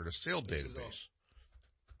 Dealer Record of Sale database.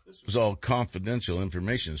 This was all confidential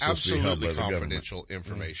information. Absolutely confidential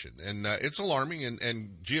information. And it's alarming, and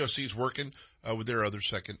GOC is working with their other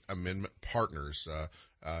Second Amendment partners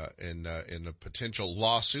in a potential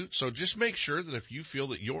lawsuit. So just make sure that if you feel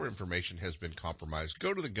that your information has been compromised,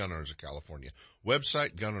 go to the Gun Owners of California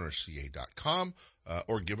website, gunownersca.com,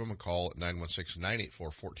 or give them a call at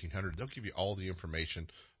 916-984-1400. They'll give you all the information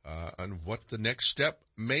on what the next step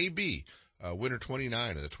may be. Winner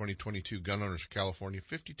 29 of the 2022 Gun Owners of California,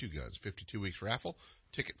 52 guns, 52 weeks raffle,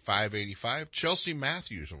 ticket $585. Chelsea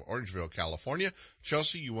Matthews of Orangeville, California.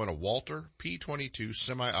 Chelsea, you won a Walter P22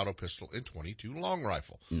 semi-auto pistol and 22 long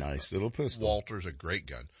rifle. Nice little pistol. Walter's a great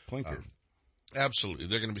gun. Plinker. Absolutely.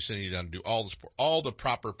 They're going to be sending you down to do all the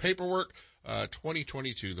proper paperwork.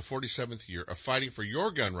 2022, the 47th year of fighting for your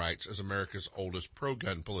gun rights as America's oldest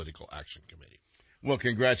pro-gun political action committee. Well,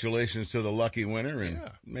 congratulations to the lucky winner, and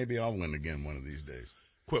maybe I'll win again one of these days.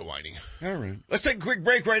 Quit whining. All right. Let's take a quick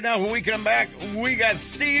break right now. When we come back, we got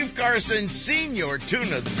Steve Carson, Senior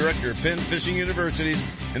Tuna, the director of Penn Fishing University,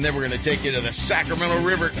 and then we're going to take you to the Sacramento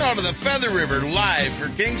River, to the Feather River, live for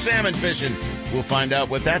king salmon fishing. We'll find out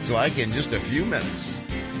what that's like in just a few minutes.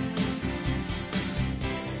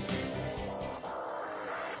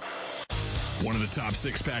 One of the top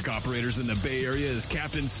six-pack operators in the Bay Area is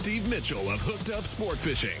Captain Steve Mitchell of Hooked Up Sport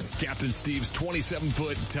Fishing. Captain Steve's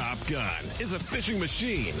 27-foot Top Gun is a fishing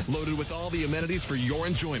machine loaded with all the amenities for your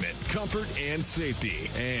enjoyment, comfort, and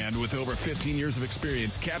safety. And with over 15 years of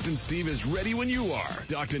experience, Captain Steve is ready when you are.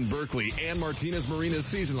 Docked in Berkeley and Martinez Marinas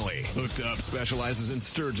seasonally. Hooked Up specializes in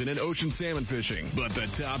sturgeon and ocean salmon fishing, but the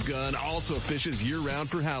Top Gun also fishes year-round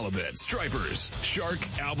for halibut, stripers, shark,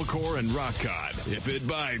 albacore, and rock cod. If it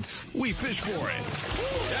bites, we fish for it.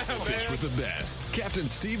 Fish with the best. Captain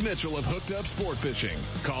Steve Mitchell of Hooked Up Sport Fishing.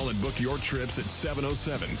 Call and book your trips at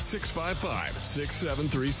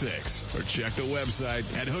 707-655-6736 or check the website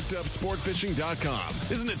at hookedupsportfishing.com.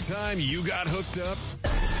 Isn't it time you got hooked up?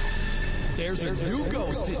 There's a new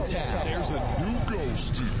ghost in town. There's a new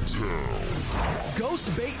ghost in town.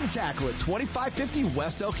 Ghost Bait and Tackle at 2550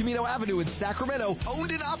 West El Camino Avenue in Sacramento,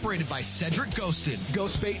 owned and operated by Cedric Ghostin.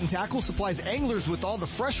 Ghost Bait and Tackle supplies anglers with all the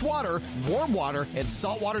fresh water, warm water, and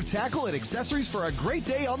saltwater tackle and accessories for a great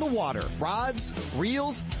day on the water. Rods,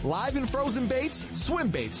 reels, live and frozen baits, swim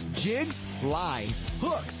baits, jigs, line,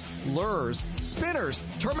 hooks, lures, spinners,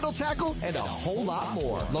 terminal tackle, and a whole lot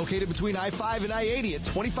more. Located between I-5 and I-80 at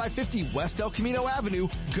 2550 West El Camino Avenue,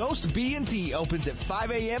 Ghost B&T opens at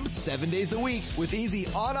 5 a.m. 7 days a week with easy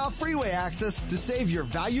on-off freeway access to save your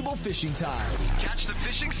valuable fishing time. Catch the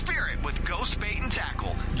fishing spirit with Ghost Bait and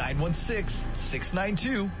Tackle.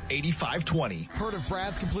 916-692-8520. Heard of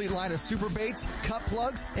Brad's complete line of super baits, cut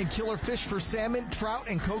plugs, and killer fish for salmon, trout,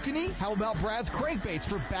 and kokanee? How about Brad's crankbaits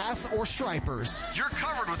for bass or stripers? You're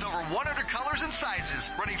covered with over 100 colors and sizes,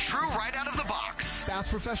 running true right out of the box. Bass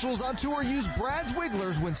professionals on tour use Brad's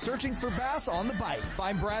Wigglers when searching for bass on the bite.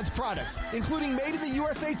 Find Brad's products, including Made in the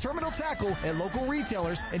USA terminal tackle at local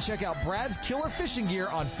retailers, and check out Brad's Killer Fishing Gear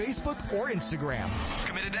on Facebook or Instagram.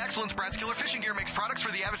 Committed to excellence, Brad's Killer Fishing Gear makes products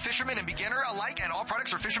for the avid fisherman and beginner alike, and all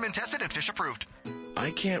products are fisherman tested and fish approved.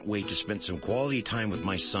 I can't wait to spend some quality time with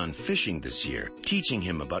my son fishing this year, teaching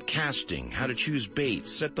him about casting, how to choose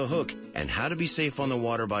baits, set the hook, and how to be safe on the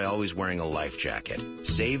water by always wearing a life jacket.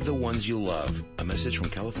 Save the ones you love. A message from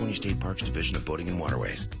California State Parks Division of Boating and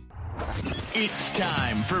Waterways. It's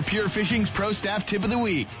time for Pure Fishing's Pro Staff Tip of the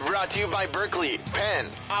Week. Brought to you by Berkeley, Penn,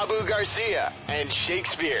 Abu Garcia, and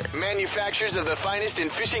Shakespeare, manufacturers of the finest in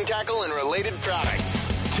fishing tackle and related products.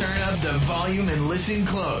 Turn up the volume and listen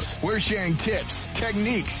close. We're sharing tips,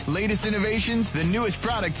 techniques, latest innovations, the newest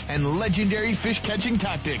products, and legendary fish catching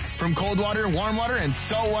tactics from cold water, warm water, and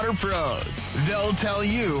saltwater pros. They'll tell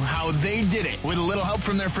you how they did it with a little help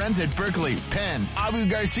from their friends at Berkeley, Penn, Abu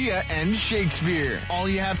Garcia, and Shakespeare. All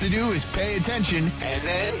you have to do is pay attention and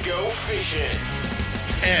then go fishing.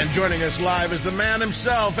 And joining us live is the man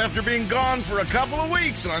himself after being gone for a couple of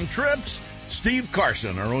weeks on trips. Steve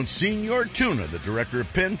Carson, our own senior tuna, the director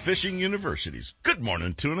of Penn Fishing Universities. Good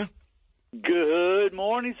morning, Tuna. Good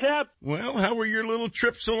morning, Sep. Well, how were your little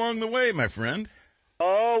trips along the way, my friend?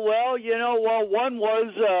 Oh, well, one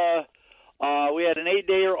was, we had an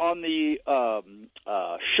 8-dayer on the,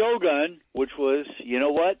 Shogun, which was, you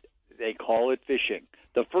know what? They call it fishing.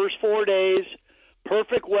 The first 4 days,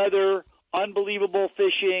 perfect weather, unbelievable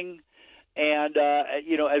fishing, and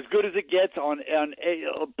as good as it gets on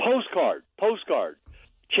a postcard,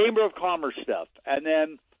 Chamber of Commerce stuff. And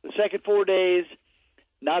then the second 4 days,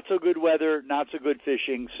 not so good weather, not so good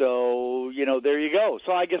fishing. So, there you go.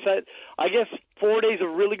 So I guess 4 days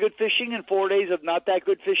of really good fishing and 4 days of not that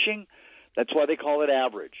good fishing. That's why they call it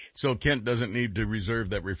average. So Kent doesn't need to reserve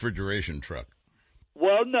that refrigeration truck.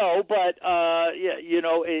 Well, no, but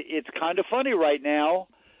it's kind of funny right now.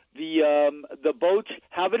 The boats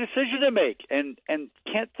have a decision to make, and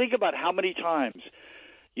can't think about how many times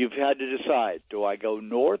you've had to decide, do I go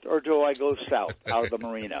north or do I go south out of the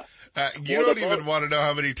marina? You don't even want to know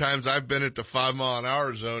how many times I've been at the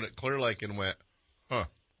 5-mile-an-hour zone at Clear Lake and went,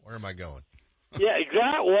 where am I going? Yeah,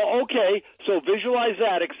 exactly. Well, okay, so visualize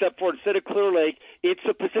that, except for instead of Clear Lake, it's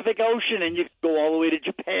the Pacific Ocean, and you can go all the way to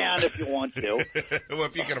Japan if you want to. Well,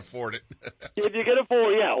 if you can afford it. If you can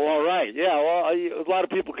afford, yeah, well, right. Yeah, well, a lot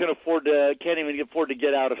of people can't even afford to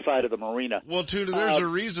get outside of the marina. Well, Tuna, there's a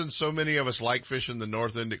reason so many of us like fishing the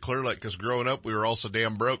north end at Clear Lake, because growing up we were all so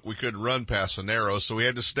damn broke we couldn't run past the Narrows, so we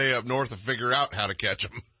had to stay up north and figure out how to catch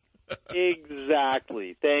them.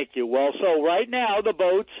 Exactly. Thank you. Well, so right now the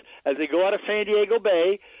boats, as they go out of San Diego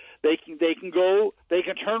Bay, they can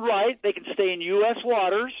turn right, they can stay in U.S.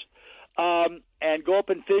 waters, and go up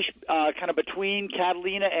and fish kind of between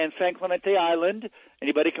Catalina and San Clemente Island.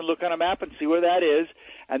 Anybody can look on a map and see where that is,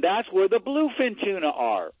 and that's where the bluefin tuna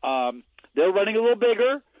are. They're running a little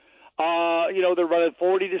bigger. They're running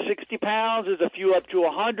 40 to 60 pounds. There's a few up to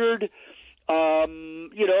 100.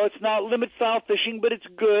 It's not limit style fishing, but it's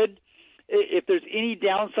good. if there's any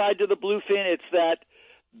downside to the bluefin, it's that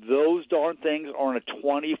those darn things are on a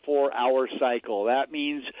 24-hour cycle. That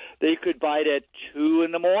means they could bite at 2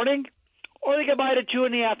 in the morning, or they could bite at 2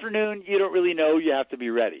 in the afternoon. You don't really know. You have to be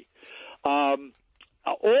ready. Or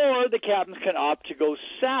the captains can opt to go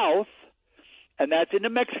south, and that's into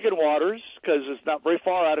Mexican waters, because it's not very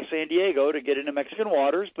far out of San Diego to get into Mexican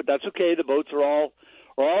waters, but that's okay. The boats are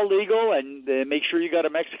all legal, and they make sure you got a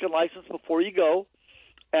Mexican license before you go.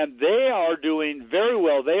 And they are doing very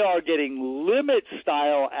well. They are getting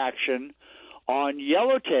limit-style action on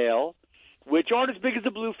yellowtail, which aren't as big as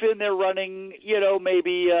the bluefin. They're running,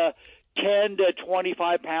 maybe 10 to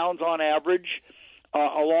 25 pounds on average,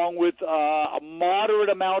 along with a moderate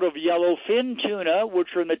amount of yellowfin tuna, which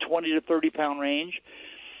are in the 20 to 30-pound range,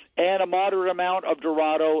 and a moderate amount of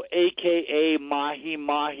Dorado, a.k.a.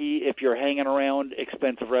 mahi-mahi, if you're hanging around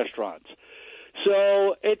expensive restaurants.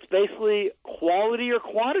 So it's basically quality or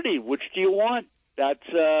quantity. Which do you want? That's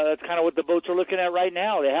kind of what the boats are looking at right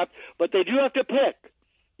now. But they do have to pick.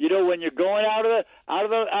 When you're going out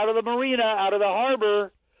of the marina, out of the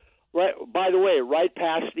harbor. Right. By the way, right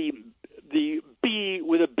past the B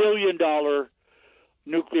with $1 billion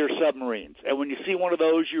nuclear submarines. And when you see one of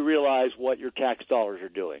those, you realize what your tax dollars are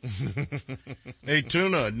doing. Hey,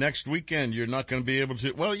 Tuna, next weekend you're not going to be able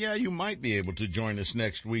to. Well, yeah, you might be able to join us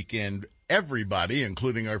next weekend. Everybody,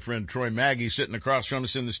 including our friend Troy Maggie, sitting across from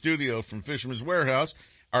us in the studio from Fisherman's Warehouse,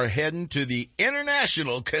 are heading to the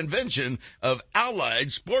International Convention of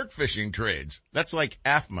Allied Sport Fishing Trades. That's like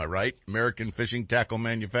AFMA, right? American Fishing Tackle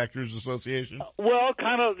Manufacturers Association. Well,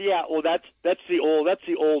 kind of, yeah. Well, that's the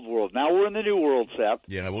old world. Now we're in the new world, Seth.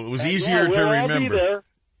 Yeah, well, it was easier to remember. All be there.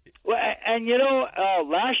 Well, and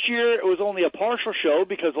last year it was only a partial show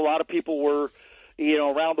because a lot of people were,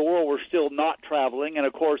 around the world were still not traveling, and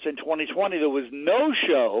of course in 2020 there was no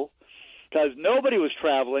show because nobody was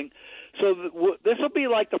traveling. So this will be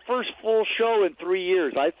like the first full show in 3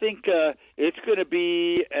 years. I think it's going to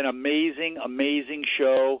be an amazing, amazing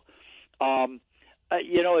show.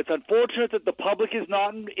 It's unfortunate that the public is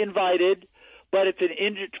not invited, but it's an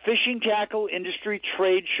fishing tackle industry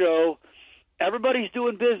trade show. Everybody's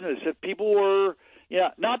doing business. If people were,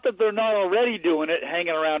 not that they're not already doing it,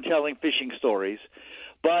 hanging around telling fishing stories,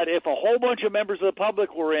 but if a whole bunch of members of the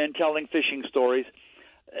public were in telling fishing stories,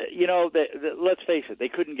 let's face it, they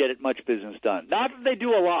couldn't get much business done. Not that they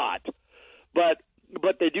do a lot, but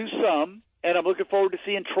they do some, and I'm looking forward to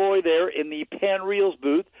seeing Troy there in the Pan Reels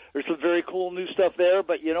booth. There's some very cool new stuff there,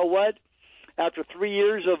 but you know what? After 3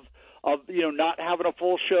 years of not having a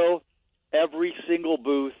full show, every single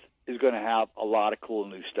booth is going to have a lot of cool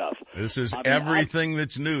new stuff. This is everything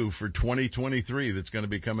that's new for 2023 that's going to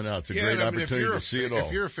be coming out. It's a great opportunity to see it all.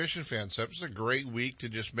 If you're a fishing fan, Seth, it's a great week to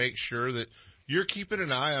just make sure that you're keeping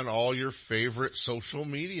an eye on all your favorite social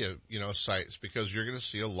media, sites, because you're going to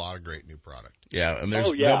see a lot of great new product. Yeah, and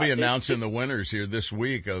they'll be announcing the winners here this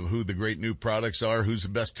week of who the great new products are, who's the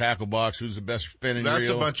best tackle box, who's the best spinning reel. That's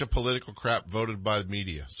a bunch of political crap voted by the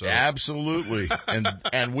media. So absolutely,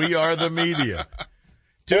 and we are the media.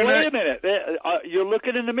 Well, wait a minute. You're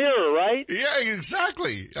looking in the mirror, right? Yeah,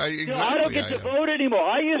 exactly. I don't get to vote anymore.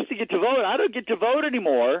 I used to get to vote. I don't get to vote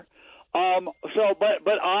anymore.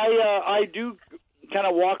 But I do kind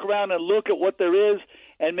of walk around and look at what there is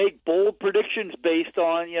and make bold predictions based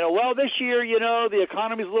on, this year, the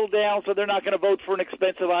economy's a little down, so they're not going to vote for an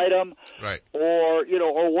expensive item, right? Or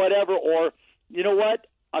or whatever. Or you know what?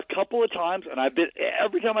 A couple of times, and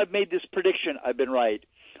every time I've made this prediction, I've been right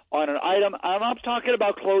on an item. I'm not talking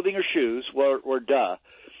about clothing or shoes, or duh.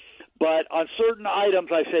 But on certain items,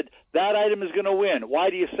 I said that item is going to win. Why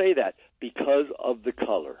do you say that? Because of the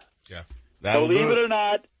color. Yeah. Believe it or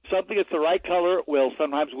not, something that's the right color will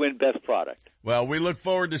sometimes win best product. Well, we look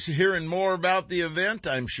forward to hearing more about the event.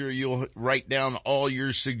 I'm sure you'll write down all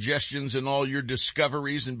your suggestions and all your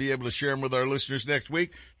discoveries and be able to share them with our listeners next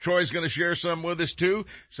week. Troy's going to share some with us too,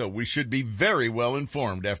 so we should be very well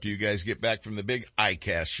informed after you guys get back from the big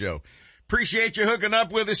ICAST show. Appreciate you hooking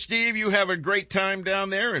up with us, Steve. You have a great time down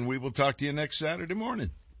there, and we will talk to you next Saturday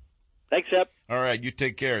morning. Thanks, Sep. All right, you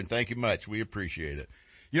take care, and thank you much. We appreciate it.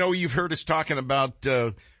 You've heard us talking about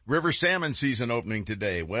river salmon season opening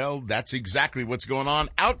today. Well, that's exactly what's going on.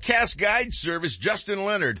 Outcast Guide Service, Justin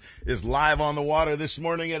Leonard, is live on the water this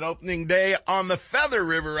morning at opening day on the Feather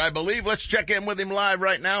River, I believe. Let's check in with him live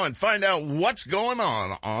right now and find out what's going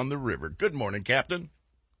on the river. Good morning, Captain.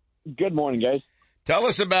 Good morning, guys. Tell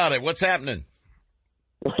us about it. What's happening?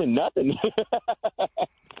 Nothing.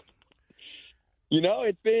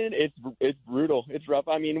 It's brutal. It's rough.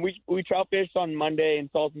 I mean, we trout fished on Monday and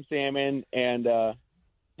saw some salmon and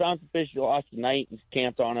found some fish last night and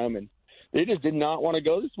camped on them. And they just did not want to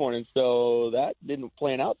go this morning, so that didn't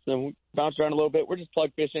plan out. So we bounced around a little bit. We're just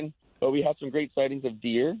plug fishing, but we have some great sightings of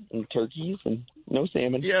deer and turkeys and no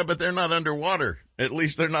salmon. Yeah, but they're not underwater. At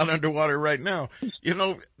least they're not underwater right now. You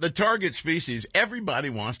know, the target species, everybody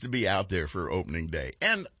wants to be out there for opening day.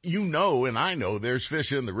 And you know, and I know there's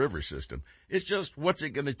fish in the river system. It's just, what's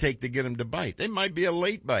it going to take to get them to bite? They might be a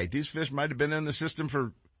late bite. These fish might have been in the system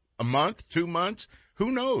for a month, 2 months.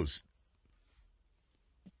 Who knows?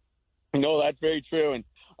 No, that's very true. And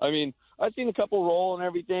I mean, I've seen a couple roll and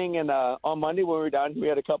everything. And on Monday when we were down here, we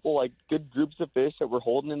had a couple like good groups of fish that were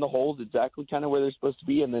holding in the holes exactly kind of where they're supposed to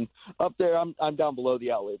be. And then up there, I'm down below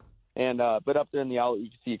the outlet. And but up there in the outlet, you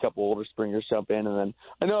can see a couple older springers jump in. And then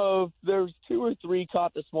I know there's 2 or 3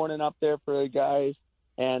 caught this morning up there for the guys.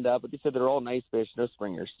 And but they said they're all nice fish, no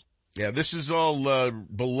springers. Yeah, this is all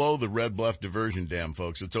below the Red Bluff Diversion Dam,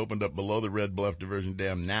 folks. It's opened up below the Red Bluff Diversion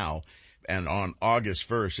Dam now. And on August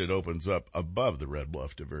 1st, it opens up above the Red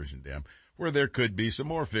Bluff Diversion Dam, where there could be some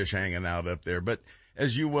more fish hanging out up there. But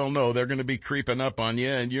as you well know, they're going to be creeping up on you,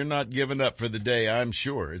 and you're not giving up for the day, I'm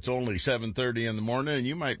sure. It's only 7:30 in the morning, and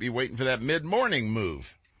you might be waiting for that mid-morning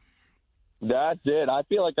move. That's it. I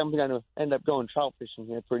feel like I'm going to end up going trout fishing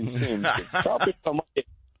here pretty soon. Trout fishing on Monday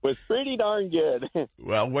was pretty darn good.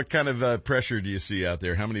 Well, what kind of pressure do you see out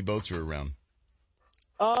there? How many boats are around?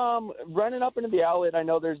 Running up into the outlet, I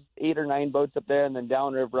know there's 8 or 9 boats up there, and then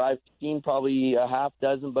downriver, I've seen probably a half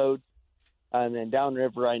dozen boats, and then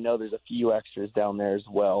downriver, I know there's a few extras down there as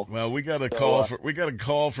well. Well, we got a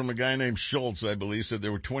call from a guy named Schultz, I believe, said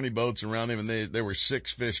there were 20 boats around him, and there were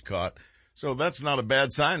 6 fish caught. So that's not a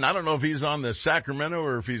bad sign. I don't know if he's on the Sacramento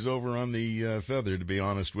or if he's over on the Feather, to be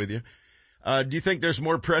honest with you. Do you think there's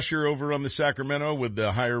more pressure over on the Sacramento with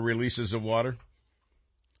the higher releases of water?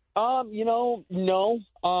 No.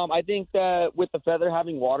 I think that with the Feather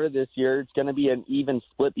having water this year, it's going to be an even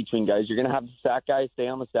split between guys. You're going to have the Sac guys stay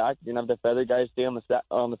on the Sac. You're going to have the Feather guys stay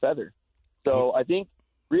on the Feather. So I think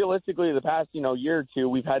realistically, the past, year or two,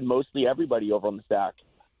 we've had mostly everybody over on the Sac.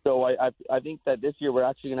 So I think that this year we're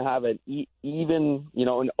actually going to have an even,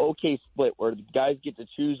 an okay split where the guys get to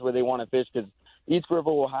choose where they want to fish because each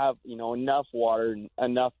river will have, enough water and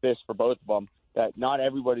enough fish for both of them that not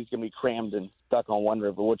everybody's going to be crammed and stuck on one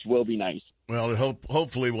river, which will be nice. Well,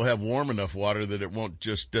 hopefully we'll have warm enough water that it won't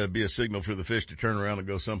just be a signal for the fish to turn around and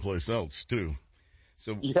go someplace else, too.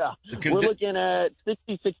 So yeah, we're looking at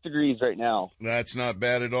 66 degrees right now. That's not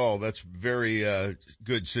bad at all. That's very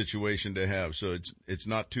good situation to have. So it's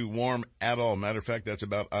not too warm at all. Matter of fact, that's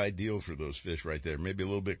about ideal for those fish right there. Maybe a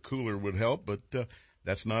little bit cooler would help, but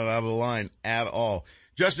that's not out of the line at all.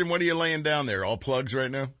 Justin, what are you laying down there? All plugs right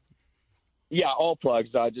now? Yeah, all plugs.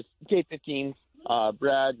 Just K-15s,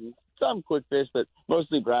 Brad, and some quick fish, but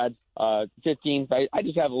mostly Brad. 15s. I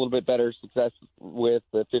just have a little bit better success with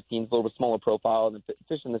the 15s, a little bit smaller profile, and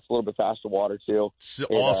fishing that's a little bit faster water, too.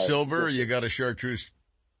 All silver, or you got a chartreuse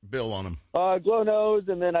bill on them? Glow nose,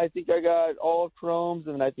 and then I think I got all chromes,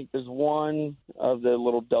 and I think there's one of the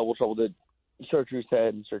little double troubled chartreuse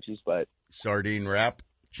head and chartreuse butt. Sardine wrap,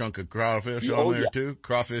 chunk of crawfish on there, too?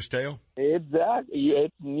 Crawfish tail? Exactly.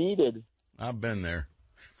 It's needed. I've been there.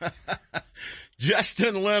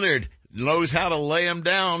 Justin Leonard knows how to lay them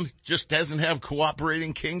down, just doesn't have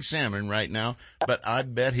cooperating king salmon right now, but I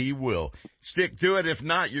bet he will. Stick to it. If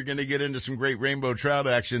not, you're going to get into some great rainbow trout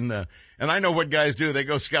action. And I know what guys do. They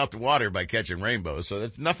go scout the water by catching rainbows, so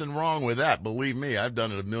there's nothing wrong with that. Believe me, I've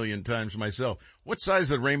done it a million times myself. What size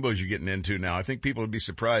of the rainbows you getting into now? I think people would be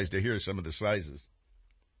surprised to hear some of the sizes.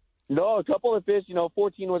 No, a couple of fish,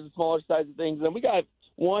 14 was the smaller size of things. And we got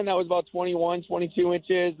one that was about 21, 22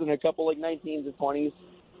 inches, and a couple like 19s and 20s.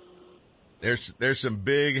 There's some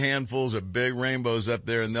big handfuls of big rainbows up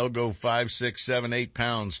there, and they'll go 5, 6, 7, 8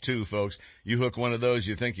 pounds too, folks. You hook one of those,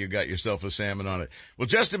 you think you got yourself a salmon on it. Well,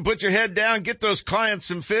 Justin, put your head down, get those clients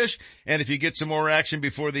some fish, and if you get some more action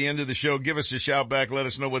before the end of the show, give us a shout back, let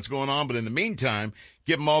us know what's going on. But in the meantime,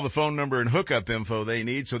 give them all the phone number and hookup info they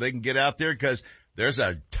need so they can get out there, because there's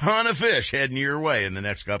a ton of fish heading your way in the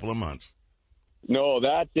next couple of months. No,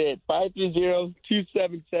 that's it.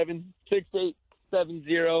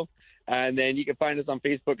 530-277-6870. And then you can find us on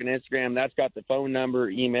Facebook and Instagram. That's got the phone number,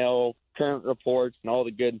 email, current reports, and all the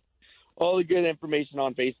good information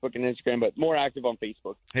on Facebook and Instagram, but more active on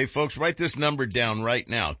Facebook. Hey, folks, write this number down right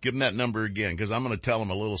now. Give them that number again, because I'm going to tell them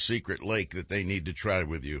a little secret lake that they need to try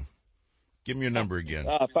with you. Give them your number again.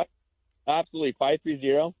 Absolutely.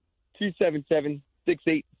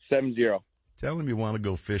 530-277-6870. Tell them you want to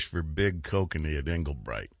go fish for big kokanee at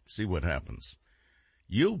Englebright. See what happens.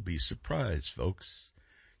 You'll be surprised, folks.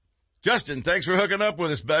 Justin, thanks for hooking up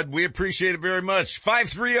with us, bud. We appreciate it very much.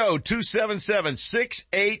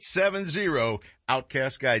 530-277-6870.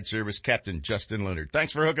 Outcast Guide Service, Captain Justin Leonard.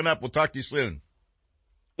 Thanks for hooking up. We'll talk to you soon.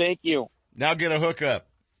 Thank you. Now get a hookup.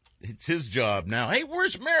 It's his job now. Hey,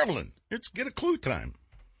 where's Marilyn? It's Get a Clue time.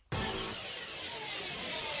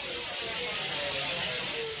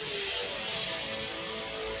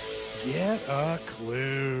 Get a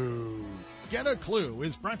Clue. Get a Clue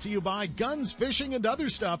is brought to you by Guns, Fishing, and Other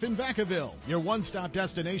Stuff in Vacaville, your one-stop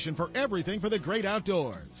destination for everything for the great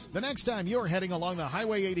outdoors. The next time you're heading along the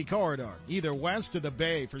Highway 80 corridor, either west to the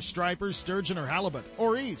bay for stripers, sturgeon, or halibut,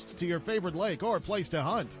 or east to your favorite lake or place to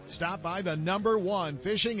hunt, stop by the #1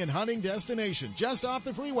 fishing and hunting destination just off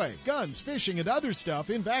the freeway, Guns, Fishing, and Other Stuff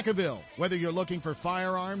in Vacaville. Whether you're looking for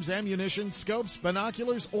firearms, ammunition, scopes,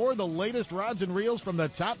 binoculars, or the latest rods and reels from the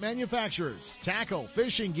top manufacturers, tackle,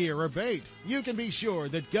 fishing gear, or bait, you can be sure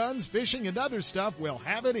that Guns, Fishing, and Other Stuff will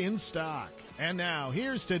have it in stock. And now,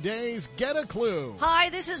 here's today's Get a Clue. Hi,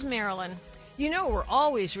 this is Marilyn. You know, we're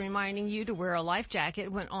always reminding you to wear a life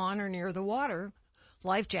jacket when on or near the water.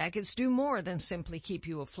 Life jackets do more than simply keep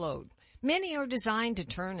you afloat. Many are designed to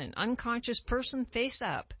turn an unconscious person face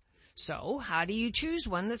up. So, how do you choose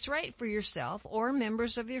one that's right for yourself or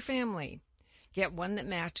members of your family? Get one that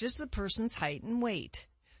matches the person's height and weight.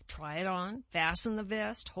 Try it on, fasten the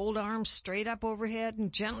vest, hold arms straight up overhead,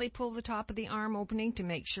 and gently pull the top of the arm opening to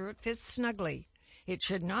make sure it fits snugly. It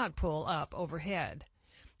should not pull up overhead.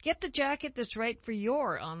 Get the jacket that's right for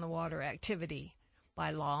your on-the-water activity.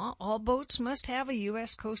 By law, all boats must have a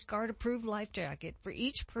U.S. Coast Guard approved life jacket for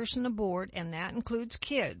each person aboard, and that includes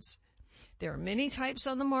kids. There are many types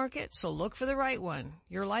on the market, so look for the right one.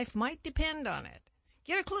 Your life might depend on it.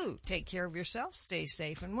 Get a Clue. Take care of yourself, stay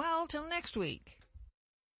safe and well. Till next week.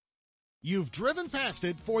 You've driven past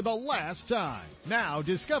it for the last time. Now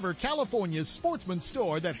discover California's Sportsman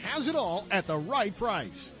store that has it all at the right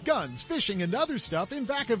price. Guns, Fishing, and Other Stuff in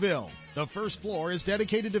Vacaville. The first floor is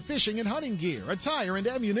dedicated to fishing and hunting gear, attire, and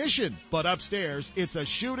ammunition. But upstairs, it's a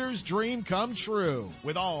shooter's dream come true.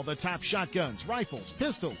 With all the top shotguns, rifles,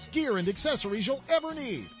 pistols, gear, and accessories you'll ever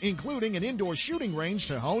need, including an indoor shooting range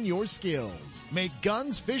to hone your skills. Make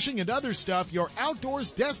Guns, Fishing, and Other Stuff your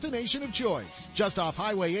outdoors destination of choice. Just off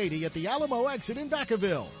Highway 80 at the Alamo exit in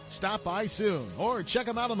Vacaville. Stop by soon or check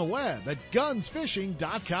them out on the web at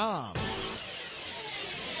gunsfishing.com.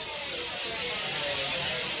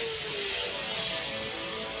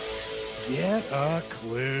 Get a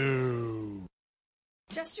Clue.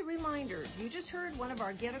 Just a reminder, you just heard one of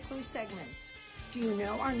our Get a Clue segments. Do you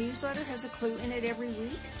know our newsletter has a clue in it every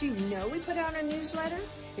week? Do you know we put out a newsletter?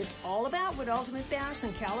 It's all about what Ultimate Bass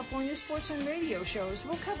and California Sportsmen radio shows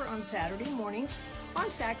will cover on Saturday mornings on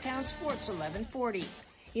Sacktown Sports 1140.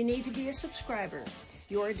 You need to be a subscriber.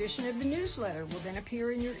 Your edition of the newsletter will then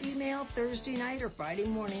appear in your email Thursday night or Friday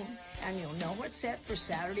morning, and you'll know what's set for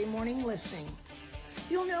Saturday morning listening.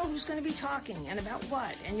 You'll know who's going to be talking and about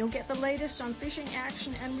what, and you'll get the latest on fishing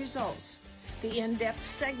action and results. The in-depth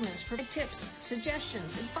segments provide tips,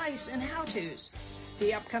 suggestions, advice, and how-tos.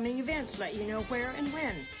 The upcoming events let you know where and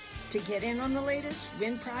when. To get in on the latest,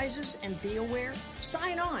 win prizes, and be aware,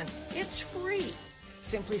 sign on. It's free.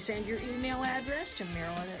 Simply send your email address to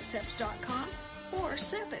marilyn@seps.com or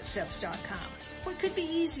sep@seps.com. What could be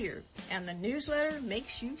easier? And the newsletter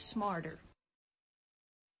makes you smarter.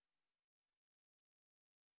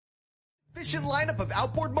 Efficient lineup of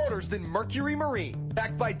outboard motors than Mercury Marine.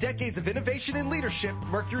 Backed by decades of innovation and leadership,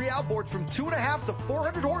 Mercury outboards from 2.5 to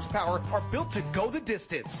 400 horsepower are built to go the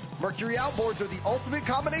distance. Mercury outboards are the ultimate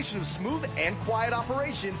combination of smooth and quiet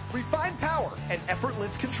operation, refined power, and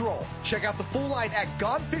effortless control. Check out the full line at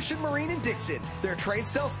Gone Fishing Marine in Dixon. Their trained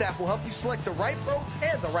sales staff will help you select the right boat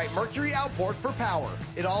and the right Mercury outboard for power.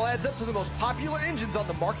 It all adds up to the most popular engines on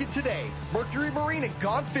the market today. Mercury Marine and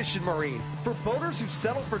Gone Fishing Marine. For boaters who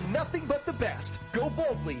settle for nothing but the best. Go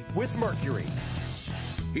boldly with Mercury.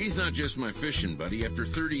 He's not just my fishing buddy. After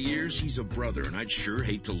 30 years, he's a brother, and I'd sure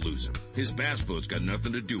hate to lose him. His bass boat's got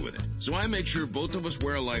nothing to do with it. So I make sure both of us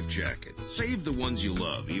wear a life jacket. Save the ones you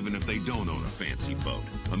love, even if they don't own a fancy boat.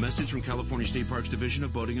 A message from California State Parks Division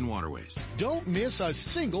of Boating and Waterways. Don't miss a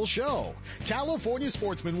single show. California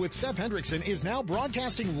Sportsman with Sep Hendrickson is now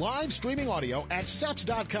broadcasting live streaming audio at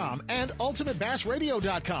seps.com and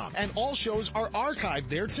ultimatebassradio.com, and all shows are archived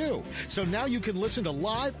there too. So now you can listen to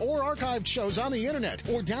live or archived shows on the internet,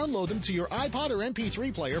 or download them to your iPod or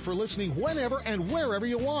MP3 player for listening whenever and wherever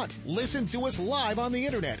you want. Listen to us live on the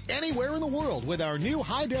internet anywhere in the world with our new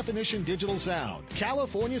high-definition digital sound.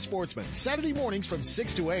 California Sportsman, Saturday mornings from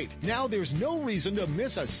 6 to 8. Now there's no reason to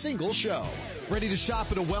miss a single show. Ready to shop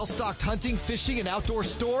at a well-stocked hunting, fishing, and outdoor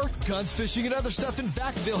store? Guns, Fishing, and Other Stuff in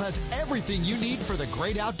Vacaville has everything you need for the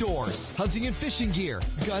great outdoors. Hunting and fishing gear,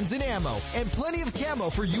 guns and ammo, and plenty of camo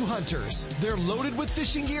for you hunters. They're loaded with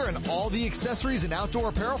fishing gear and all the accessories and outdoor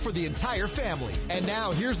apparel for the entire family. And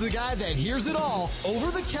now here's the guy that hears it all over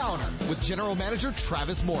the counter with General Manager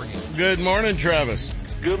Travis Morgan. Good morning, Travis.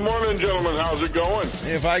 Good morning, gentlemen. How's it going?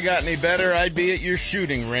 If I got any better, I'd be at your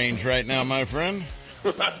shooting range right now, my friend.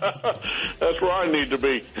 That's where I need to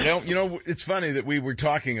be. You know, it's funny that we were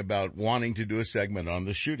talking about wanting to do a segment on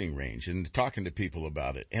the shooting range and talking to people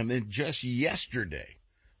about it. And then just yesterday,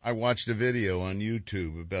 I watched a video on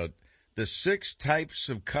YouTube about the 6 types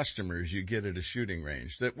of customers you get at a shooting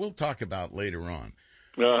range that we'll talk about later on.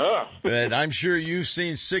 Uh-huh. But I'm sure you've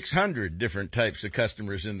seen 600 different types of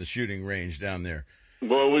customers in the shooting range down there.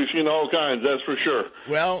 Well, we've seen all kinds, that's for sure.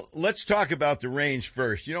 Well, let's talk about the range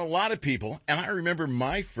first. You know, a lot of people, and I remember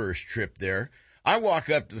my first trip there, I walk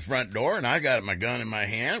up to the front door and I got my gun in my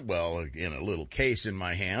hand, well, in a little case in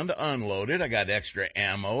my hand, unloaded. I got extra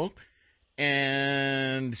ammo,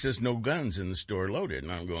 and it says no guns in the store loaded.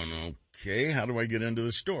 And I'm going, okay, how do I get into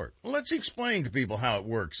the store? Well, let's explain to people how it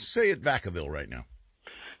works. Say it Vacaville right now.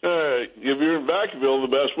 If you're in Vacaville,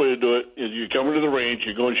 the best way to do it is you come into the range,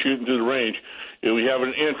 you go and shoot into the range, and we have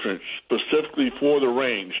an entrance specifically for the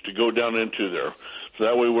range to go down into there. So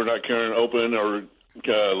that way we're not carrying open or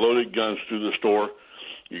loaded guns through the store.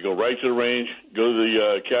 You go right to the range, go to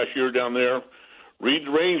the cashier down there, read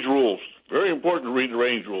the range rules. Very important to read the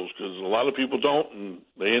range rules because a lot of people don't, and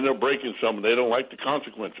they end up breaking some, and they don't like the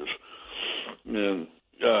consequences. And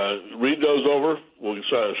read those over. We'll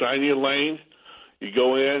assign you a lane. You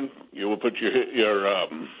go in, you will put your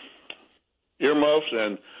earmuffs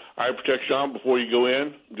and eye protection on before you go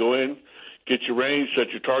in. Go in, get your range,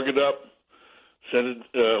 set your target up, send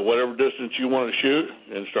it whatever distance you want to shoot,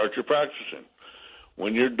 and start your practicing.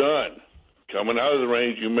 When you're done, coming out of the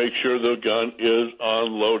range, you make sure the gun is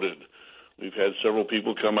unloaded. We've had several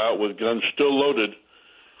people come out with guns still loaded,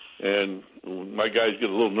 and my guys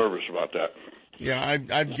get a little nervous about that. Yeah,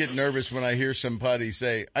 I get nervous when I hear somebody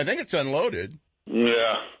say, I think it's unloaded.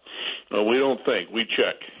 Yeah. No, we don't think. We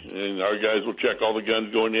check. And our guys will check all the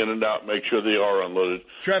guns going in and out, make sure they are unloaded.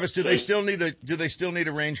 Travis, do they still need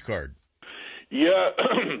a range card? Yeah.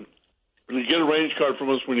 You get a range card from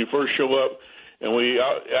us when you first show up, and we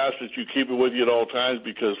ask that you keep it with you at all times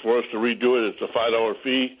because for us to redo it, it's a $5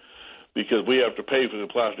 fee because we have to pay for the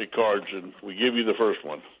plastic cards, and we give you the first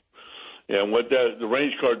one. And what the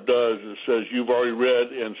range card does is says you've already read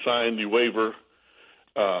and signed the waiver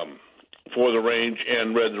for the range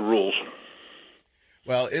and read the rules.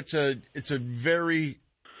 Well, it's a very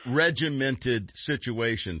regimented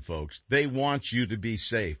situation, folks. They want you to be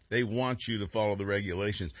safe. They want you to follow the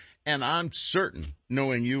regulations. And I'm certain,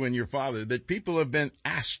 knowing you and your father, that people have been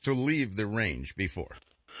asked to leave the range before.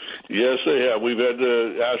 Yes, they have. We've had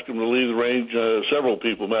to ask them to leave the range, several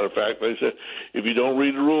people, matter of fact. They said, if you don't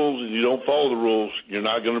read the rules and you don't follow the rules, you're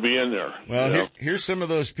not going to be in there. Well, here's some of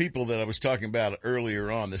those people that I was talking about earlier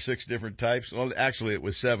on, the 6 different types. Well, actually, it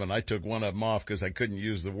was 7. I took one of them off because I couldn't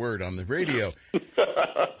use the word on the radio.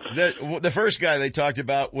 The first guy they talked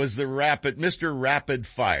about was Mr. Rapid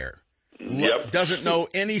Fire. Yep. Doesn't know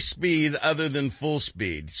any speed other than full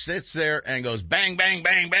speed. Sits there and goes bang, bang,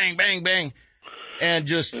 bang, bang, bang, bang. And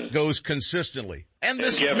just goes consistently. And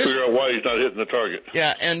this can't figure out why he's not hitting the target.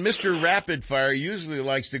 Yeah, and Mr. Rapid Fire usually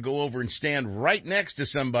likes to go over and stand right next to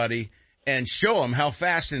somebody and show them how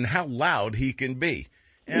fast and how loud he can be.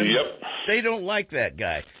 And they don't like that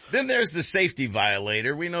guy. Then there's the safety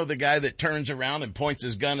violator. We know the guy that turns around and points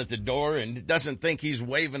his gun at the door and doesn't think he's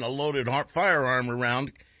waving a loaded firearm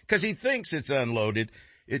around because he thinks it's unloaded.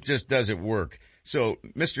 It just doesn't work. So,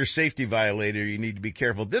 Mr. Safety Violator, you need to be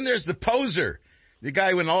careful. Then there's the poser. The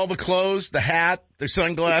guy with all the clothes, the hat, the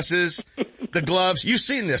sunglasses, the gloves. You've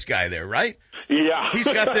seen this guy there, right? Yeah. He's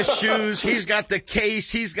got the shoes, he's got the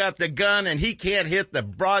case, he's got the gun, and he can't hit the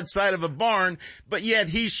broadside of a barn, but yet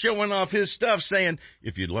he's showing off his stuff saying,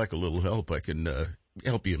 if you'd like a little help, I can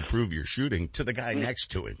help you improve your shooting to the guy next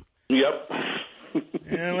to him. Yep.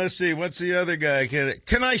 And let's see, what's the other guy?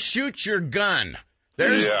 Can I shoot your gun?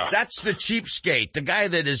 That's the cheapskate, the guy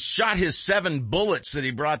that has shot his 7 bullets that he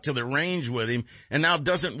brought to the range with him and now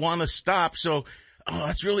doesn't want to stop. So,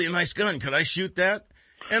 that's really a nice gun. Could I shoot that?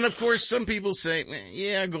 And of course, some people say,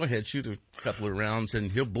 yeah, go ahead, shoot a couple of rounds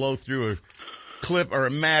and he'll blow through a clip or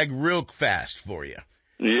a mag real fast for you.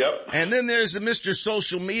 Yep. And then there's the Mr.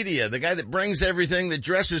 Social Media, the guy that brings everything, that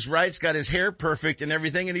dresses right, got his hair perfect and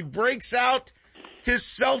everything, and he breaks out his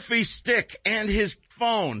selfie stick and his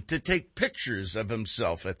phone to take pictures of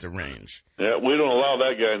himself at the range. Yeah, we don't allow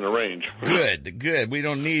that guy in the range. Good. We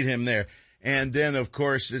don't need him there. And then, of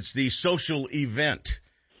course, it's the social event.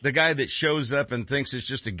 The guy that shows up and thinks it's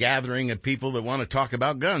just a gathering of people that want to talk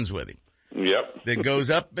about guns with him. Yep. That goes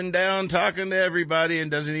up and down talking to everybody and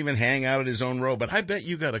doesn't even hang out at his own row. But I bet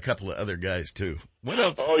you got a couple of other guys, too. What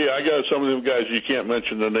else? Oh, yeah, I got some of them guys. You can't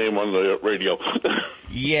mention the name on the radio.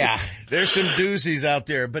 Yeah, there's some doozies out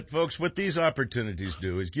there. But, folks, what these opportunities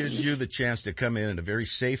do is gives you the chance to come in a very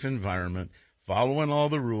safe environment, following all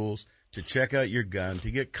the rules, to check out your gun, to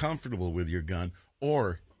get comfortable with your gun,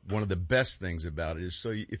 or one of the best things about it is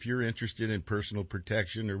so if you're interested in personal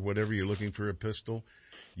protection or whatever, you're looking for a pistol,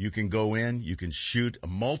 you can go in, you can shoot a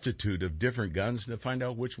multitude of different guns to find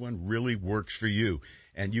out which one really works for you.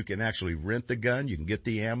 And you can actually rent the gun, you can get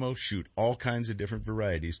the ammo, shoot all kinds of different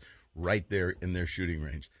varieties right there in their shooting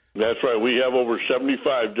range. That's right. We have over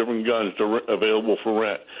 75 different guns available for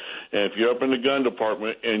rent. And if you're up in the gun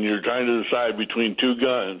department and you're trying to decide between two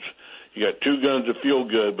guns, you got two guns that feel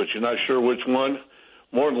good, but you're not sure which one,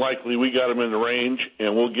 more than likely we got them in the range,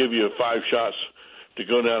 and we'll give you 5 shots to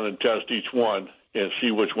go down and test each one and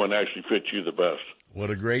see which one actually fits you the best. What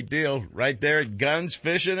a great deal. Right there at Guns,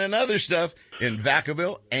 Fishing, and Other Stuff in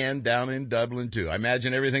Vacaville and down in Dublin, too. I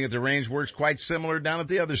imagine everything at the range works quite similar down at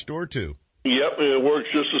the other store, too. Yep, it works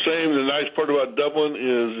just the same. The nice part about Dublin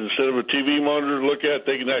is instead of a TV monitor to look at,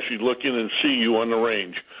 they can actually look in and see you on the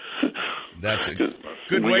range. That's a good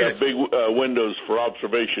we way got big windows for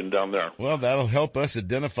observation down there. Well, that'll help us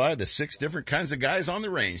identify the 6 different kinds of guys on the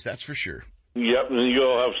range, that's for sure. Yep, and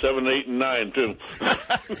you'll have 7, 8, and 9, too.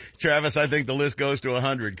 Travis, I think the list goes to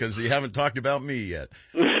 100 because you haven't talked about me yet.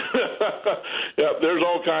 Yep, there's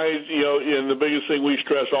all kinds, and the biggest thing we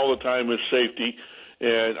stress all the time is safety.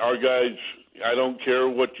 And our guys, I don't care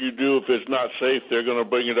what you do. If it's not safe, they're going to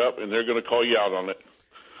bring it up, and they're going to call you out on it.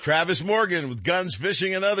 Travis Morgan with Guns,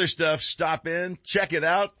 Fishing, and Other Stuff. Stop in, check it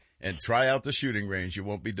out, and try out the shooting range. You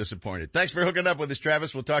won't be disappointed. Thanks for hooking up with us,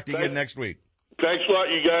 Travis. We'll talk to you again next week. Thanks a lot,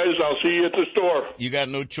 you guys. I'll see you at the store. You got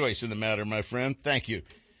no choice in the matter, my friend. Thank you.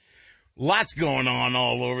 Lots going on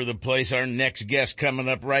all over the place. Our next guest coming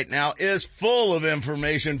up right now is full of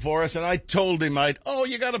information for us, and I told him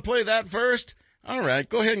you got to play that first? All right,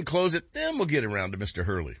 go ahead and close it. Then we'll get around to Mr.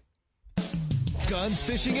 Hurley. Guns,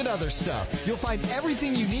 Fishing, and Other Stuff. You'll find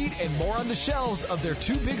everything you need and more on the shelves of their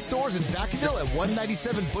 2 big stores in Vacaville at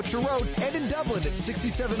 197 Butcher Road and in Dublin at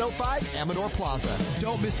 6705 Amador Plaza.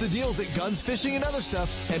 Don't miss the deals at Guns, Fishing, and Other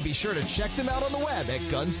Stuff, and be sure to check them out on the web at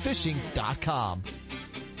gunsfishing.com.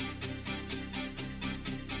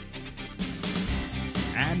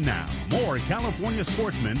 And now, more California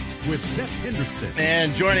Sportsmen with Seth Hendrickson.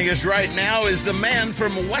 And joining us right now is the man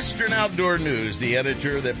from Western Outdoor News, the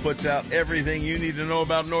editor that puts out everything you need to know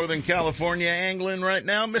about Northern California angling right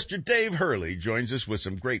now. Mr. Dave Hurley joins us with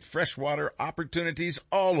some great freshwater opportunities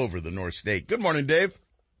all over the North State. Good morning, Dave.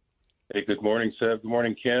 Hey, good morning, Seth. Good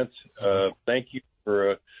morning, Kent. Thank you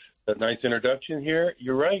for that nice introduction here.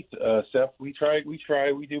 You're right, Seth. We try.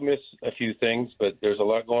 We do miss a few things, but there's a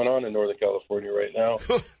lot going on in Northern California right now.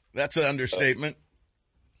 That's an understatement.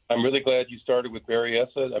 I'm really glad you started with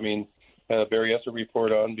Berryessa. Berryessa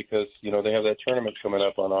report on because, they have that tournament coming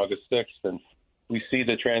up on August 6th, and we see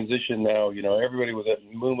the transition now. Everybody was at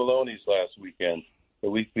New Maloney's last weekend, the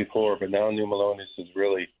week before, but now New Maloney's is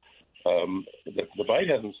really the bite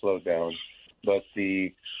hasn't slowed down. But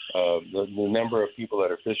the number of people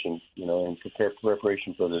that are fishing, in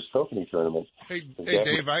preparation for this opening tournament. Hey,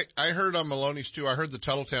 Dave, I heard on Maloney's too. I heard the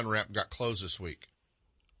Tuttleton ramp got closed this week.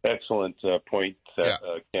 Excellent point.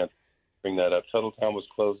 Can't bring that up. Tuttleton was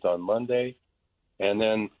closed on Monday, and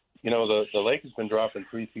then the lake has been dropping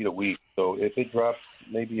 3 feet a week. So if it drops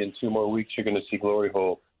maybe in 2 more weeks, you're going to see Glory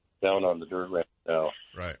Hole down on the dirt ramp now.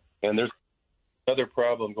 Right. And there's another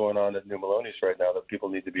problem going on at New Maloney's right now that people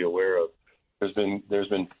need to be aware of. There's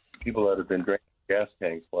been people that have been draining gas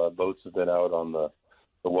tanks while boats have been out on the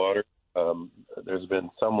water. There's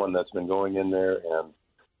been someone that's been going in there and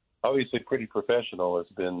obviously pretty professional has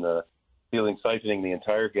been siphoning the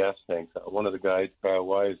entire gas tank. One of the guys, Kyle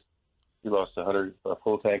Wise, he lost a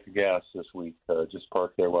full tank of gas this week, just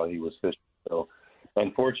parked there while he was fishing. So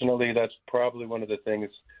unfortunately, that's probably one of the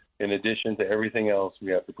things, in addition to everything else,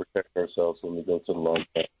 we have to protect ourselves when we go to the long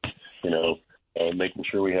tank, making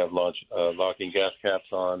sure we have locking gas caps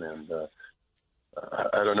on, and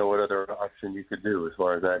I don't know what other option you could do as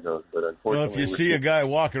far as that goes. But unfortunately, well, if you see a guy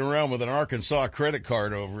walking around with an Arkansas credit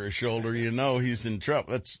card over his shoulder, he's in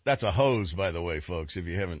trouble. That's a hose, by the way, folks, if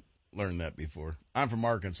you haven't learned that before. I'm from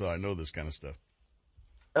Arkansas. I know this kind of stuff.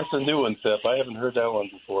 That's a new one, Seth. I haven't heard that one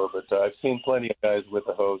before, but I've seen plenty of guys with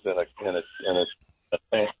a hose and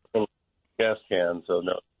a gas can. So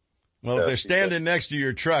no. Well, if they're standing next to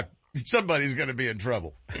your truck, somebody's going to be in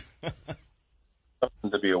trouble.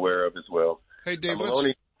 Something to be aware of as well. Hey, Dave,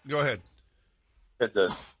 go ahead.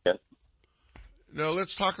 No,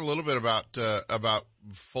 let's talk a little bit about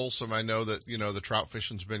Folsom. I know that, the trout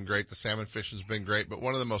fishing's been great. The salmon fishing's been great. But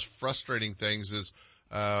one of the most frustrating things is,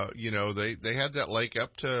 they had that lake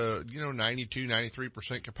up to, 92,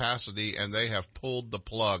 93% capacity, and they have pulled the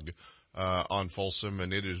plug, on Folsom,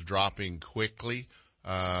 and it is dropping quickly.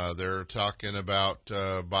 They're talking about,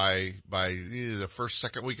 by the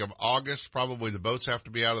second week of August, probably the boats have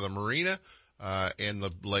to be out of the marina, and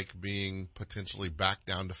the lake being potentially back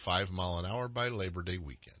down to 5 mile an hour by Labor Day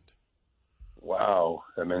weekend. Wow.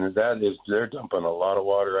 I mean, they're dumping a lot of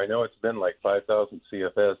water. I know it's been like 5,000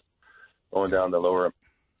 CFS going down the lower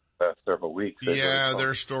last several weeks. Yeah,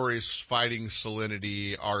 their story is fighting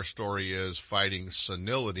salinity. Our story is fighting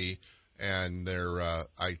senility. And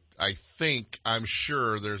I'm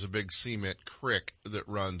sure there's a big cement creek that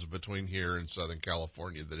runs between here and Southern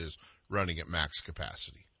California that is running at max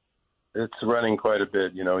capacity. It's running quite a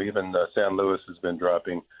bit. Even San Luis has been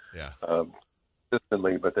dropping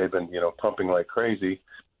consistently, but they've been, pumping like crazy.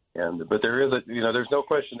 But there is there's no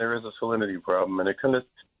question there is a salinity problem, and it's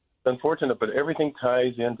unfortunate, but everything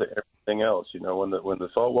ties into everything else. When the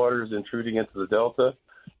salt water is intruding into the delta,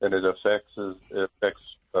 then it affects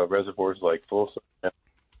reservoirs like Folsom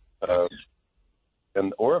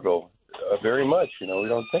and Oroville very much. We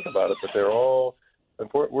don't think about it, but they're all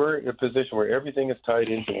important. We're in a position where everything is tied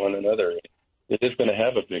into one another. It is going to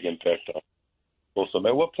have a big impact on Folsom.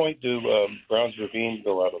 At what point do Browns Ravine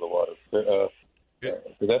go out of the water?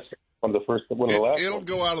 That's one of the last. It'll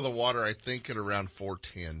go out of the water, I think, at around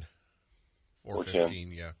 4:10,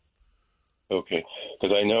 4:15. Yeah. Okay,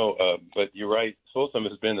 because I know, but you're right. Folsom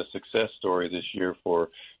has been a success story this year for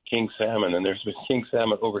king salmon, and there's been king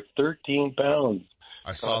salmon over 13 pounds.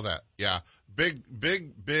 I saw that. Yeah, big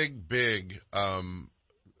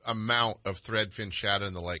amount of threadfin shad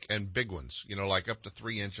in the lake, and big ones. Like up to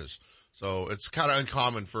 3 inches. So it's kind of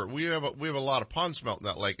uncommon we have a lot of pond smelt in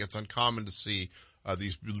that lake. It's uncommon to see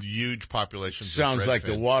these huge populations. Sounds of like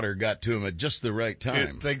threadfin. the water got to them at just the right time.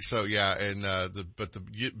 I think so, yeah. And but the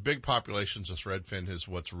big populations of threadfin is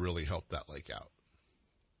what's really helped that lake out.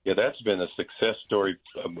 Yeah, that's been a success story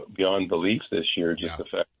beyond belief this year. Just the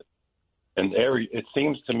fact that, and it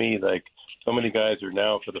seems to me like so many guys are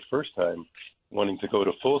now for the first time wanting to go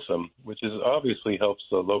to Folsom, which is obviously helps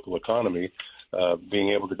the local economy.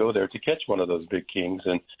 Being able to go there to catch one of those big kings,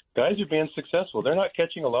 and guys are being successful. They're not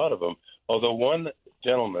catching a lot of them. Although one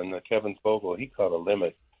gentleman, Kevin Fogel, he caught a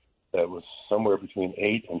limit that was somewhere between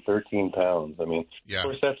 8 and 13 pounds. I mean, of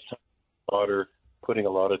course, that's water, putting a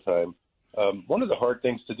lot of time. One of the hard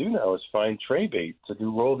things to do now is find tray bait to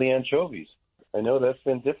roll the anchovies. I know that's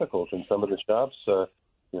been difficult in some of the shops.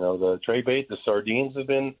 The tray bait, the sardines have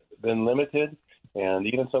been limited, and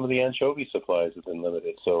even some of the anchovy supplies have been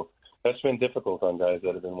limited. So that's been difficult on guys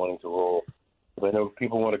that have been wanting to roll. But I know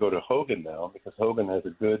people want to go to Hogan now because Hogan has a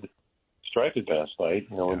good striped bass bite,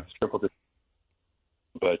 when it's triple.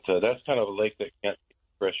 But that's kind of a lake that can't take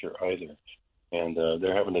pressure either, and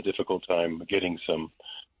they're having a difficult time getting some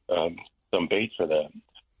bait for that.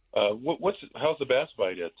 How's the bass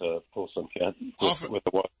bite at Folsom, Kent? With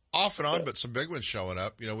the water? Off and on, but some big ones showing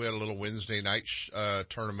up. We had a little Wednesday night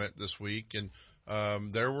tournament this week, and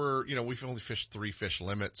there were, we've only fished 3 fish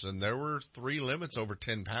limits, and there were 3 limits over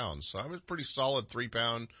 10 pounds. So I was pretty solid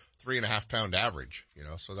 3.5 pound average,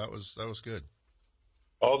 so that was good.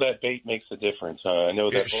 All that bait makes a difference. I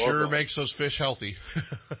know that it sure makes those fish healthy.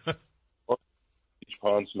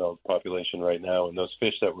 Pond smelt population right now, and those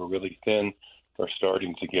fish that were really thin are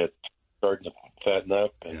starting to fatten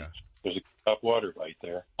up, and there's a top water bite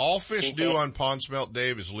there. All fish do on pond smelt,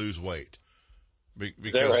 Dave, is lose weight. Because,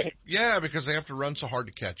 is that right? Yeah, because they have to run so hard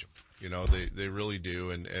to catch them. They really do.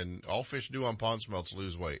 And all fish do on pond smelts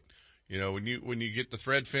lose weight. When you get the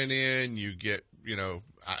threadfin in, you get,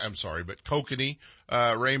 I'm sorry, but kokanee,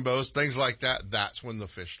 rainbows, things like that, that's when the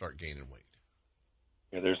fish start gaining weight.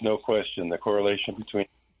 Yeah, there's no question. The correlation between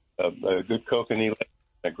a good kokanee lake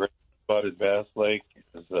and a great spotted bass lake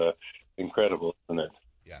is incredible, isn't it?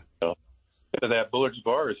 Yeah. That Bullard's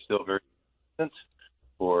Bar is still very decent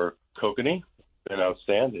for kokanee. Been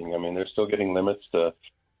outstanding. I mean, they're still getting limits to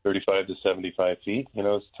 35 to 75 feet.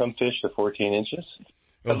 Some fish to 14 inches.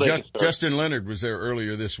 Well, Justin Leonard was there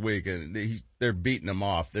earlier this week, and they're beating them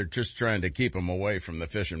off. They're just trying to keep them away from the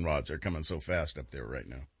fishing rods. They're coming so fast up there right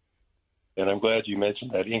now. And I'm glad you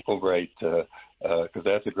mentioned that Inklebright, because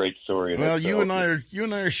that's a great story. Well, you and I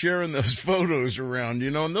are sharing those photos around,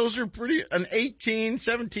 and those are an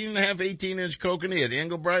 17 and a half, 18-inch kokanee at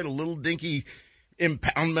Inklebright, a little dinky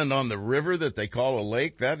impoundment on the river that they call a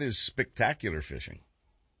lake. That is spectacular fishing.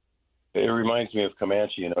 It reminds me of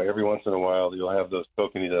Comanche. Every once in a while you'll have those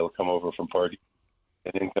kokanee that'll come over from parties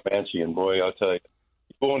and in Comanche, and boy, I'll tell you,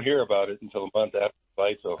 you won't hear about it until a month after the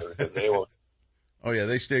flight's over, because they won't. Oh yeah,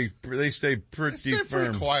 they stay pretty firm.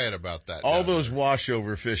 Pretty quiet about that. All those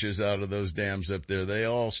washover fishes out of those dams up there, they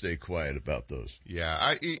all stay quiet about those.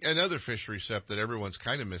 Yeah, another fishery, Sep, that everyone's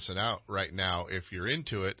kind of missing out right now. If you're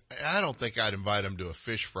into it, I don't think I'd invite them to a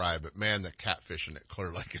fish fry, but man, the catfishing at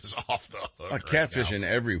Clear Lake is off the hook. Catfishing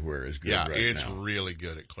everywhere is good. Yeah, right it's now. really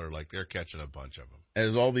good at Clear Lake. They're catching a bunch of them.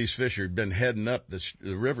 As all these fish have been heading up the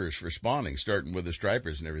rivers for spawning, starting with the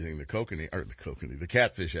stripers and everything, the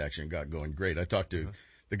catfish action got going great. I talked to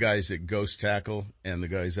the guys at Ghost Tackle and the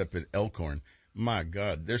guys up at Elkhorn. My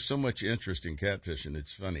God, there's so much interest in catfishing.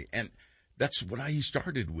 It's funny. And that's what I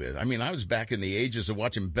started with. I mean, I was back in the ages of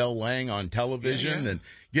watching Bell Lang on television and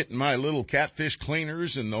getting my little catfish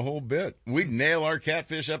cleaners and the whole bit. We'd nail our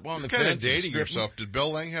catfish up on the fence. You're kind of dating yourself. Did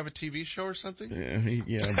Bell Lang have a TV show or something?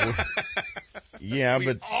 Yeah, we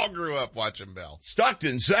but all grew up watching Bell.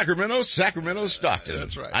 Stockton, Sacramento, Stockton.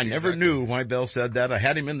 That's right. I never knew why Bell said that. I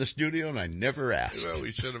had him in the studio and I never asked. Well,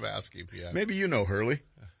 we should have asked him, yeah. Maybe you know Hurley.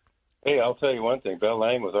 Hey, I'll tell you one thing. Bell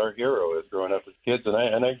Lang was our hero as growing up as kids,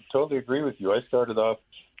 and I totally agree with you. I started off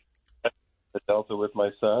at the Delta with my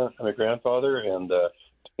grandfather, and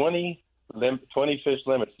 20 fish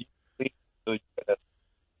limits. So you had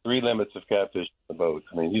 3 limits of catfish in the boat.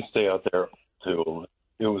 I mean, you stay out there till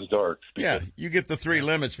it was dark. Yeah, you get the 3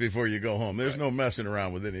 limits before you go home. There's no messing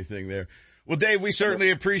around with anything there. Well, Dave, we certainly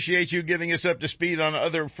appreciate you getting us up to speed on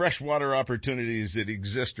other freshwater opportunities that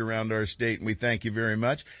exist around our state, and we thank you very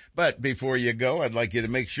much. But before you go, I'd like you to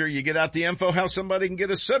make sure you get out the info how somebody can get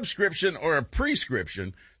a subscription or a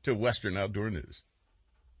prescription to Western Outdoor News.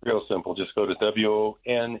 Real simple. Just go to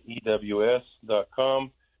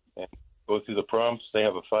WONEWS.com and go through the prompts. They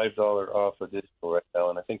have a $5 off a digital right now,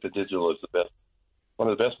 and I think the digital is one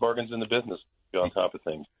of the best bargains in the business on top of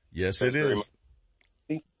things. Yes, it is.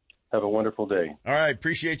 Have a wonderful day. All right.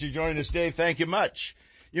 Appreciate you joining us, Dave. Thank you much.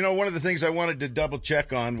 One of the things I wanted to double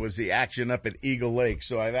check on was the action up at Eagle Lake.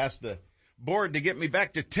 So I've asked the board to get me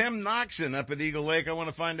back to Tim Noxon up at Eagle Lake. I want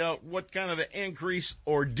to find out what kind of an increase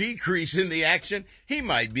or decrease in the action he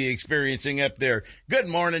might be experiencing up there. Good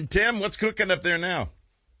morning, Tim. What's cooking up there now?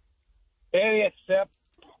 Hey, it's Sep.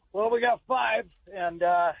 Well, we got 5, and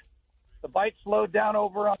the bite slowed down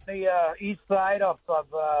over on the east side of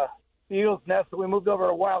Eagle's Nest, so we moved over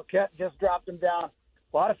to Wildcat and just dropped them down.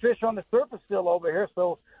 A lot of fish on the surface still over here,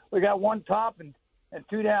 so we got 1 top and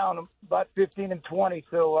 2 down, about 15 and 20.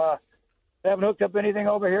 So haven't hooked up anything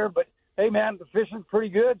over here, but hey, man, the fishing's pretty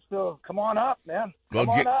good, so come on up, man. Come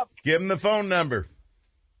on up. Give them the phone number.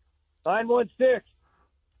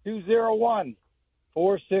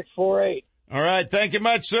 916-201-4648. All right. Thank you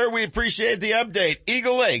much, sir. We appreciate the update.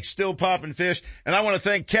 Eagle Lake still popping fish. And I want to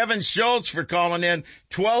thank Kevin Schultz for calling in.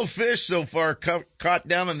 12 fish so far caught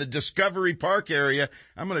down in the Discovery Park area.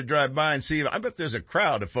 I'm going to drive by and see. I bet there's a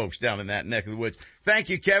crowd of folks down in that neck of the woods. Thank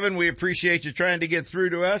you, Kevin. We appreciate you trying to get through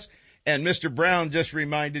to us. And Mr. Brown just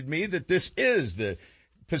reminded me that this is the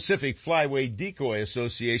Pacific Flyway Decoy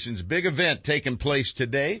Association's big event taking place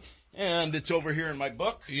today. And it's over here in my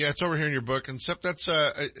book. Yeah, it's over here in your book. Except that's,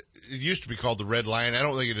 it used to be called the Red Lion. I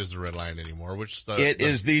don't think it is the Red Lion anymore, It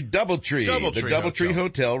is the Doubletree. The Doubletree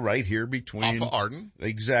Hotel right here between. Off of Arden.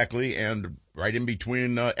 Exactly. And right in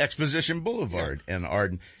between, Exposition Boulevard and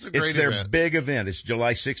Arden. It's their event. big event. It's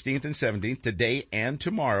July 16th and 17th, today and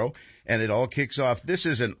tomorrow. And it all kicks off. This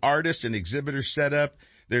is an artist and exhibitor setup.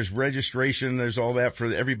 There's registration. There's all that for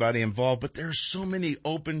everybody involved. But there's so many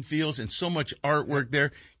open fields and so much artwork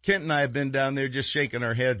there. Kent and I have been down there just shaking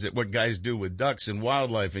our heads at what guys do with ducks and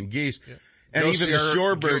wildlife and geese. Yeah. And even the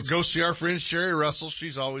shorebirds. Go see our friend Sherry Russell.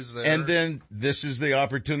 She's always there. And then this is the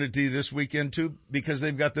opportunity this weekend too, because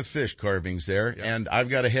they've got the fish carvings there. Yeah. And I've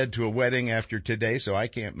got to head to a wedding after today, so I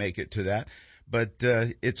can't make it to that. But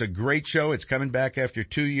it's a great show. It's coming back after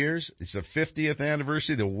 2 years. It's the 50th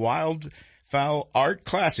anniversary, the Wildfowl Art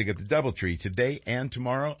Classic at the Doubletree today and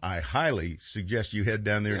tomorrow. I highly suggest you head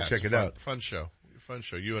down there and check it out. Fun show.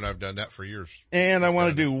 You and I've done that for years. And I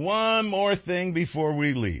want to do one more thing before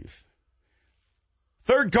we leave.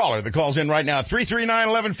 Third caller that calls in right now,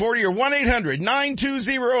 339-1140 or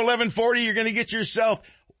 1-800-920-1140. You're going to get yourself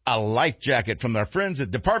a life jacket from our friends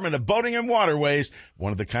at Department of Boating and Waterways,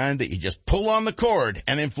 one of the kind that you just pull on the cord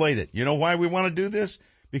and inflate it. You know why we want to do this?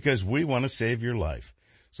 because we want to save your life.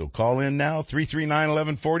 So call in now,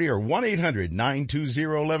 339-1140 or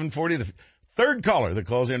 1-800-920-1140. The third caller that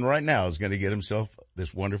calls in right now is going to get himself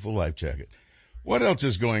this wonderful life jacket. What else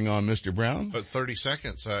is going on, Mr. Brown? But 30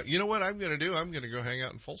 seconds. You know what I'm going to do? I'm going to go hang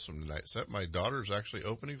out in Folsom tonight. My daughter's actually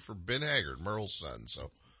opening for Ben Haggard, Merle's son, so.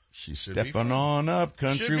 She's stepping on up,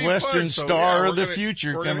 country fun. western star of the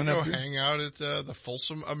future coming up. We're going to go hang out at the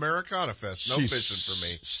Folsom Americana Fest. No fishing for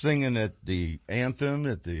me. Singing at the anthem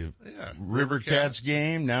at the River Cats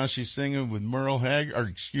game. Now she's singing with Merle Haggard, or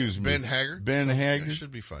excuse me. Ben Haggard. Haggard. It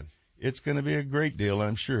should be fun. It's going to be a great deal,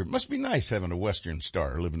 I'm sure. It must be nice having a western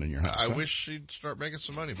star living in your house. I wish she'd start making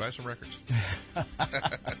some money, buy some records.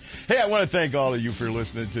 Hey, I want to thank all of you for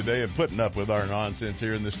listening today and putting up with our nonsense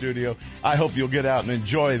here in the studio. I hope you'll get out and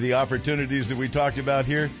enjoy the opportunities that we talked about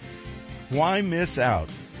here. Why miss out?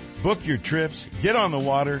 Book your trips, get on the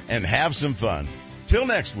water, and have some fun. Till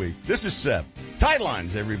next week, this is Sep. Tight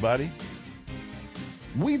lines, everybody.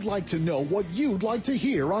 We'd like to know what you'd like to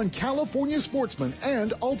hear on California Sportsmen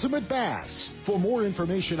and Ultimate Bass. For more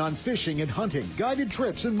information on fishing and hunting, guided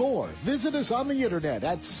trips, and more, visit us on the internet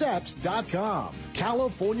at seps.com.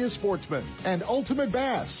 California Sportsmen and Ultimate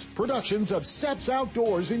Bass, productions of Seps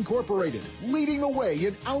Outdoors Incorporated, leading the way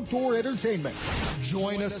in outdoor entertainment.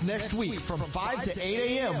 Join us next week from 5 to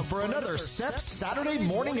 8 a.m. for another Seps Saturday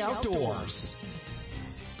Morning Outdoors.